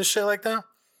text and shit like that.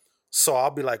 So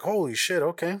I'll be like, holy shit,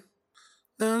 okay.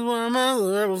 That's why my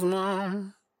little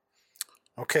mom.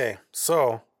 Okay,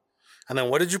 so, and then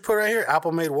what did you put right here?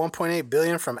 Apple made $1.8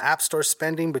 billion from App Store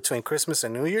spending between Christmas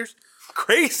and New Year's.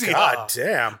 Crazy. God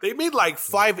damn. They made like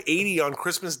 $580 on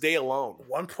Christmas Day alone.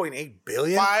 $1.8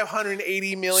 billion?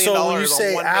 $580 million. So when you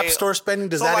say App Store spending,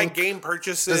 does that game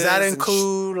purchases? Does that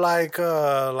include like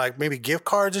maybe gift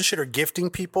cards and shit, or gifting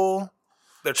people?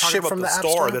 They're talking about the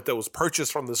store that was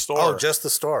purchased from the store. Oh, just the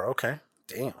store. Okay.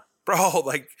 Damn. Bro,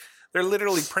 like they're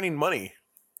literally printing money.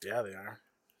 Yeah, they are.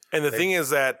 And the thing is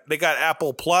that they got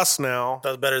Apple Plus now.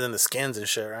 That's better than the skins and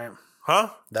shit, right? Huh?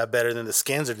 That better than the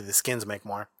skins, or did the skins make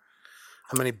more?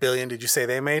 How many billion did you say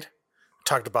they made?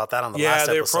 Talked about that on the last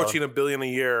episode. Yeah, they're approaching $1 billion a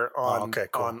year on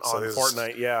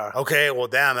Fortnite. Yeah. Okay, well,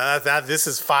 damn, this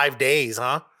is 5 days,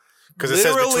 huh? Because it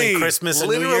says between Christmas and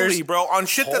New Year's. Literally, bro, on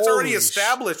shit that's already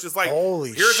established. It's like,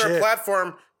 here's our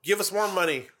platform. Give us more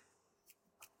money.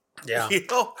 Yeah. You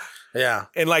know? Yeah.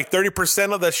 And like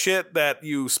 30% of the shit that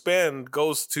you spend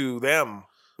goes to them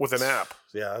with an app.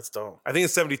 Yeah, that's dope. I think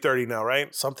it's 70-30 now,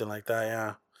 right? Something like that,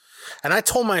 yeah. And I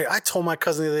told my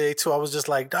cousin the other day too, I was just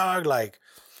like, dog, like,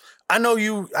 I know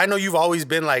you've always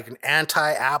been like an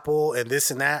anti-Apple and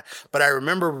this and that, but I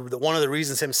remember one of the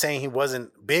reasons him saying he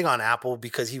wasn't big on Apple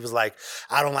because he was like,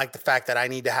 I don't like the fact that I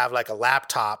need to have like a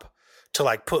laptop to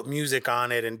like put music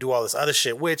on it and do all this other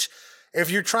shit, which if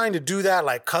you're trying to do that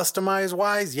like customize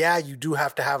wise, yeah, you do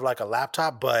have to have like a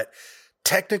laptop, but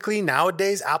technically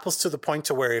nowadays Apple's to the point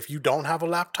to where if you don't have a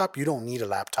laptop, you don't need a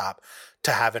laptop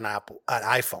to have an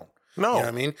iPhone. No. You know what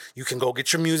I mean? You can go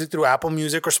get your music through Apple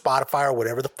Music or Spotify or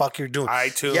whatever the fuck you're doing.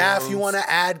 iTunes. Yeah, if you want to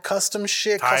add custom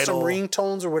shit, custom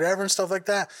ringtones or whatever and stuff like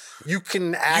that, you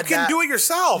can add You can do it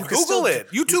yourself. Google it.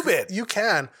 YouTube it. You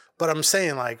can. But I'm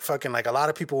saying like fucking like a lot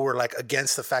of people were like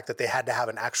against the fact that they had to have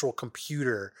an actual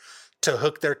computer to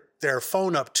hook their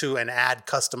phone up to and add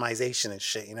customization and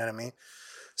shit. You know what I mean?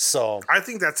 So I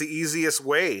think that's the easiest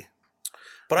way.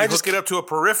 But I just hook it up to a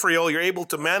peripheral. You're able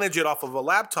to manage it off of a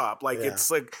laptop. Like it's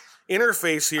like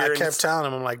interface here. I kept telling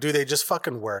him, I'm like, dude, they just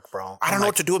fucking work, bro. I don't know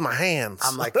what to do with my hands.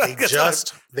 I'm like,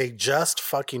 they just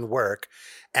fucking work.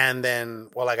 And then,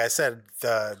 well, like I said,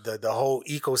 the whole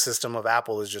ecosystem of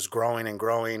Apple is just growing and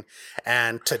growing.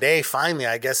 And today, finally,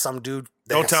 I guess some dude.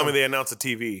 Don't tell me they announced a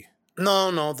TV.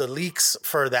 No, the leaks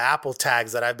for the Apple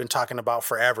tags that I've been talking about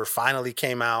forever finally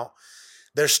came out.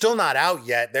 They're still not out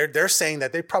yet. They're saying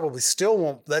that they probably still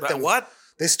won't let them. What?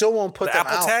 They still won't put them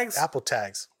Apple out. tags? Apple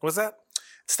tags. What's that?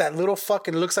 It's that little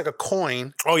fucking looks like a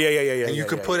coin. Oh yeah. And you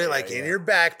can put it in your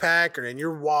backpack or in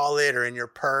your wallet or in your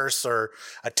purse or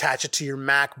attach it to your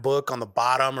MacBook on the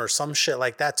bottom or some shit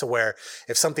like that to where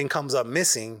if something comes up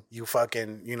missing, you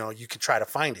fucking, you can try to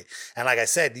find it. And like I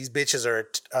said, these bitches are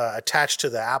attached to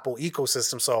the Apple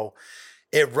ecosystem. So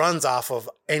it runs off of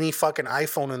any fucking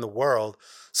iPhone in the world.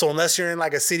 So unless you're in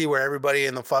like a city where everybody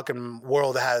in the fucking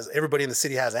everybody in the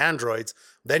city has Androids,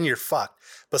 then you're fucked.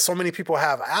 But so many people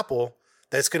have Apple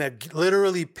that's going to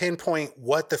literally pinpoint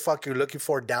what the fuck you're looking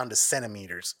for down to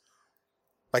centimeters.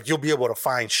 Like you'll be able to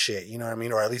find shit, you know what I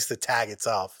mean? Or at least the tag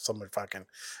itself. Someone fucking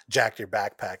jacked your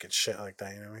backpack and shit like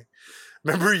that, you know what I mean?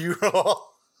 Remember you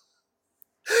all...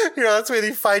 that's when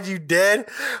they find you dead.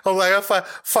 I'm like, I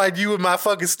find you with my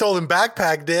fucking stolen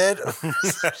backpack dead.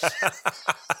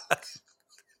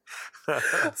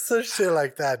 So shit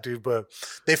like that, dude. But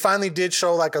they finally did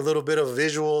show like a little bit of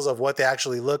visuals of what they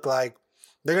actually look like.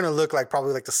 They're going to look like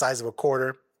probably like the size of a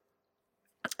quarter.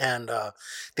 And I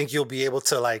think you'll be able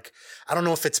to like, I don't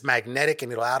know if it's magnetic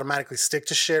and it'll automatically stick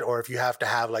to shit or if you have to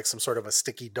have like some sort of a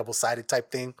sticky double-sided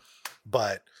type thing.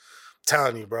 But I'm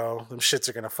telling you, bro, them shits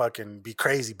are going to fucking be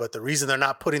crazy. But the reason they're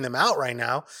not putting them out right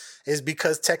now is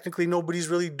because technically nobody's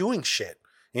really doing shit.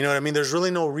 You know what I mean? There's really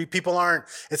no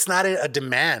it's not a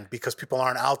demand because people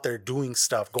aren't out there doing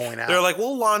stuff, going out. They're like,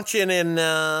 we'll launch it in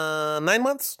 9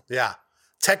 months. Yeah.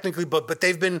 Technically, but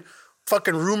they've been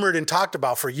fucking rumored and talked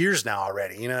about for years now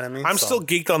already. You know what I mean? I'm still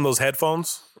geeked on those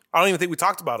headphones. I don't even think we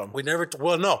talked about them.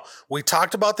 We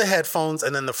talked about the headphones,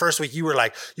 and then the first week you were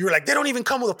like, they don't even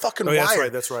come with a fucking wire.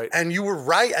 That's right. And you were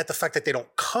right at the fact that they don't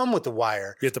come with the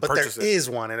wire. You have to purchase it. But there is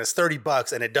one, and it's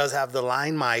 $30, and it does have the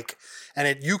line mic,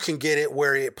 and you can get it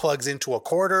where it plugs into a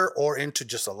quarter or into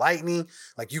just a lightning.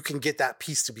 Like you can get that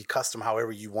piece to be custom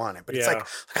however you want it. But it's like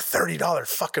a $30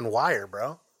 fucking wire,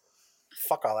 bro.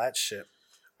 Fuck all that shit.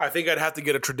 I think I'd have to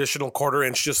get a traditional 1/4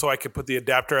 inch just so I could put the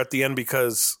adapter at the end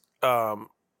because I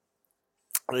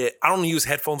don't use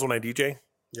headphones when I DJ.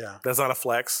 Yeah. That's not a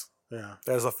flex. Yeah.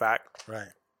 That is a fact. Right.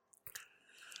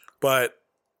 But,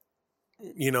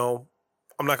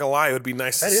 I'm not going to lie. It would be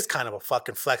nice. That is kind of a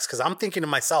fucking flex because I'm thinking to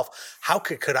myself, how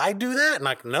could I do that? And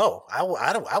like, no, I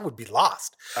would be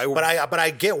lost. But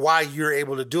I get why you're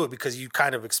able to do it because you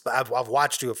kind of, I've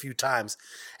watched you a few times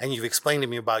and you've explained to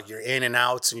me about your in and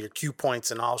outs and your cue points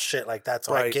and all shit like that.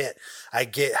 So right. I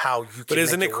get how you can. But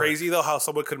isn't it crazy though how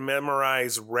someone could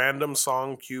memorize random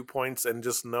song cue points and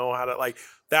just know how to like?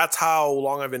 That's how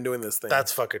long I've been doing this thing.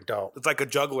 That's fucking dope. It's like a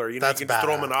juggler. You can just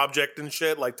throw him an object and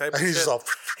shit, like type of shit.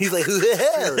 He's like, who the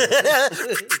hell?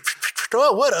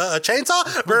 What, a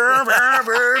chainsaw? Burr, burr,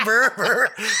 burr, burr, burr.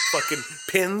 Fucking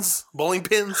pins, bowling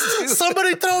pins.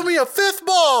 Somebody throw me a fifth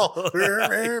ball.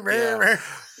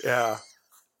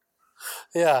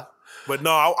 Yeah. But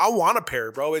no, I want a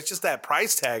pair, bro. It's just that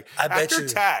price tag. After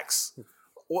tax,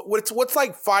 what's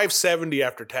like $570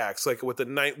 after tax? Like with the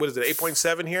what is it,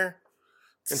 8.7 here?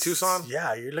 In Tucson?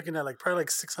 Yeah, you're looking at probably like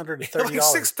 $630. Like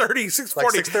 $630, $640. Like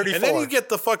 $634. And then you get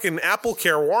the fucking Apple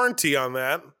Care warranty on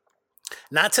that.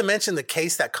 Not to mention the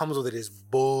case that comes with it is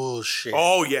bullshit.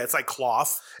 Oh yeah, it's like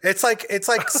cloth. It's like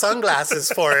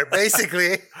sunglasses for it,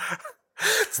 basically.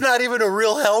 It's not even a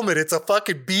real helmet. It's a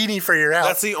fucking beanie for your house.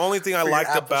 That's the only thing I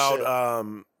liked about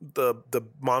the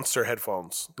Monster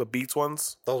headphones, the Beats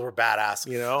ones. Those were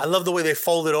badass. I love the way they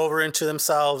folded over into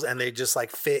themselves and they just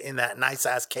like fit in that nice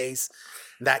ass case.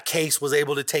 That case was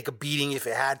able to take a beating if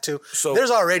it had to. So there's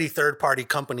already third-party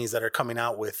companies that are coming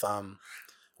out with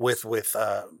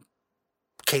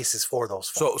cases for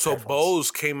those. So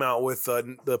Bose came out with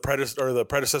the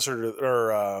predecessor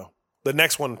or the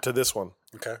next one to this one.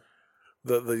 Okay.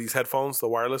 These headphones, the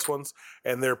wireless ones,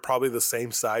 and they're probably the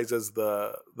same size as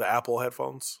the Apple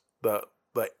headphones, the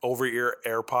over-ear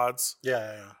AirPods.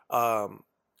 Yeah.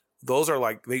 Those are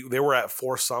like they were at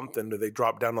 $4 something. They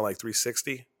dropped down to like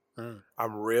 $360.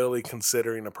 I'm really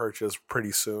considering a purchase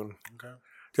pretty soon. Okay.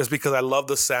 Just because I love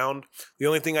the sound. The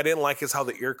only thing I didn't like is how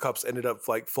the ear cups ended up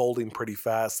like folding pretty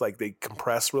fast. Like they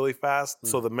compress really fast.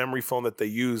 So the memory foam that they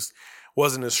used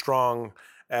wasn't as strong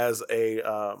as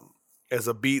a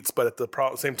Beats, but at the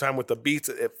same time with the Beats,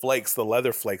 it flakes. The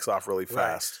leather flakes off really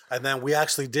fast. Right. And then we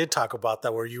actually did talk about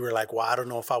that where you were like, well, I don't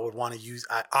know if I would want to use,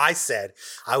 I said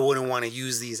I wouldn't want to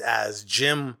use these as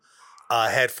gym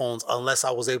headphones unless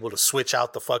I was able to switch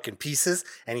out the fucking pieces,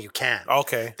 and you can.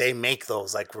 Okay. They make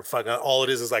those like we're fucking. All it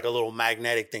is like a little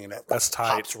magnetic thing that that's tight.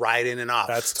 Pops right in and off.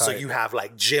 That's tight. So you have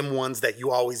like gym ones that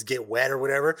you always get wet or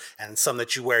whatever, and some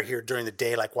that you wear here during the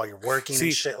day, like while you're working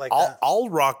and shit like that. I'll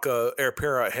rock a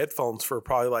pair of headphones for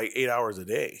probably like 8 hours a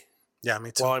day. Yeah,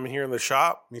 me too. While I'm here in the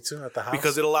shop. Me too, at the house.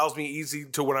 Because it allows me easy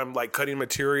to when I'm like cutting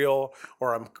material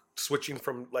or I'm switching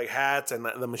from like hats and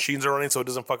the machines are running so it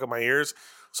doesn't fuck up my ears.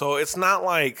 So it's not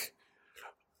like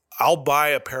I'll buy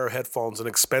a pair of headphones, an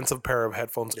expensive pair of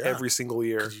headphones every single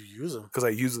year. Because you use them. Because I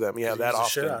use them. Yeah, that use the often.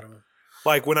 shit out of them.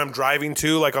 Like when I'm driving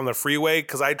too, like on the freeway,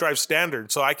 because I drive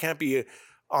standard. So I can't be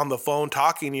on the phone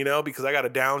talking, because I got to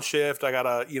downshift. I got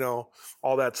to,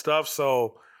 all that stuff.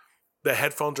 So the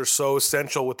headphones are so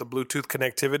essential with the Bluetooth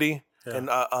connectivity. Yeah. And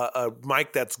a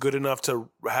mic that's good enough to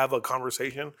have a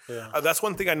conversation. Yeah. That's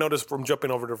one thing I noticed from jumping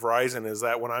over to Verizon is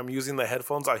that when I'm using the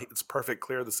headphones, it's perfect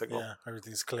clear, the signal. Yeah,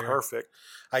 everything's clear. Perfect.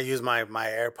 I use my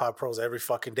AirPod Pros every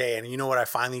fucking day. And you know what I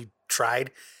finally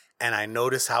tried? And I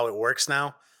noticed how it works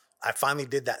now? I finally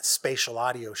did that spatial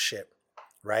audio shit,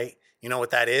 right? You know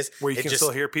what that is? Where you can still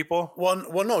hear people? Well,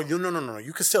 no.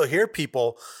 You can still hear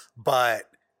people, but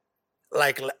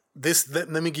like...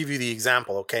 let me give you the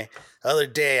example, okay? The other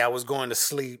day I was going to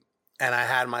sleep and I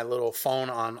had my little phone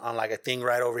on like a thing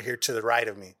right over here to the right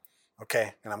of me,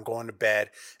 okay? And I'm going to bed.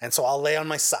 And so I'll lay on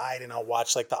my side and I'll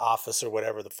watch like The Office or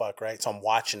whatever the fuck, right? So I'm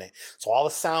watching it. So all the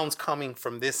sound's coming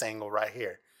from this angle right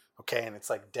here, okay? And it's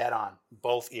like dead on,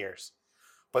 both ears.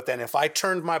 But then if I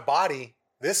turned my body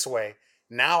this way,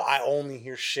 now I only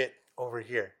hear shit over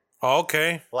here.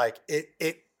 Okay. Like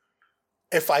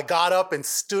if I got up and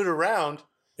stood around...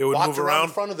 It would move around in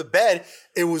front of the bed.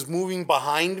 It was moving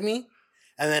behind me.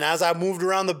 And then as I moved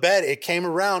around the bed, it came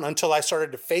around until I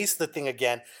started to face the thing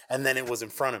again. And then it was in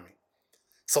front of me.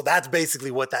 So that's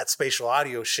basically what that spatial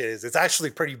audio shit is. It's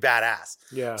actually pretty badass.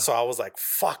 Yeah. So I was like,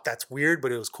 fuck, that's weird,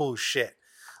 but it was cool as shit.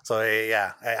 So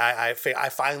yeah, I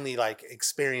finally like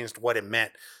experienced what it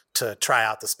meant to try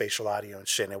out the spatial audio and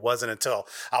shit. And it wasn't until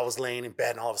I was laying in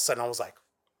bed and all of a sudden I was like,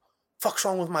 fuck's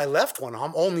wrong with my left one?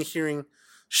 I'm only hearing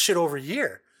shit over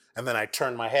here. And then I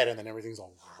turn my head and then everything's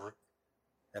all...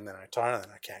 And then I turn and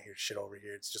then I can't hear shit over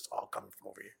here. It's just all coming from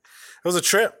over here. It was a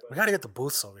trip. We got to get the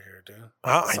booths over here, dude.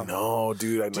 I know,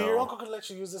 dude. I know. Dude, your uncle could let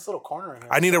you use this little corner in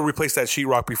here. I need to replace that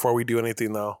sheetrock before we do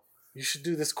anything, though. You should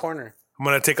do this corner. I'm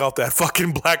going to take out that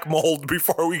fucking black mold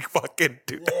before we fucking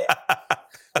do that.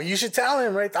 But you should tell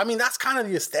him, right? I mean, that's kind of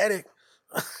the aesthetic.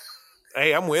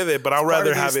 Hey, I'm with it, but I'd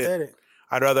rather have it.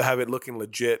 I'd rather have it looking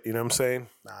legit. You know what I'm saying?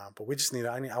 Nah, but we just need...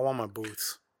 I want my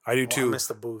booths. I do too. I miss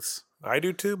the booths. I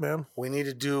do too, man. We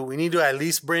need to at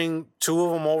least bring 2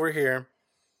 of them over here,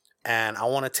 and I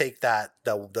want to take the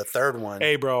third one.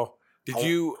 Hey, bro,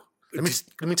 let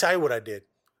me tell you what I did.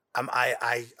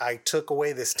 I took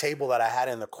away this table that I had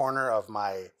in the corner of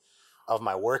my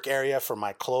work area for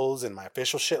my clothes and my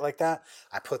official shit like that.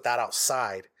 I put that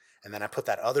outside, and then I put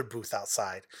that other booth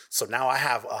outside. So now I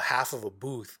have a half of a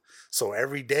booth. So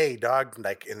every day, dog,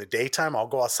 like in the daytime, I'll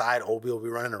go outside. Obi will be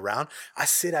running around. I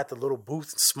sit at the little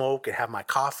booth and smoke and have my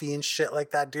coffee and shit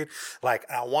like that, dude. Like,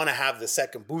 I want to have the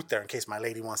second booth there in case my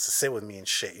lady wants to sit with me and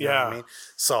shit. You know what I mean?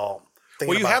 So,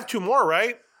 you have 2 more,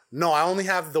 right? No, I only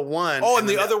have the one. Oh, and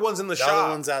the other one's in the shop.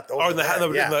 The other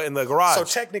one's in the garage. So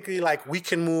technically, like, we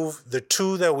can move the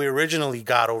 2 that we originally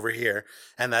got over here,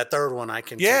 and that third one I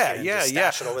can take and just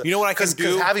stash it over there. You know what I can do?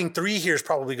 Because having 3 here is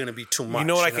probably going to be too much. You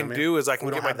know what I can do is I can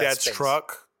get my dad's space.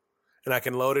 truck, and I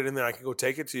can load it in there. I can go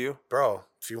take it to you. Bro,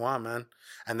 if you want, man.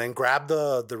 And then grab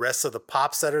the rest of the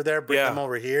pops that are there, bring them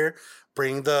over here.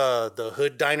 Bring the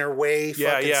Hood Diner way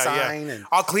sign. And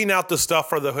I'll clean out the stuff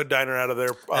for the Hood Diner out of there.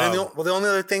 And then the only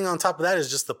other thing on top of that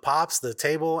is just the pops, the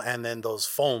table, and then those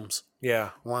foams.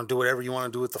 Yeah. You want to do whatever you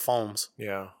want to do with the foams.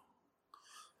 Yeah.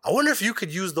 I wonder if you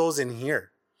could use those in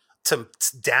here to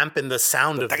dampen the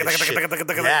sound of this shit.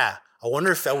 Yeah. I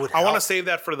wonder if that would help. I want to save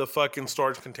that for the fucking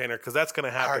storage container because that's going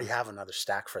to happen. I already have another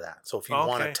stack for that. So if you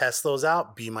want to test those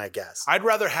out, be my guest. I'd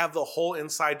rather have the whole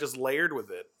inside just layered with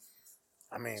it.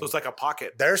 I mean, so it's like a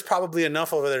pocket. There's probably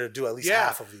enough over there to do at least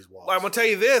half of these walls. Well, I'm gonna tell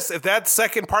you this: if that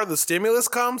second part of the stimulus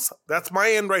comes, that's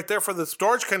my end right there for the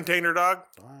storage container, dog.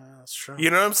 That's true. You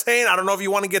know what I'm saying? I don't know if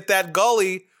you want to get that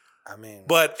gully. I mean,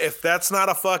 but if that's not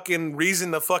a fucking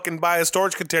reason to fucking buy a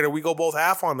storage container, we go both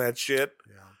half on that shit.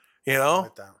 Yeah, you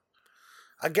know.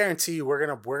 I guarantee you, we're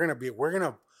gonna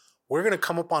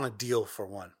come up on a deal for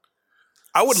one.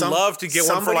 I would love to get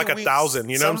one for like 1,000.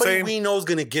 You know what I'm saying? Somebody we know is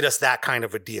going to get us that kind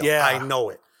of a deal. Yeah. I know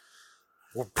it.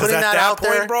 We're putting that out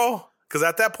point, there, bro. Because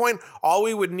at that point, all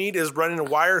we would need is running a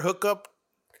wire hookup.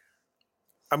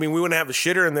 I mean, we wouldn't have a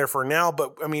shitter in there for now,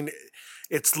 but I mean,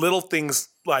 it's little things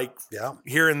like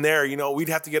here and there. You know, we'd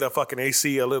have to get a fucking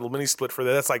AC, a little mini split for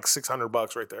that. That's like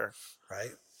 $600 right there.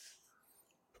 Right.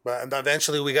 But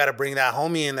eventually, we got to bring that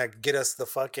homie in that get us the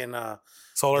fucking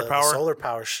solar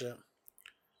power shit.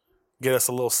 Get us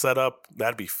a little setup.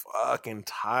 That'd be fucking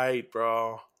tight,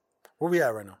 bro. Where we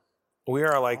at right now? We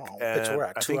are like we're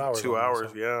at 2 hours. 2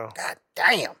 hours, yeah. God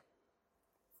damn.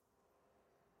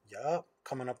 Yup.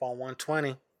 Coming up on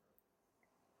 120.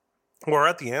 We're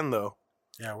at the end though.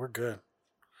 Yeah, we're good.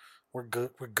 We're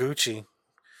good. We're Gucci.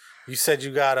 You said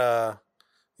you got a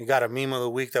meme of the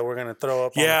week that we're gonna throw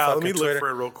up. Yeah, on the let me Twitter. look for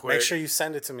it real quick. Make sure you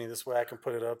send it to me. This way I can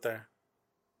put it up there.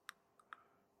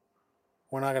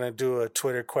 We're not gonna do a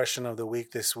Twitter question of the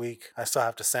week this week. I still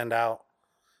have to send out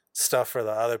stuff for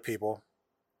the other people.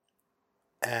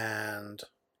 And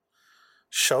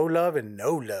show love and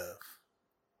no love.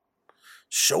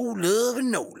 Show love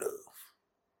and no love.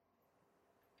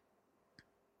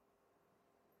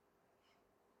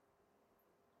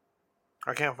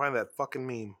 I can't find that fucking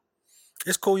meme.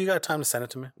 It's cool. You got time to send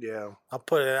it to me. Yeah. I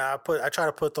try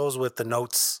to put those with the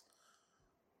notes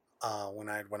when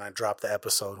I drop the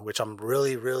episode, which I'm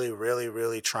really, really, really,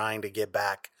 really trying to get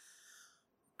back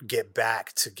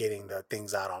to getting the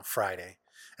things out on Friday.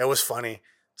 It was funny.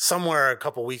 Somewhere a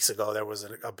couple weeks ago, there was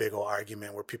a big old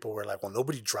argument where people were like, well,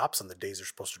 nobody drops on the days they're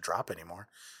supposed to drop anymore.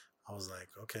 I was like,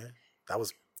 okay, that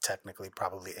was technically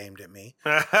probably aimed at me.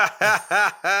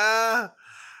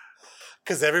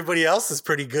 Because everybody else is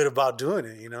pretty good about doing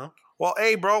it, you know? Well,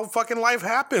 hey, bro, fucking life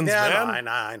happens, man.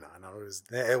 I know.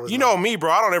 It was you know me,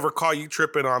 bro. I don't ever call you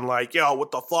tripping on like, yo,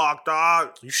 what the fuck,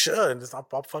 dog? You should.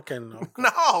 I'll fucking...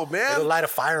 No, man. It'll light a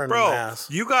fire in my ass.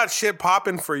 You got shit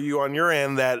popping for you on your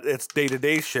end that it's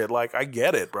day-to-day shit. Like, I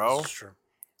get it, bro. That's true.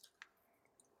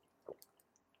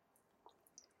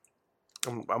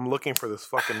 I'm looking for this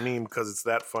fucking meme because it's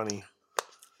that funny.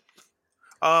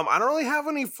 I don't really have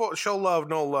any show love,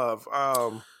 no love.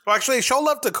 Well, actually, show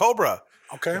love to Cobra.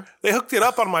 Okay. They hooked it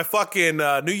up on my fucking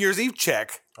New Year's Eve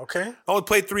check. Okay. I only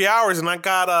played 3 hours and I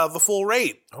got the full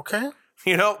rate. Okay.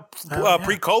 You know,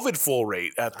 pre-COVID full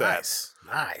rate at that.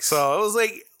 Nice. So it was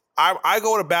like, I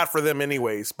go to bat for them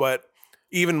anyways, but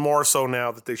even more so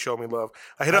now that they show me love.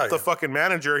 I hit up the fucking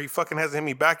manager. He fucking hasn't hit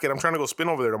me back yet. I'm trying to go spin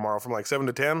over there tomorrow from like 7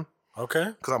 to 10. Okay.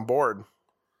 Because I'm bored.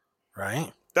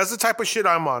 Right. That's the type of shit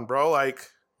I'm on, bro. Like,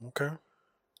 okay.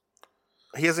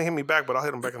 He hasn't hit me back, but I'll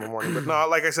hit him back in the morning. But no,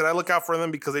 like I said, I look out for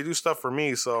them because they do stuff for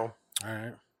me. So, all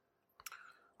right.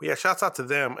 But yeah, shouts out to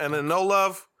them. And then no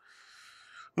love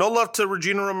to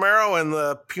Regina Romero and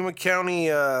the Pima County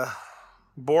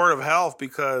Board of Health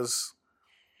because,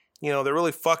 you know, they're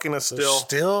really fucking us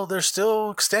still. They're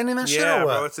still extending that shit. Yeah,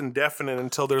 bro, it's indefinite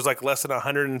until there's like less than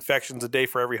 100 infections a day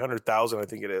for every 100,000. I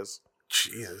think it is.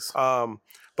 Jesus.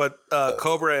 But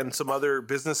Cobra and some other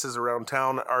businesses around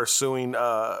town are suing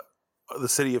the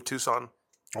city of Tucson.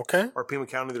 Okay. Or Pima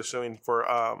County, they're suing for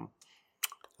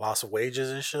loss of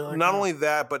wages and shit. Like not only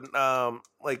that, but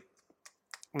like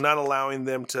not allowing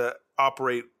them to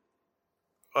operate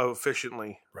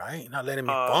efficiently. Right. Not letting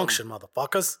me function,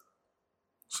 motherfuckers.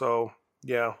 So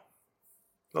yeah,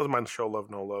 that was my show love,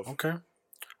 no love. Okay.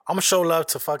 I'm gonna show love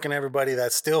to fucking everybody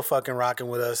that's still fucking rocking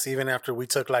with us, even after we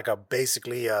took like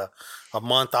basically a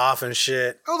month off and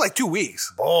shit. That was like 2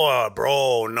 weeks. Boy,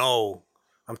 bro, no.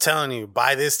 I'm telling you,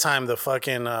 by this time the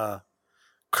fucking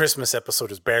Christmas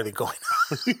episode is barely going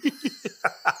on.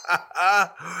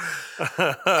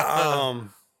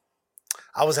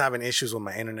 I was having issues with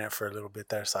my internet for a little bit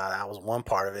there, so that was one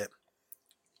part of it.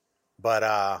 But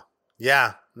I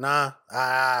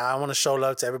want to show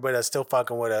love to everybody that's still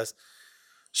fucking with us.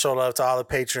 Show love to all the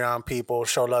Patreon people.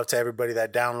 Show love to everybody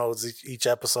that downloads each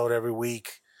episode every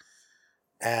week.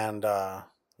 And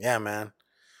yeah, man,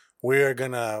 we've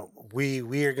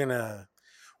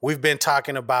been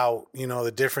talking about, you know,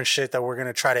 the different shit that we're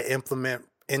gonna try to implement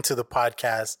into the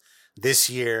podcast this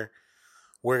year.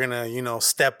 We're gonna, you know,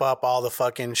 step up all the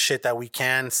fucking shit that we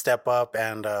can step up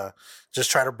and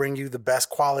just try to bring you the best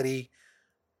quality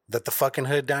that the fucking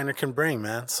Hood Diner can bring,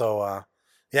 man. So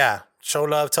yeah. Show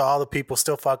love to all the people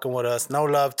still fucking with us. No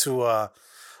love to all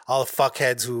the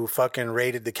fuckheads who fucking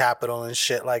raided the Capitol and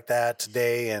shit like that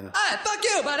today. And fuck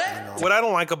you, buddy. You know. What I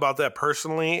don't like about that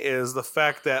personally is the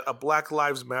fact that a Black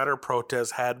Lives Matter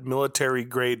protest had military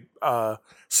grade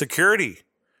security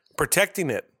protecting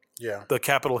it. Yeah. The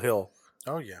Capitol Hill.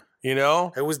 Oh, yeah. You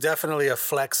know? It was definitely a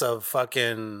flex of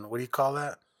fucking, what do you call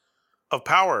that? Of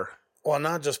power. Well,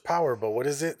 not just power, but what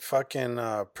is it? Fucking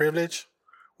privilege?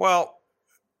 Well,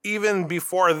 even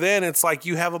before then, it's like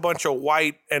you have a bunch of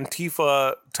white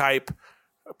Antifa type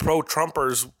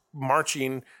pro-Trumpers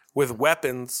marching with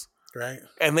weapons. Right.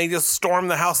 And they just storm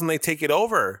the house and they take it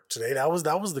over. Today was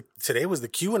the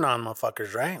QAnon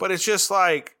motherfuckers, right? But it's just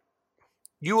like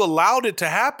you allowed it to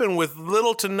happen with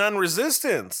little to none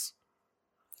resistance.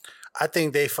 I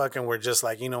think they fucking were just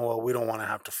like, you know what, we don't want to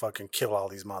have to fucking kill all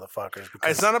these motherfuckers.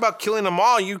 It's not about killing them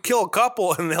all. You kill a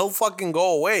couple and they'll fucking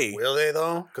go away. Will they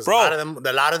though? Because a lot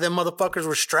of them motherfuckers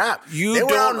were strapped. You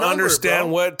don't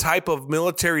understand what type of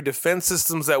military defense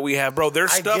systems that we have, bro.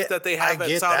 There's stuff that they have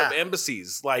outside of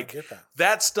embassies. Like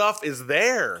that stuff is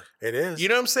there. It is. You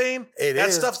know what I'm saying?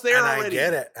 That stuff's there and already.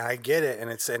 I get it. And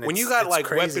when you got like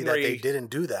crazy weaponry, that they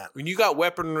didn't do that. When you got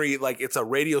weaponry, like it's a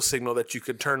radio signal that you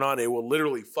could turn on, it will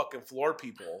literally fucking floor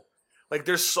people. Like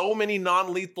there's so many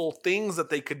non-lethal things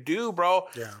that they could do, bro.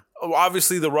 Yeah.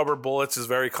 Obviously, the rubber bullets is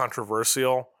very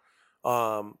controversial.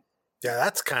 Yeah,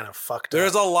 that's kind of fucked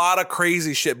There's up. a lot of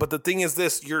crazy shit. But the thing is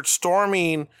this, you're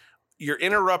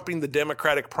interrupting the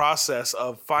democratic process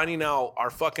of finding out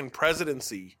our fucking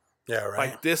presidency. Yeah,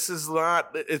 right. Like this is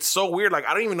not, it's so weird. Like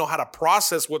I don't even know how to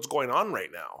process what's going on right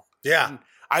now. Yeah. And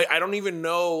I don't even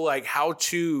know like how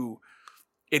to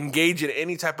engage in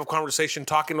any type of conversation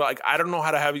talking about, like, I don't know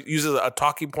how to use as a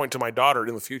talking point to my daughter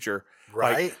in the future.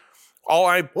 Right.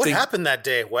 Like, what happened that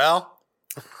day? Well,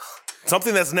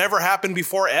 something that's never happened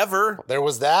before ever. There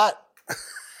was that.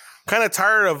 Kind of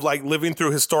tired of like living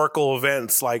through historical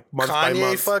events like month by month.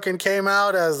 Kanye fucking came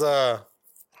out as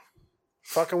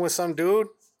fucking with some dude.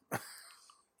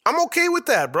 I'm okay with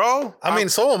that, bro. I mean,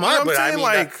 so am I, but I mean,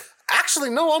 like, actually,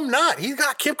 no, I'm not. He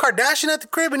got Kim Kardashian at the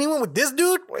crib and he went with this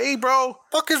dude. Hey, bro.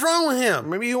 Fuck is wrong with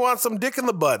him? Maybe he wants some dick in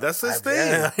the butt. That's his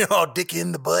thing. Dick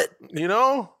in the butt. You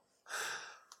know?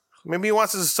 Maybe he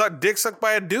wants to dick sucked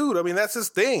by a dude. I mean, that's his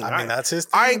thing. I mean, that's his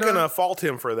thing. I ain't gonna fault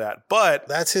him for that, but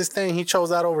that's his thing. He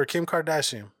chose that over Kim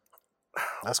Kardashian.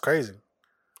 That's crazy.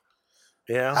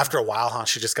 Yeah. After a while, huh?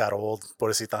 She just got old.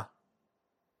 Pobrecita.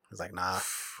 He's like, nah.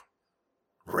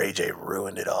 Ray J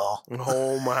ruined it all.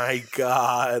 Oh my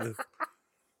God.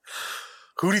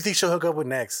 Who do you think she'll hook up with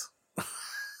next?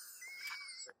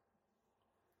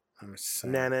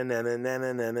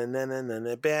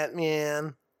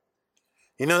 Batman.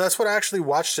 You know, that's what I actually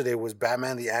watched today was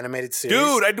Batman the Animated Series.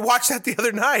 Dude, I watched that the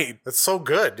other night. That's so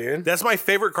good, dude. That's my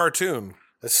favorite cartoon.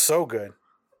 That's so good.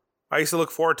 I used to look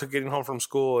forward to getting home from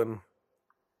school and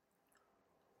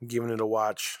giving it a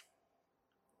watch.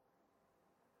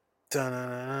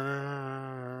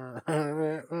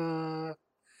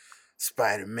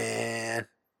 Spider-Man.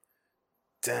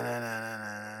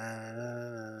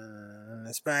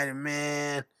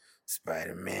 Spider-Man.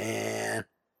 Spider-Man.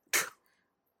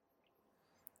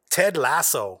 Ted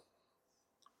Lasso.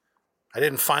 I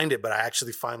didn't find it, but I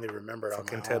actually finally remembered.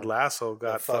 Fucking Ted Lasso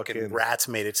got fucking rats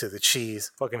made it to the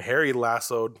cheese. Fucking Harry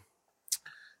lassoed.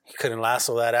 He couldn't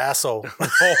lasso that asshole.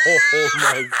 Oh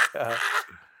my God.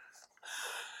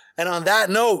 And on that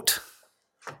note,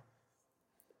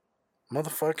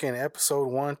 motherfucking episode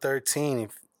 113,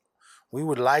 we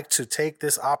would like to take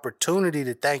this opportunity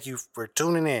to thank you for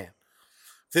tuning in.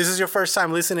 If this is your first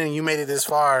time listening and you made it this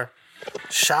far,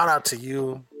 shout out to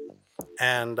you.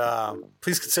 And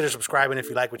please consider subscribing if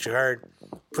you like what you heard.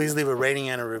 Please leave a rating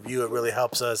and a review. It really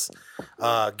helps us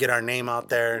get our name out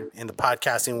there in the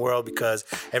podcasting world because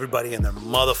everybody and their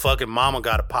motherfucking mama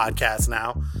got a podcast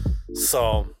now.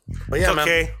 So, but yeah, it's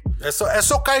okay. Man. It's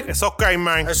okay. It's okay,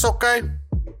 man. It's okay.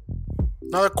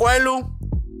 Another Quailu,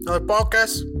 another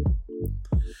podcast. And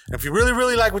if you really,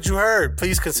 really like what you heard,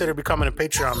 please consider becoming a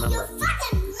Patreon member.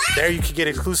 There you can get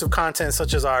exclusive content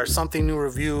such as our Something New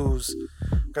reviews.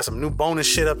 Got some new bonus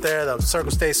shit up there. The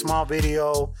Circle Stay Small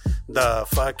video. The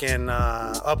fucking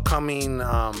upcoming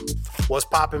What's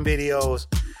Poppin' videos.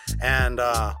 And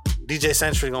DJ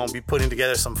Century gonna be putting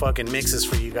together some fucking mixes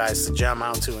for you guys to jam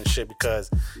out to and shit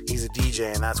because he's a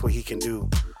DJ and that's what he can do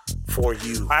for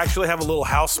you. I actually have a little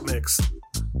house mix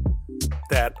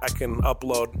that I can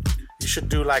upload. You should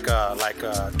do like a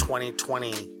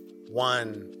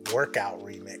 2021 workout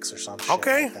remix or something.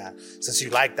 Okay. Like that. Since you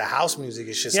like the house music,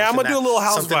 it's just I'm gonna do a little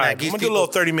house vibe. I'm gonna do a little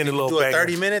 30-minute little thing.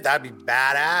 30-minute, that'd be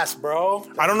badass, bro.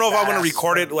 I don't know if I want to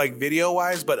record it like video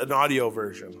wise, but an audio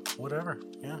version. Whatever.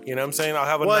 Yeah. You know what I'm saying? I'll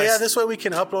have a nice... yeah, this way we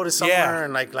can upload it somewhere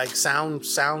and like sound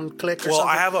click or something. Well,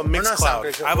 I have a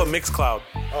Mixcloud. I have a Mixcloud.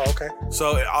 Oh, okay.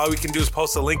 So all we can do is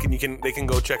post a link and they can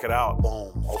go check it out.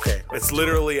 Boom. Okay. It's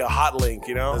literally a hot link,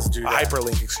 you know? Let's do that. A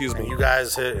hyperlink, excuse me. You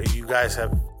guys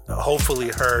have hopefully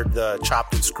heard the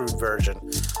chopped and screwed version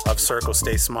of Circle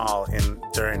Stay Small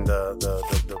during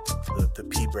the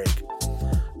pee break.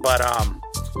 But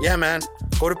yeah, man,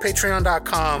 go to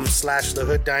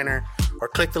patreon.com/thehooddiner or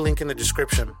click the link in the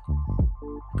description.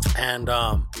 And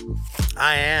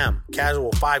I am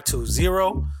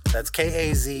Casual520. That's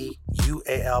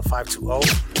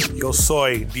KAZUAL520. Yo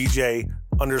soy DJ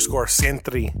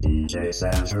 _Sentry.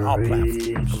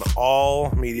 On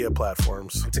all media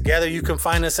platforms. Together, you can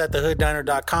find us at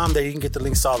thehooddiner.com. There you can get the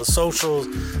links to all the socials,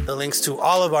 the links to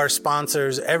all of our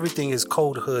sponsors. Everything is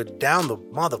Code Hood down the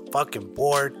motherfucking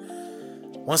board.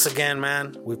 Once again,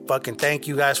 man, we fucking thank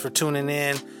you guys for tuning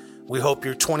in. We hope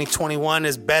your 2021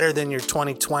 is better than your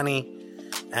 2020.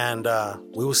 And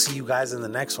we will see you guys in the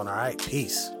next one. All right.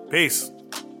 Peace. Peace.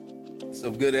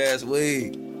 Some good ass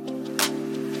weed.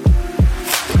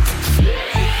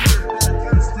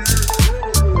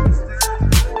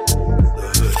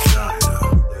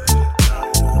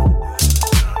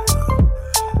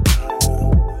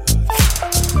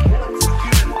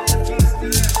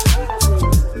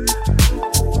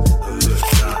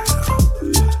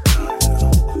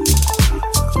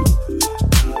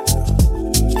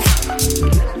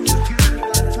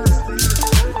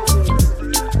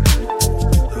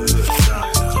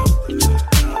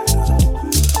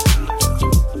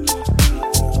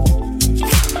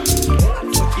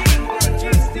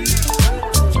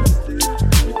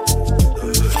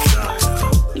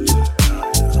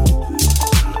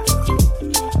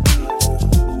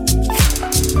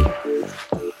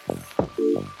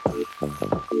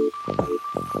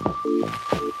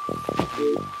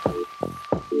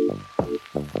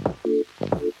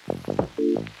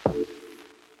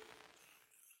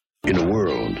 In a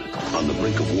world on the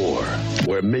brink of war,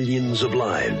 where millions of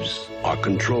lives are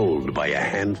controlled by a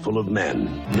handful of men,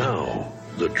 now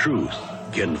the truth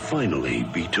can finally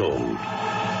be told.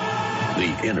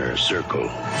 The Inner Circle.